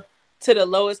down to the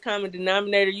lowest common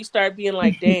denominator, you start being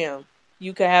like, damn,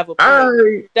 you could have a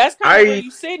point. That's kind of where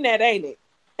you sitting at, ain't it?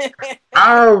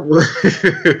 I'll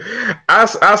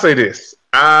say this.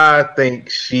 I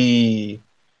think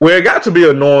where it got to be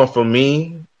annoying for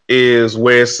me is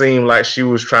where it seemed like she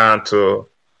was trying to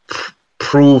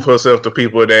prove herself to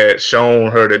people that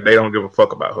shown her that they don't give a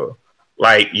fuck about her.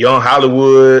 Like Young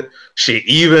Hollywood, shit,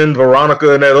 even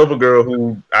Veronica and that other girl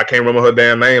who I can't remember her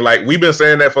damn name. Like, we've been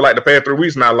saying that for like the past 3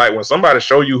 weeks now. Like, when somebody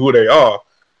show you who they are,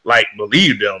 like,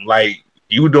 believe them. Like,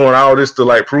 you doing all this to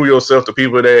like prove yourself to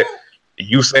people that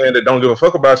you saying that don't give a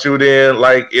fuck about you. Then,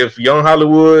 like, if Young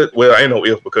Hollywood, well, ain't no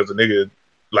if, because the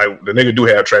nigga do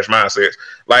have trash mindsets.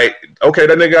 Like, okay,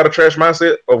 that nigga got a trash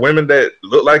mindset of women that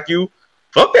look like you.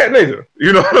 Fuck that nigga.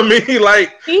 You know what I mean?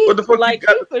 Like, what the fuck? Like,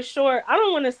 he for sure. I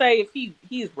don't want to say if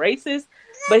he's racist,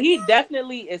 but he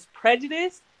definitely is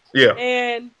prejudiced. Yeah.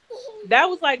 And that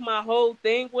was like my whole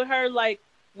thing with her. Like,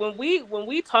 when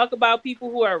we talk about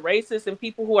people who are racist and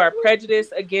people who are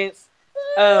prejudiced against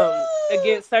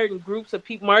certain groups of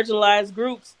people, marginalized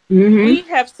groups, we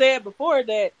have said before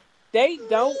that they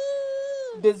don't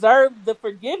deserve the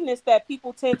forgiveness that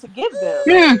people tend to give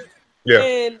them. Yeah.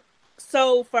 And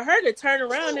so for her to turn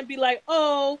around and be like,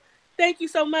 "Oh, thank you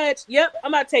so much. Yep,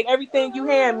 I'm about to take everything you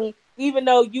hand me, even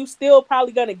though you still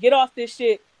probably gonna get off this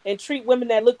shit and treat women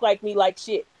that look like me like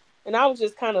shit." And I was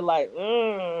just kind of like,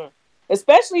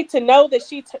 especially to know that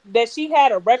she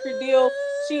had a record deal.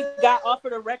 She got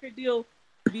offered a record deal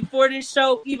before this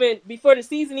show, even before the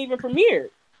season even premiered.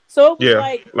 So it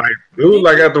was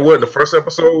like after what, the first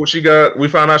episode we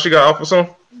found out she got offered some?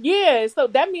 Yeah, so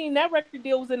that means that record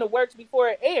deal was in the works before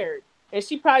it aired. And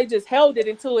she probably just held it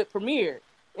until it premiered.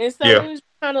 And so it was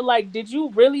kind of like, did you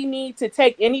really need to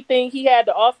take anything he had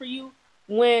to offer you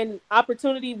when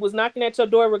opportunity was knocking at your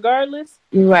door regardless?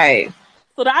 Right.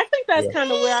 So I think that's kind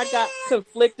of where I got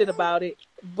conflicted about it.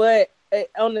 But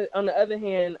on the other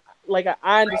hand, like,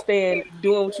 I understand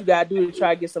doing what you got to do to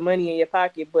try to get some money in your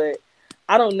pocket, but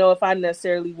I don't know if I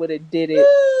necessarily would have did it,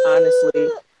 honestly.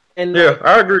 And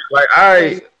I agree. Like,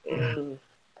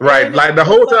 right, like the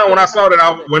whole time when I saw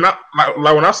that, when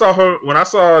I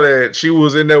saw that she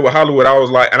was in there with Hollywood, I was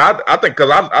like, and I think I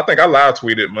live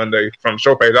tweeted Monday from the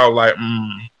show page. I was like,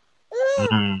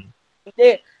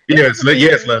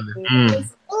 yes, London,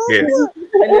 yes. And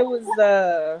it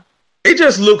was it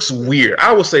just looks weird.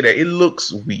 I will say that it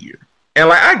looks weird, and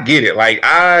like I get it. Like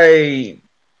I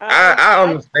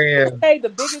understand. Hey, the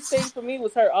biggest thing for me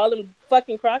was all them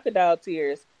fucking crocodile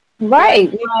tears.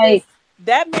 Right, like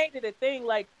that made it a thing.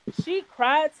 Like, she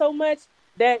cried so much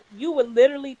that you would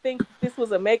literally think this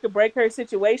was a make or break her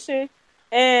situation.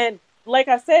 And like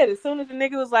I said, as soon as the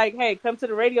nigga was like, "Hey, come to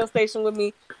the radio station with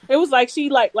me," it was like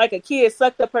she like a kid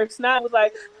sucked up her snot. Was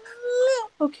like,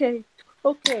 okay.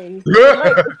 Like,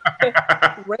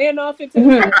 ran off into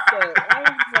the sunset. I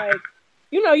was like,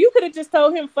 you could have just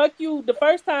told him "fuck you" the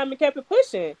first time and kept it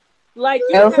pushing. Like,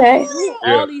 you have to do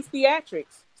all these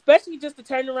theatrics, especially just to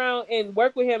turn around and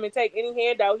work with him and take any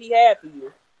handout he had for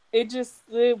you. It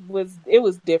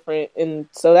was different, and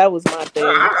so that was my thing.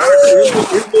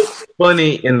 It looks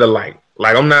funny in the light.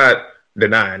 Like, I'm not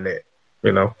denying that,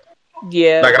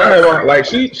 Yeah. Like,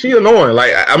 she annoying.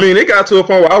 Like, I mean, it got to a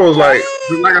point where I was like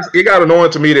it got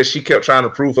annoying to me that she kept trying to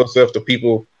prove herself to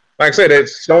people. Like I said,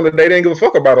 that's shown that they didn't give a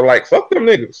fuck about her. Like, fuck them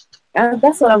niggas.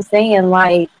 That's what I'm saying.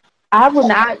 Like, I would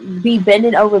not be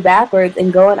bending over backwards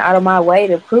and going out of my way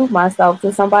to prove myself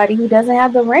to somebody who doesn't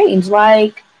have the range.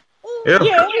 Like, it's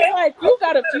like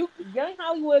Young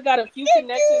Hollywood got a few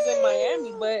connections in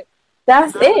Miami, but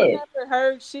that's I never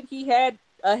heard shit he had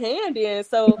a hand in.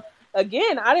 So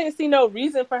again, I didn't see no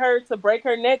reason for her to break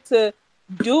her neck to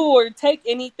do or take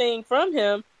anything from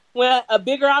him when a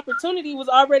bigger opportunity was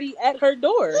already at her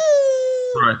door.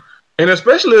 Right. And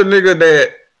especially a nigga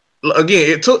that, again,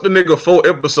 it took the nigga 4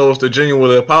 episodes to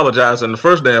genuinely apologize in the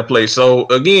first damn place. So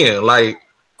again, like,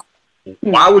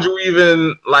 why would you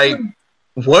even, like,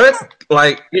 what?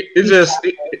 Like,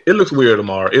 it looks weird,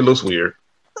 Amara. It looks weird.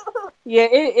 Yeah,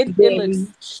 it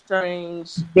looks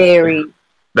strange. Very.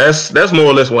 That's more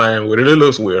or less why I am with it. It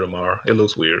looks weird, Amara. It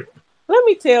looks weird. Let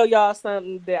me tell y'all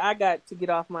something that I got to get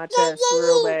off my chest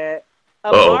real bad.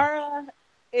 Amara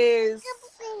is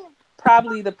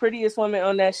probably the prettiest woman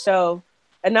on that show.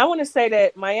 And I want to say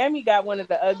that Miami got one of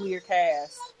the uglier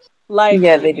casts. Like,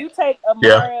 if you take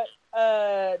Amara,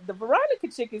 the Veronica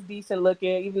chick is decent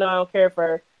looking, even though I don't care for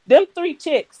her. Them 3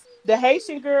 chicks, the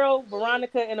Haitian girl,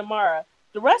 Veronica, and Amara.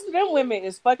 The rest of them women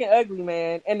is fucking ugly,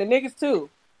 man. And the niggas too.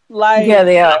 Like, yeah,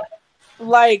 they are.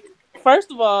 Like,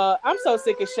 first of all, I'm so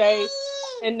sick of Shay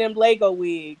and them Lego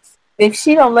wigs. If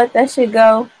she don't let that shit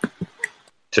go,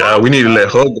 child, we need to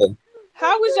let her go.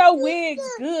 How was your wigs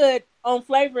good on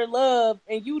Flavor of Love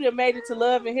and you done made it to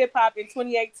Love and Hip Hop in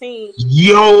 2018?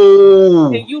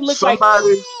 Yo, and you look somebody,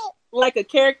 like like a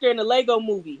character in a Lego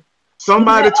movie.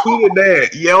 Somebody tweeted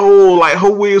that. Yo, like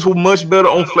her wigs were much better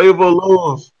on Flavor of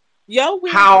Love. Your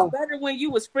wig was better when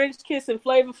you was French kissing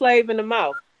Flavor Flav in the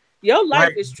mouth. Your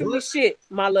life is truly shit,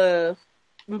 my love.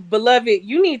 Beloved,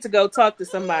 you need to go talk to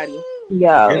somebody.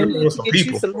 Yo, and need to get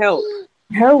you some help.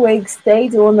 Her wigs stay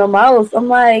doing the most. I'm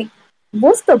like,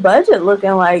 what's the budget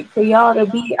looking like for y'all to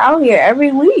be out here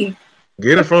every week?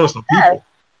 Get in front of some people.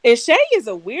 And Shay is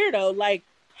a weirdo. Like,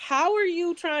 how are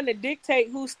you trying to dictate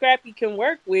who Scrappy can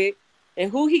work with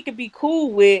and who he can be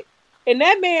cool with? And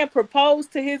that man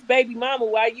proposed to his baby mama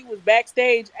while you was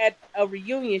backstage at a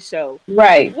reunion show.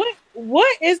 Right.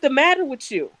 What is the matter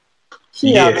with you?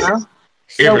 She don't know.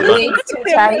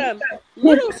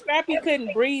 Little Scrappy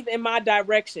couldn't breathe in my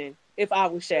direction if I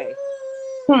was Shay.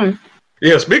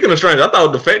 Yeah, speaking of strange, I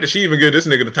thought the fact that she even give this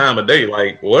nigga the time of day,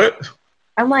 like, what?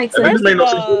 I'm like, so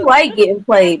you like getting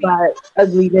played by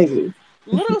ugly niggas.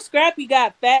 Little Scrappy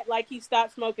got fat like he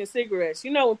stopped smoking cigarettes.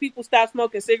 You know when people stop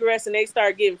smoking cigarettes and they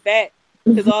start getting fat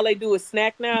because all they do is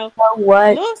snack now?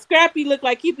 What? Little Scrappy looked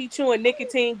like he be chewing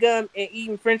nicotine gum and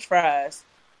eating French fries.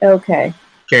 Okay.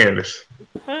 Candace.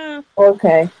 Huh?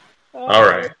 Okay. All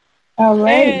right.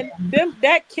 And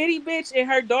that kitty bitch and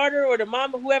her daughter or the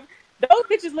mama, whoever, those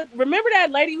bitches look. Remember that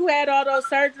lady who had all those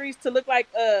surgeries to look like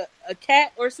a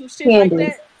cat or some shit Candace. like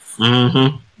that?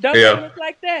 Mm-hmm. Don't they look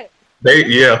like that? They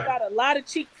got a lot of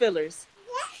cheek fillers.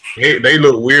 They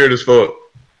look weird as fuck.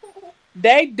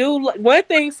 They do. One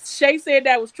thing Shay said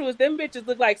that was true is them bitches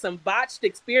look like some botched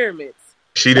experiments.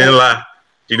 She didn't lie.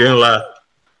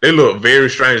 They look very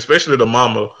strange, especially the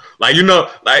mama. Like, you know,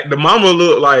 like the mama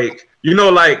looked like, you know,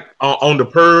 like on The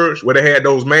Purge where they had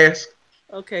those masks.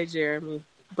 Okay, Jeremy.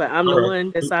 But I'm the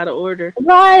one that's out of order.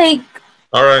 Like.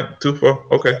 All right,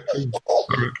 2-4. Okay.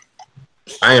 Right.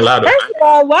 I ain't lied. First of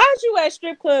all, why is you at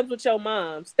strip clubs with your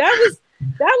moms? That was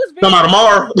come out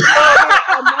tomorrow.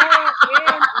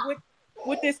 And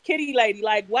with this kitty lady.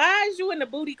 Like, why is you in the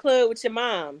booty club with your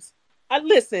moms?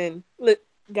 Listen,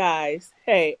 guys.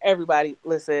 Hey, everybody,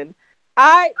 listen.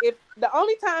 If the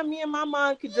only time me and my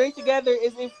mom could drink together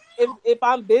is if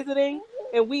I'm visiting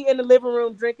and we in the living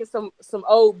room drinking some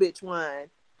old bitch wine.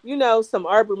 You know, some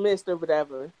Arbor Mist or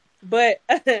whatever. But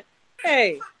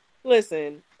hey,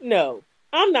 listen, no.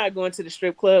 I'm not going to the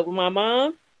strip club with my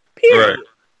mom. Period.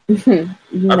 Right. I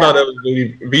thought that was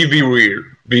BV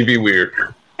weird. BV weird.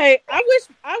 Hey, I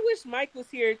wish Mike was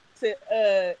here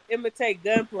to imitate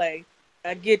gunplay.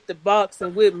 I get the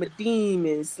boxing with my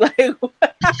demons. Like,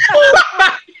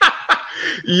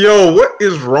 yo, what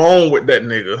is wrong with that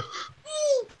nigga?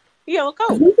 He on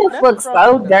coke. He just looks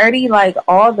so dirty, like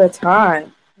all the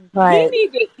time. Like,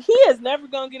 he is never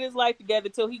gonna get his life together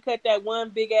till he cut that one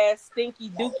big ass stinky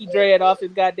dookie dread off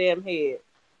his goddamn head.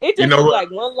 It just looks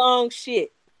like one long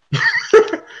shit.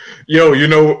 Yo, you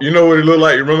know what it looked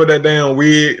like? You remember that damn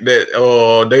wig that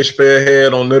Dave Chappelle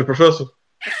had on Nutty Professor?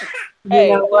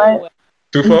 Hey, you know what?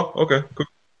 2-4? Okay, cool.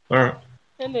 All right.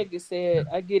 That nigga said,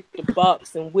 I get the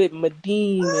boxing with my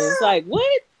demons. Like,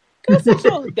 what? Go sit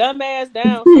your dumb ass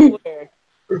down somewhere.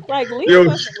 Like, leave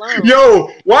us alone. Yo,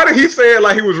 why did he say it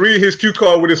like he was reading his cue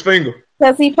card with his finger?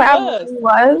 Because he probably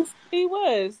was. He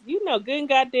was. You know good and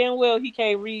goddamn well he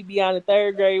can't read beyond the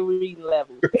 3rd grade reading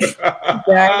level. That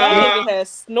nigga has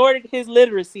snorted his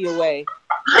literacy away.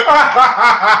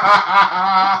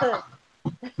 I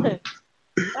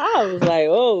was like,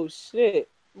 oh shit.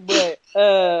 But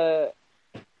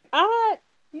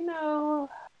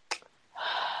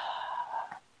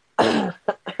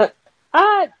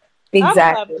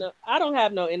Exactly. I don't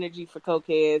have no energy for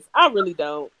cokeheads. I really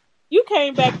don't. You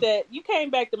came back to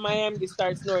Miami to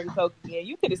start snorting coke again.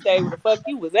 You could have stayed where the fuck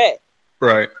you was at.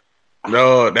 Right.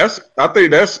 No, I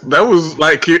think that was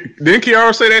like, didn't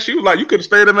Kiara say that? She was like, you could have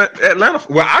stayed in Atlanta.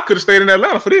 Well, I could have stayed in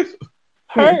Atlanta for this.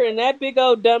 Her and that big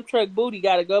old dump truck booty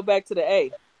got to go back to the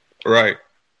A. Right.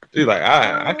 She's like,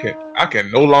 I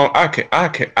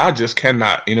just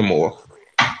cannot anymore.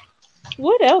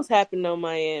 What else happened on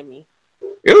Miami?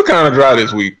 It was kind of dry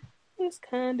this week. It's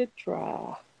kind of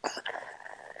dry.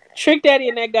 Trick Daddy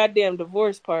and that goddamn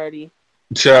divorce party.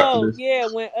 Oh yeah,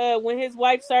 when his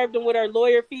wife served him with her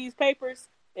lawyer fees papers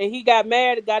and he got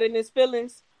mad, got in his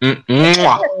feelings.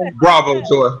 Bravo,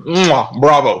 Joy.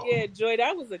 Bravo. Yeah, Joy,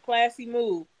 that was a classy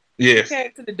move. Yes. He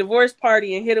came to the divorce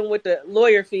party and hit him with the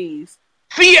lawyer fees.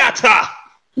 Theater.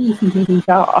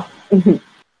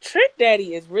 Trick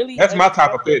Daddy is really. That's my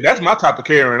type of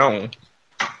carrying on.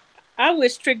 I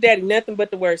wish Trick Daddy nothing but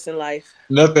the worst in life.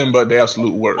 Nothing but the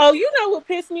absolute worst. Oh, you know what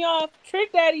pissed me off?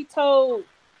 Trick Daddy told,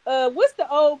 what's the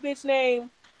old bitch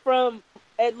name from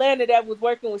Atlanta that was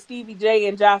working with Stevie J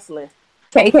and Jocelyn?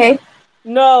 KK?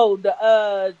 No,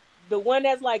 the the one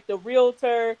that's like the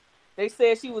realtor. They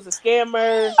said she was a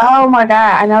scammer. Oh my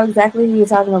god, I know exactly who you're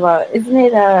talking about. Isn't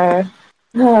it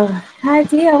God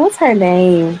damn, what's her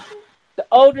name? The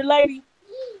older lady.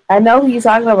 I know who you're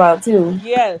talking about too.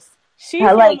 Yes. She's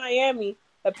from Miami.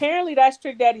 Apparently that's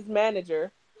Trick Daddy's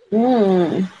manager.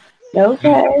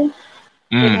 Okay.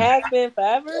 It has been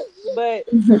forever, but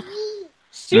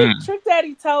Trick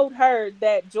Daddy told her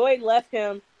that Joy left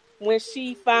him when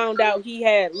she found out he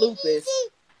had lupus.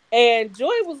 And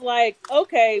Joy was like,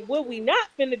 okay, what we not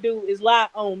finna do is lie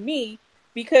on me,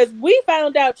 because we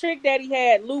found out Trick Daddy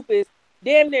had lupus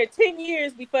damn near 10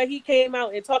 years before he came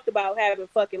out and talked about having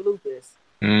fucking lupus.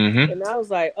 Mm-hmm. And I was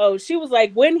like, oh, she was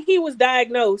like, when he was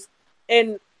diagnosed,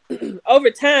 and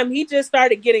over time, he just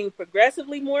started getting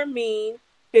progressively more mean.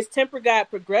 His temper got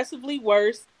progressively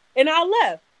worse, and I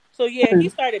left. So yeah, he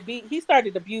started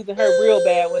abusing her real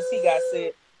bad once he got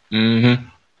sick. Mm-hmm.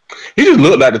 He just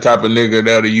looked like the type of nigga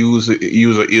that'll use an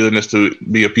illness to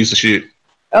be a piece of shit.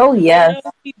 Oh yeah,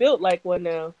 he built like one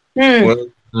now. Well,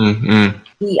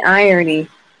 the irony.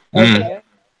 Okay.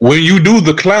 When you do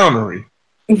the clownery.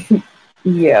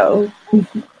 Yo.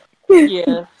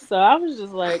 Yeah. So I was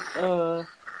just like, So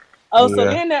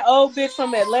then that old bitch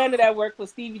from Atlanta that worked with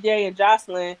Stevie J and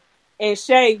Jocelyn and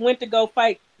Shay went to go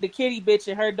fight the kitty bitch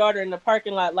and her daughter in the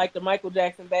parking lot like the Michael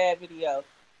Jackson Bad video.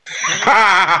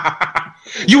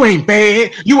 You ain't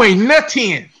bad. You ain't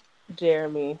nothing.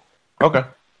 Jeremy. Okay.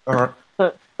 All right.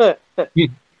 Okay.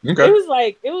 It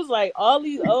was like all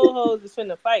these old hoes is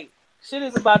finna fight. Shit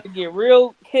is about to get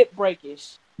real hip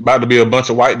breakish. About to be a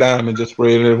bunch of white diamonds just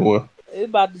spread everywhere. It's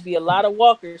about to be a lot of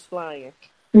walkers flying.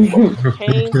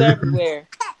 Chains everywhere.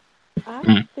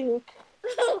 I think.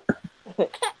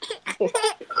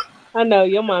 I know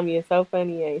your mommy is so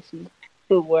funny, ain't she?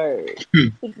 Good word. I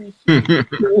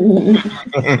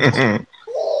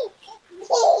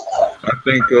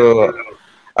think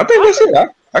that's it.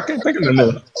 I can't think of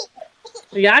another.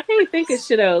 Yeah, I can't think of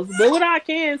shit else. But what I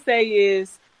can say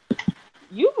is,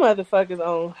 you motherfuckers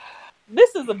on.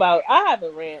 This is about. I have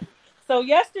a rant. So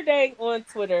yesterday on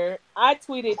Twitter, I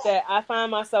tweeted that I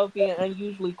find myself being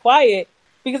unusually quiet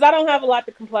because I don't have a lot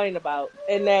to complain about,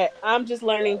 and that I'm just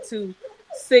learning to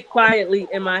sit quietly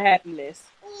in my happiness.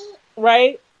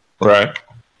 Right? Right.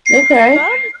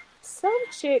 Okay. Some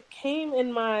chick came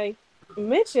in my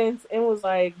mentions and was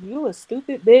like, you a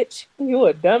stupid bitch, you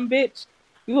a dumb bitch,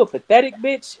 you a pathetic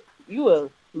bitch, you a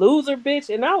loser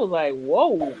bitch. And I was like,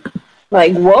 whoa.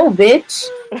 Like, whoa, bitch.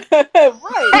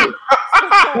 Right.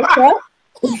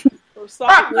 So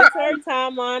I went to her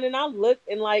timeline and I looked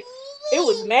and like, it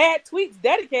was mad tweets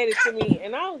dedicated to me.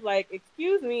 And I was like,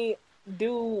 excuse me,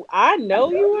 do I know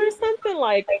you or something?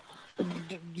 Like,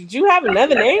 did you have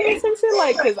another name or some shit?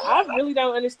 Like, because I really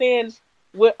don't understand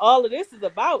what all of this is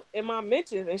about in my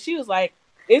mentions. And she was like,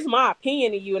 it's my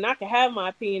opinion of you and I can have my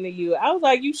opinion of you. I was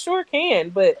like, you sure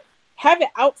can, but have it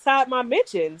outside my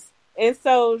mentions. And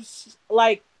so,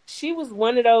 she was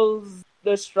one of those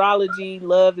astrology,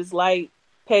 love is light,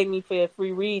 pay me for a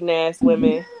free reading ass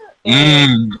women.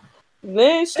 And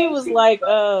then she was like,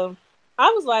 I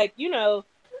was like,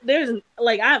 there's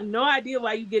like, I have no idea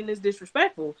why you getting this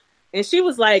disrespectful. And she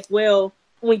was like, well,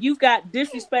 when you got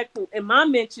disrespectful in my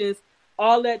mentions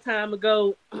all that time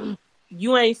ago,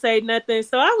 you ain't say nothing.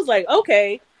 So I was like,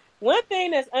 okay. One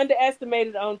thing that's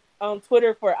underestimated on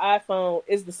Twitter for iPhone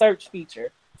is the search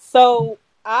feature. So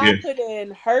I put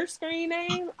in her screen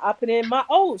name. I put in my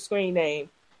old screen name.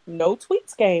 No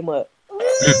tweets came up.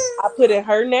 I put in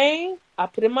her name. I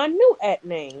put in my new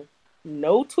 @name.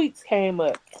 No tweets came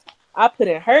up. I put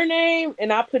in her name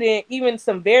and I put in even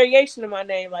some variation of my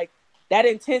name, like that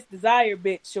intense desire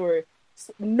bitch, or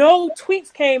no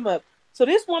tweets came up. So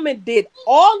this woman did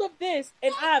all of this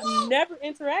and I've never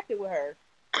interacted with her.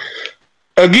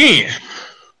 Again,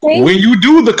 when you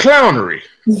do the clownery.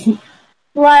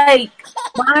 Like,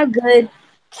 my good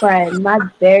friend, my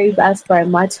very best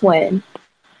friend, my twin.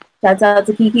 Shouts out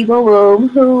to Kiki Boom,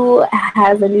 who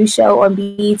has a new show on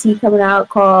BET coming out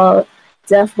called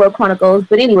Death Row Chronicles.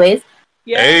 But anyways,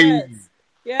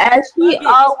 as she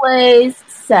always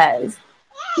says,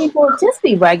 people, just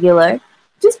be regular.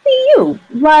 Just be you.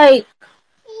 Like,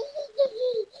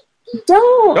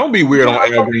 don't be weird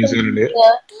on Alvin's internet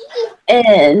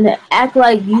and act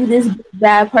like you this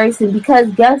bad person, because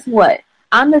guess what?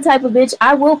 I'm the type of bitch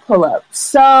I will pull up.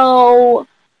 So,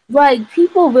 like,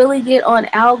 people really get on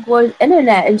Al Gore's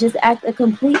internet and just act a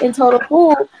complete and total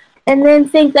fool and then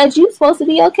think that you're supposed to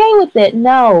be okay with it.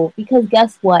 No, because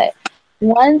guess what?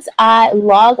 Once I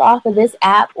log off of this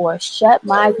app or shut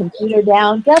my computer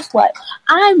down, guess what?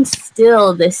 I'm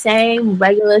still the same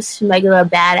regular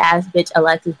badass bitch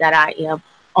Alexis that I am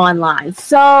online.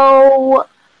 So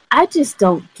I just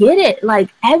don't get it. Like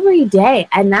every day.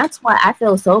 And that's why I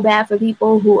feel so bad for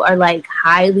people who are like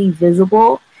highly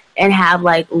visible and have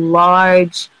like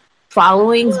large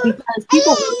followings, because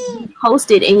people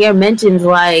posted in your mentions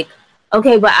like,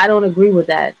 okay, but I don't agree with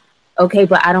that. Okay,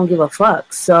 but I don't give a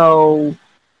fuck. So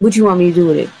what you want me to do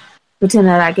with it? Pretend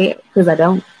that I care? Because I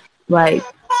don't. Like,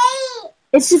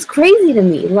 it's just crazy to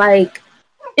me. Like,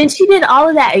 and she did all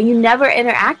of that, and you never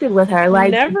interacted with her.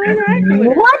 Like, never interacted with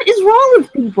her. What is wrong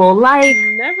with people? Like,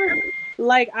 never.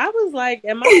 Like, I was like,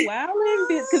 am I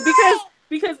wilding?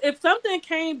 Because if something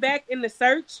came back in the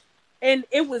search and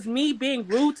it was me being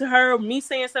rude to her, me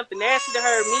saying something nasty to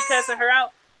her, me cussing her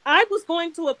out, I was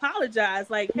going to apologize.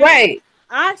 Like, hey, right.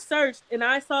 I searched and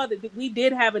I saw that we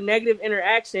did have a negative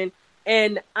interaction,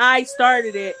 and I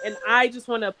started it, and I just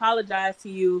want to apologize to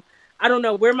you. I don't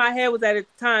know where my head was at the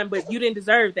time, but you didn't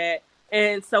deserve that.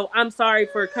 And so I'm sorry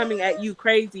for coming at you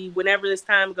crazy whenever this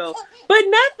time goes. But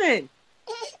nothing.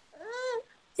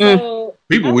 So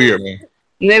people weird, man.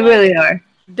 They really are.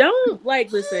 Don't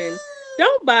listen.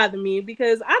 Don't bother me,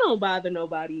 because I don't bother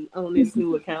nobody on this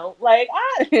new account. Like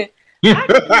I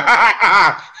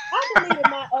deleted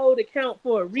my old account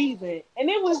for a reason, and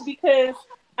it was because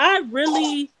I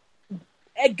really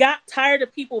got tired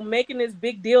of people making this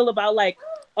big deal about like,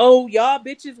 oh, y'all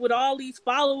bitches with all these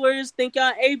followers think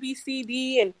y'all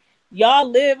ABCD and y'all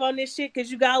live on this shit because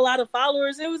you got a lot of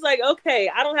followers. It was like, okay,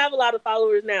 I don't have a lot of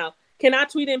followers now. Can I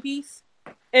tweet in peace?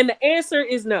 And the answer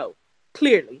is no.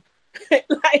 Clearly.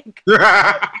 Like,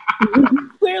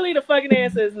 clearly the fucking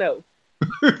answer is no.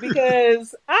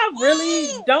 Because I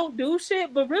really don't do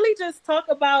shit, but really just talk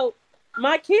about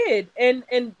my kid and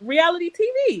reality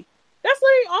TV. That's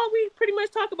literally all we pretty much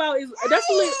talk about. That's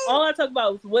literally all I talk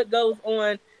about is what goes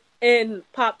on in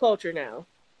pop culture now,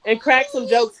 and crack some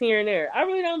jokes here and there. I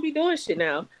really don't be doing shit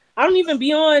now. I don't even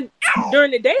be on during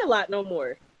the day a lot no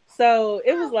more. So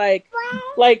it was like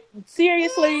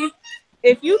seriously,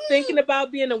 if you thinking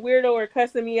about being a weirdo or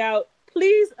cussing me out,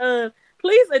 please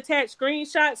attach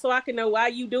screenshots so I can know why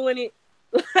you doing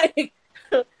it.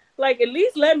 Like at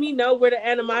least let me know where the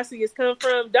animosity is come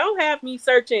from. Don't have me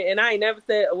searching and I ain't never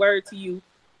said a word to you,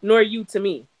 nor you to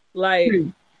me. Like,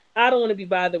 I don't want to be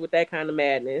bothered with that kind of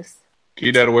madness.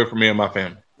 Keep that away from me and my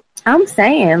family. I'm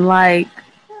saying, like,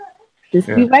 just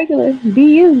be regular.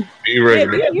 Be you. Be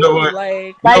regular. Yeah, be you know what?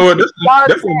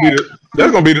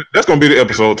 That's gonna be the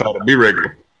episode title. Be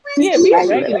regular. Yeah, be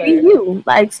regular. Be you.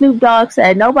 Like Snoop Dogg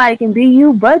said, nobody can be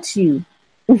you but you.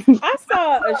 I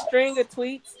saw a string of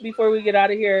tweets before we get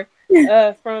out of here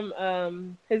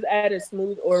from his ad is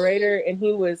Smooth Orator, and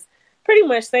he was pretty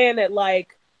much saying that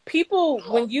like people,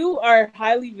 when you are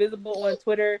highly visible on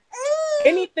Twitter,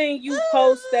 anything you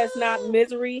post that's not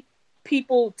misery,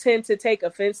 people tend to take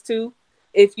offense to.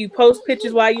 If you post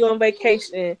pictures while you're on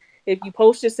vacation, if you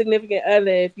post your significant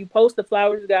other, if you post the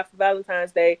flowers you got for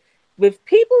Valentine's Day, if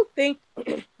people think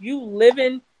you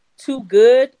living too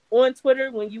good on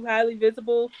Twitter when you highly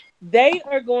visible, they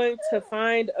are going to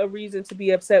find a reason to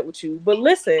be upset with you. But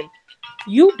listen,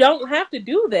 you don't have to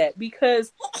do that,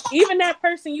 because even that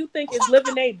person you think is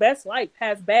living their best life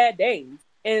has bad days,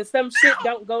 and some shit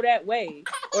don't go that way,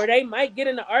 or they might get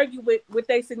in an argument with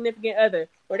their significant other,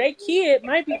 or their kid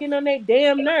might be getting on their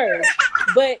damn nerves.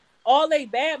 But all they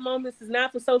bad moments is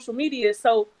not for social media,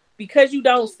 so because you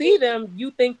don't see them, you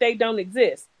think they don't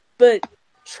exist. But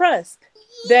trust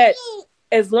that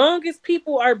as long as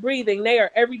people are breathing, they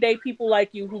are everyday people like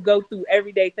you who go through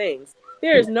everyday things.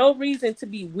 There is no reason to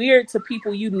be weird to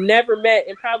people you never met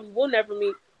and probably will never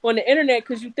meet on the internet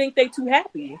because you think they too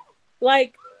happy.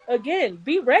 Like, again,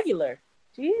 be regular.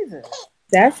 Jesus.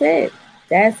 That's it.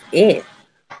 That's it.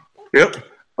 Yep.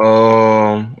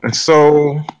 And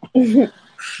so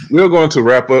we're going to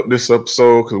wrap up this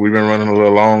episode because we've been running a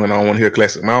little long and I don't want to hear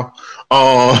Classic Mouth.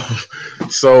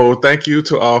 So thank you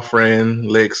to our friend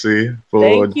Lexi for.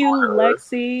 Thank you,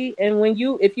 Lexi. And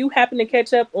if you happen to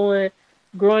catch up on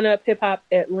Growing Up Hip Hop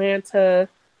Atlanta,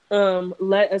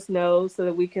 let us know so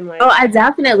that we can like. Oh, I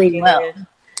definitely will.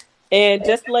 And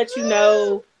just to let you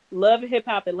know, Love and Hip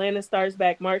Hop Atlanta starts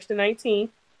back March the 19th.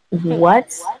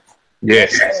 What?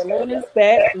 Yes. Atlanta is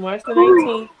back March the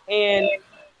 19th,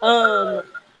 and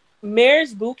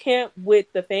Marriage Boot Camp with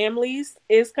the Families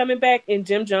is coming back, and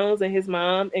Jim Jones and his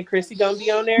mom and Chrissy gonna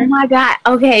be on there. Oh my God.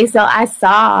 Okay, so I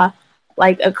saw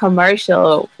like a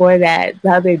commercial for that the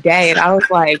other day, and I was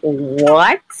like,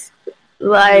 what?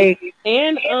 Like,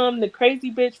 and the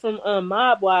crazy bitch from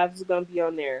Mob Wives is gonna be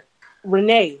on there.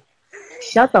 Renee.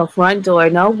 Shut the front door.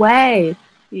 No way.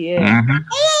 Yeah.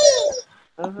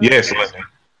 Mm-hmm. Yes,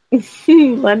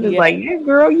 London. London's like, yeah,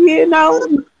 girl, you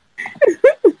know.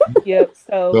 Yep.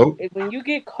 So Nope. when you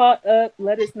get caught up,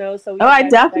 let us know. So we Oh, can I have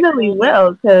you back definitely on.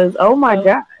 will, because, oh my So-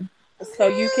 God. So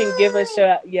you can give us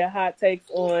your hot takes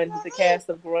on the cast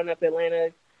of Growing Up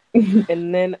Atlanta.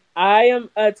 And then I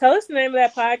am tell us the name of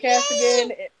that podcast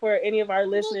again for any of our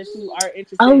listeners who are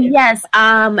interested. Oh, in yes.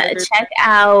 Check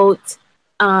out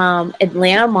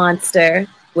Atlanta Monster,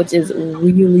 which is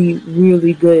really,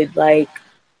 really good. Like,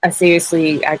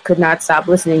 seriously, I could not stop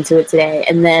listening to it today.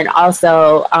 And then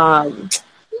also,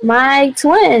 my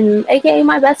twin, aka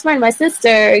my best friend, my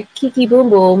sister, Kiki Boom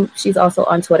Boom, she's also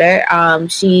on Twitter.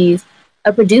 She's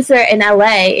a producer in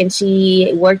LA, and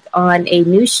she worked on a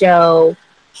new show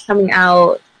coming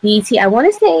out BET, I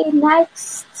want to say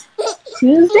next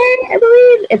Tuesday, I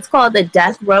believe. It's called the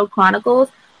Death Row Chronicles.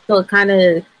 So it kind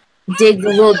of digs a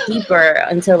little deeper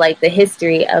into like the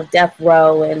history of Death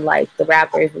Row and like the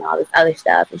rappers and all this other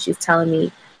stuff. And she was telling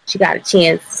me she got a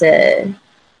chance to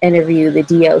interview the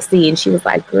DOC, and she was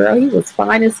like, girl, he was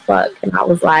fine as fuck. And I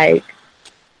was like,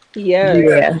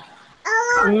 yeah.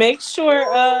 Make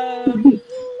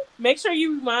sure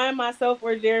you remind myself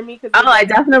or Jeremy, because I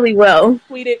definitely will.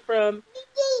 Tweet it from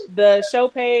the show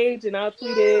page, and I'll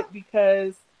tweet it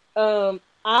because I'm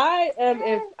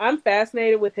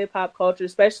fascinated with hip hop culture,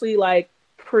 especially like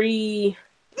pre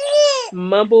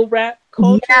mumble rap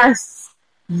culture.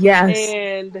 Yes.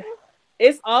 And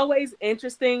it's always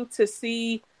interesting to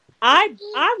see. I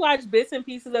watched bits and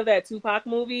pieces of that Tupac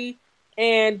movie,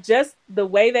 and just the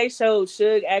way they showed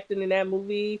Suge acting in that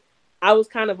movie, I was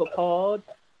kind of appalled.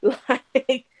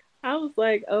 Like, I was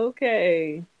like,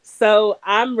 okay. So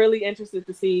I'm really interested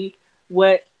to see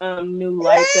what new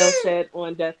light they'll shed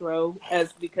on Death Row,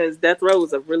 because Death Row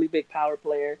was a really big power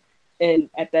player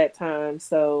at that time.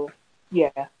 So yeah,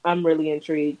 I'm really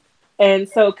intrigued. And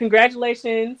so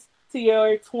congratulations to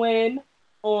your twin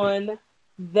on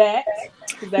that.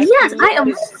 Yes, I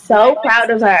am so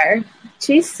proud of her.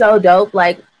 She's so dope.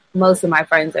 Like, most of my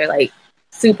friends are like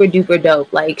super duper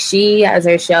dope. Like, she has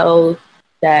her show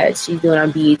that she's doing on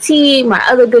BET. My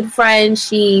other good friend,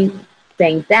 she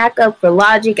sang backup for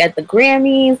Logic at the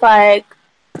Grammys. Like,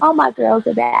 all my girls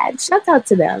are bad. Shout out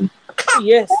to them.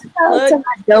 Yes. Shout out to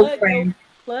my dope friends.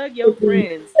 Plug your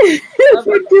friends.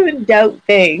 We're doing dope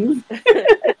things.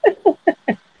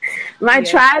 My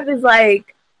tribe is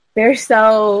like, they're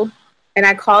so, and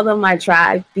I call them my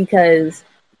tribe because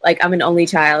like I'm an only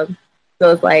child. So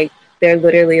it's like, they're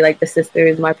literally like the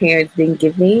sisters my parents didn't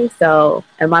give me. So,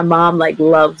 and my mom like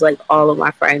loves like all of my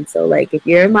friends. So like, if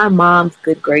you're in my mom's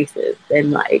good graces,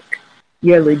 then like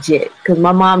you're legit. Because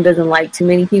my mom doesn't like too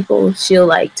many people. She'll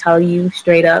like tell you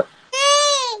straight up,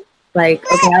 like,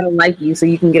 okay, I don't like you, so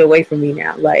you can get away from me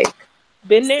now. Like,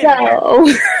 been there. So.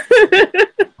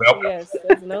 Yes,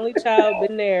 as an only child,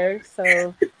 been there.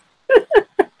 So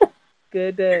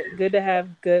good to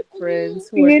have good friends.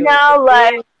 Who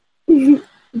like.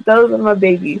 Those are my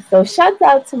babies. So shout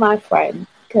out to my friends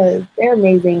because they're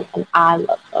amazing and I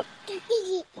love them.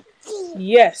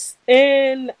 Yes,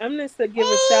 and I'm going to give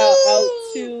a shout out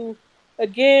to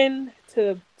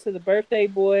the birthday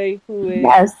boy who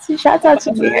is shout out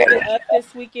to me. Up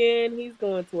this weekend. He's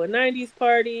going to a 90s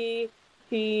party.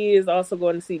 He is also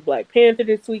going to see Black Panther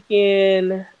this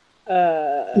weekend.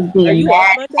 He's being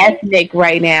mad ethnic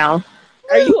right now.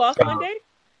 Are you off Monday?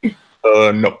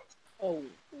 No. Oh,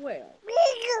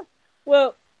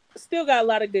 well, still got a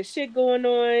lot of good shit going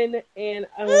on, and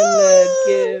I'm gonna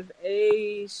give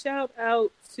a shout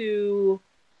out to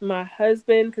my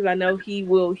husband because I know he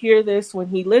will hear this when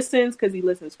he listens because he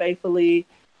listens faithfully.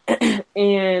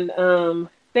 And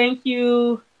thank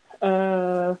you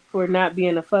for not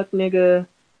being a fuck nigga.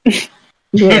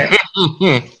 Yeah.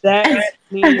 That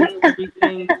means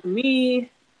everything to me.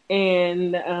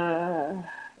 And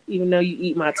even though you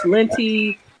eat my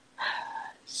Talenti,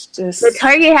 the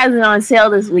Target has it on sale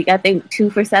this week. I think 2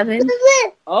 for $7.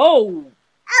 Oh.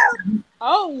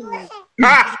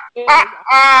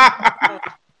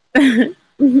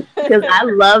 Because I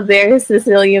love their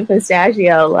Sicilian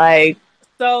pistachio. Like,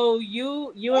 so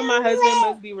you and my husband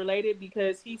must be related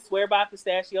because he swear by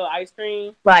pistachio ice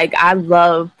cream. Like, I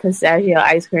love pistachio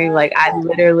ice cream. Like, I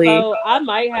literally. So I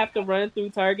might have to run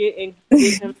through Target and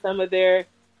give him some of their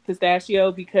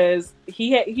pistachio because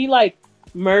he like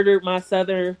murdered my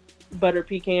Southern butter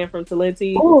pecan from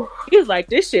Talenti. Ooh. He was like,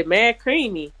 this shit mad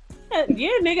creamy.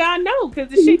 Yeah, nigga, I know because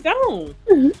the shit gone.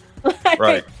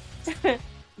 Right.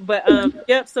 But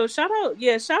yep. So shout out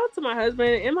to my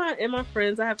husband and my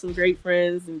friends. I have some great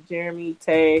friends, and Jeremy,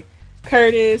 Tay,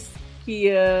 Curtis,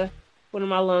 Kia, one of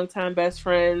my longtime best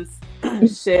friends,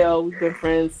 Shell. We've been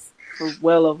friends for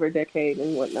well over a decade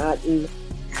and whatnot. And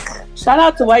shout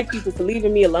out to white people for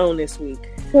leaving me alone this week.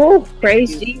 Oh,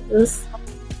 praise Jesus.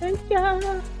 Thank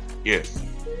you. Yes.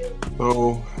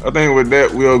 So I think with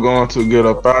that, we are going to get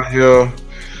up out of here.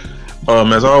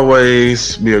 As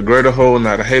always, be a greater hoe,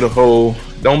 not a hater hoe.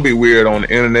 Don't be weird on the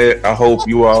internet. I hope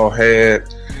you all had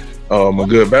a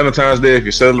good Valentine's Day if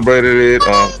you celebrated it.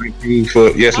 Thank you for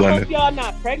I London. hope y'all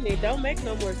not pregnant. Don't make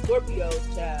no more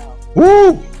Scorpios, child.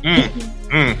 Woo!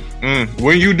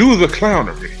 When you do the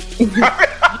clownery,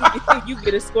 you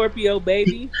get a Scorpio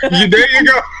baby. there you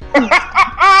go.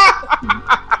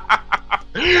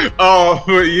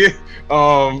 But yeah.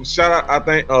 Shout out! I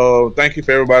think. Thank you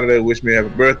for everybody that wished me happy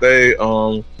birthday.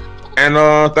 Shout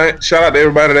out to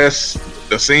everybody that's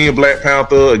seen Black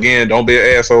Panther. Again, don't be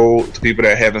an asshole to people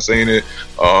that haven't seen it.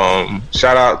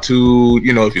 Shout out to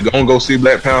if you're gonna go see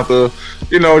Black Panther,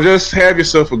 just have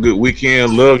yourself a good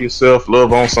weekend. Love yourself.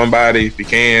 Love on somebody if you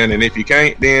can, and if you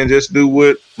can't, then just do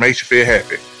what makes you feel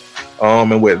happy.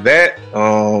 And with that,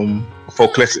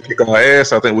 before Classic kick our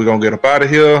ass, I think we're gonna get up out of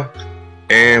here.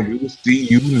 And we will see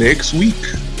you next week.